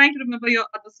 I was trying to remember your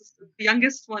other sister, the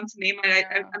youngest one's name.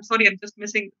 I'm sorry. I'm just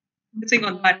missing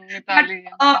on that. Mithali.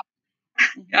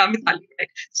 Mithali. Right.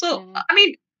 So, I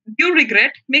mean, do you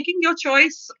regret making your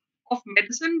choice of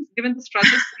medicine given the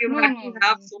struggles you had to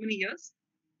have so many years?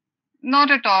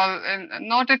 Not at all.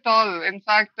 Not at all. In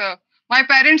fact, my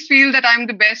parents feel that I'm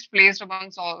the best placed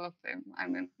amongst all of them. I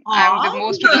mean, I'm the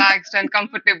most relaxed and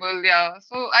comfortable. Yeah.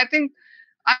 So I think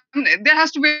there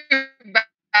has to be a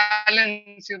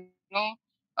balance,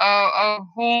 a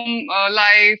home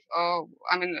life,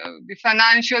 the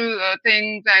financial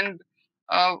things, and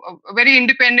a very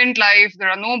independent life. There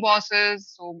are no bosses,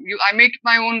 so I make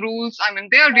my own rules. I mean,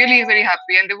 they are really very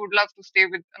happy, and they would love to stay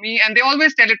with me. And they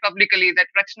always tell it publicly that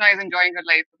Rachana is enjoying her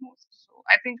life the most. So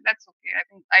I think that's okay. I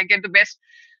think I get the best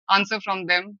answer from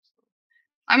them.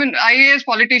 I mean, IAS,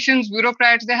 politicians,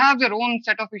 bureaucrats, they have their own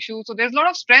set of issues. So there's a lot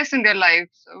of stress in their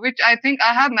lives, which I think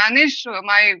I have managed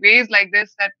my ways like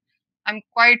this, that I'm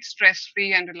quite stress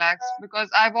free and relaxed because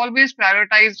I've always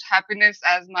prioritized happiness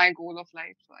as my goal of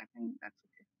life. So I think that's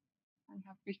okay. I'm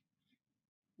happy.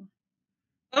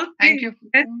 Okay. Thank you.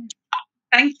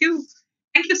 Thank you.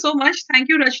 Thank you so much. Thank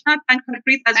you, Rachana. Thank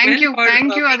Harpreet as well.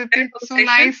 Thank you, Aditi. So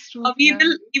nice. We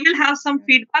will have some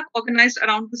feedback organized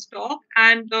around this talk,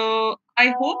 and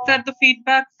I hope that the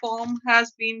feedback form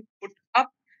has been put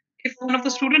up. If one of the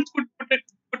students could put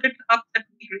it up, that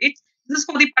would be great. This is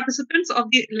for the participants of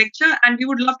the lecture, and we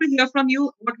would love to hear from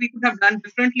you what we could have done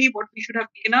differently, what we should have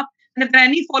taken up. And if there are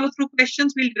any follow-through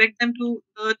questions, we'll direct them to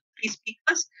the three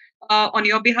speakers on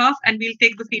your behalf, and we'll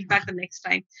take the feedback the next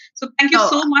time. So thank you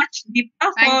so much,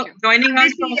 Deepta, for joining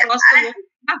us from across the world.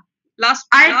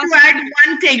 I have to add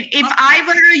one thing. If I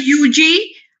were a UG,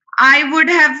 I would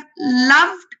have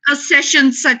loved a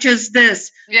session such as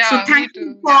this. Yeah, so thank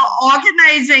you for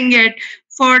organizing it.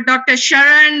 For Dr.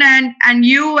 Sharan and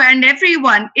you and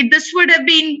everyone, this would have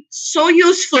been so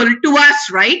useful to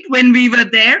us, right, when we were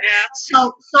there.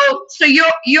 Yeah. So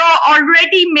you're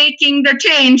already making the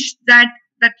change that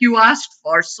you asked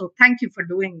for. So thank you for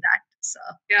doing that. So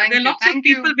yeah, there are lots of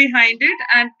people behind it,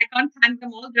 and I can't thank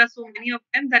them all. There are so many of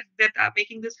them that are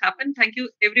making this happen. Thank you,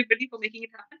 everybody, for making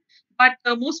it happen. But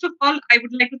most of all, I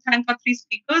would like to thank our three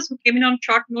speakers who came in on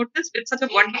short notice with such a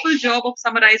wonderful job of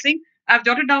summarizing. I've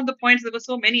jotted down the points. There were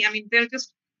so many. I mean, they're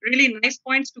just really nice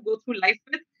points to go through life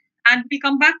with. And we'll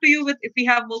come back to you with if we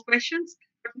have more questions.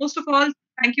 But most of all,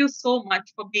 thank you so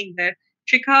much for being there.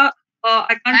 Shikha,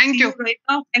 I can't see you right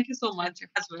now. Thank you so much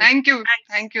as well. Thank you.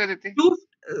 Thank you, Aditi.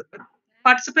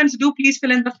 Participants, do please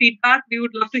fill in the feedback. We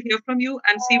would love to hear from you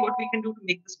and see what we can do to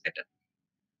make this better.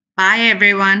 Bye,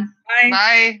 everyone.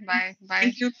 Bye. Bye.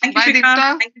 Thank you. Thank Bye, you, Shikha.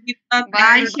 Deepta. Thank you, Deepta.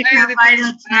 Bye, Shikha. Bye,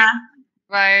 Rachana.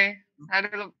 Bye. Had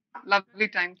a lovely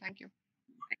time. Thank you.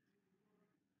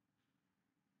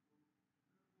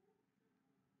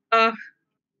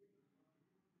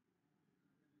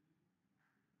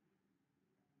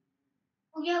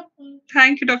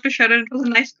 Thank you, Dr. Sharan. It was a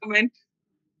nice comment.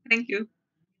 Thank you.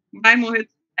 Bye, Mohit.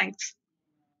 Thanks.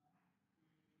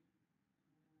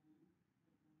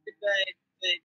 Goodbye.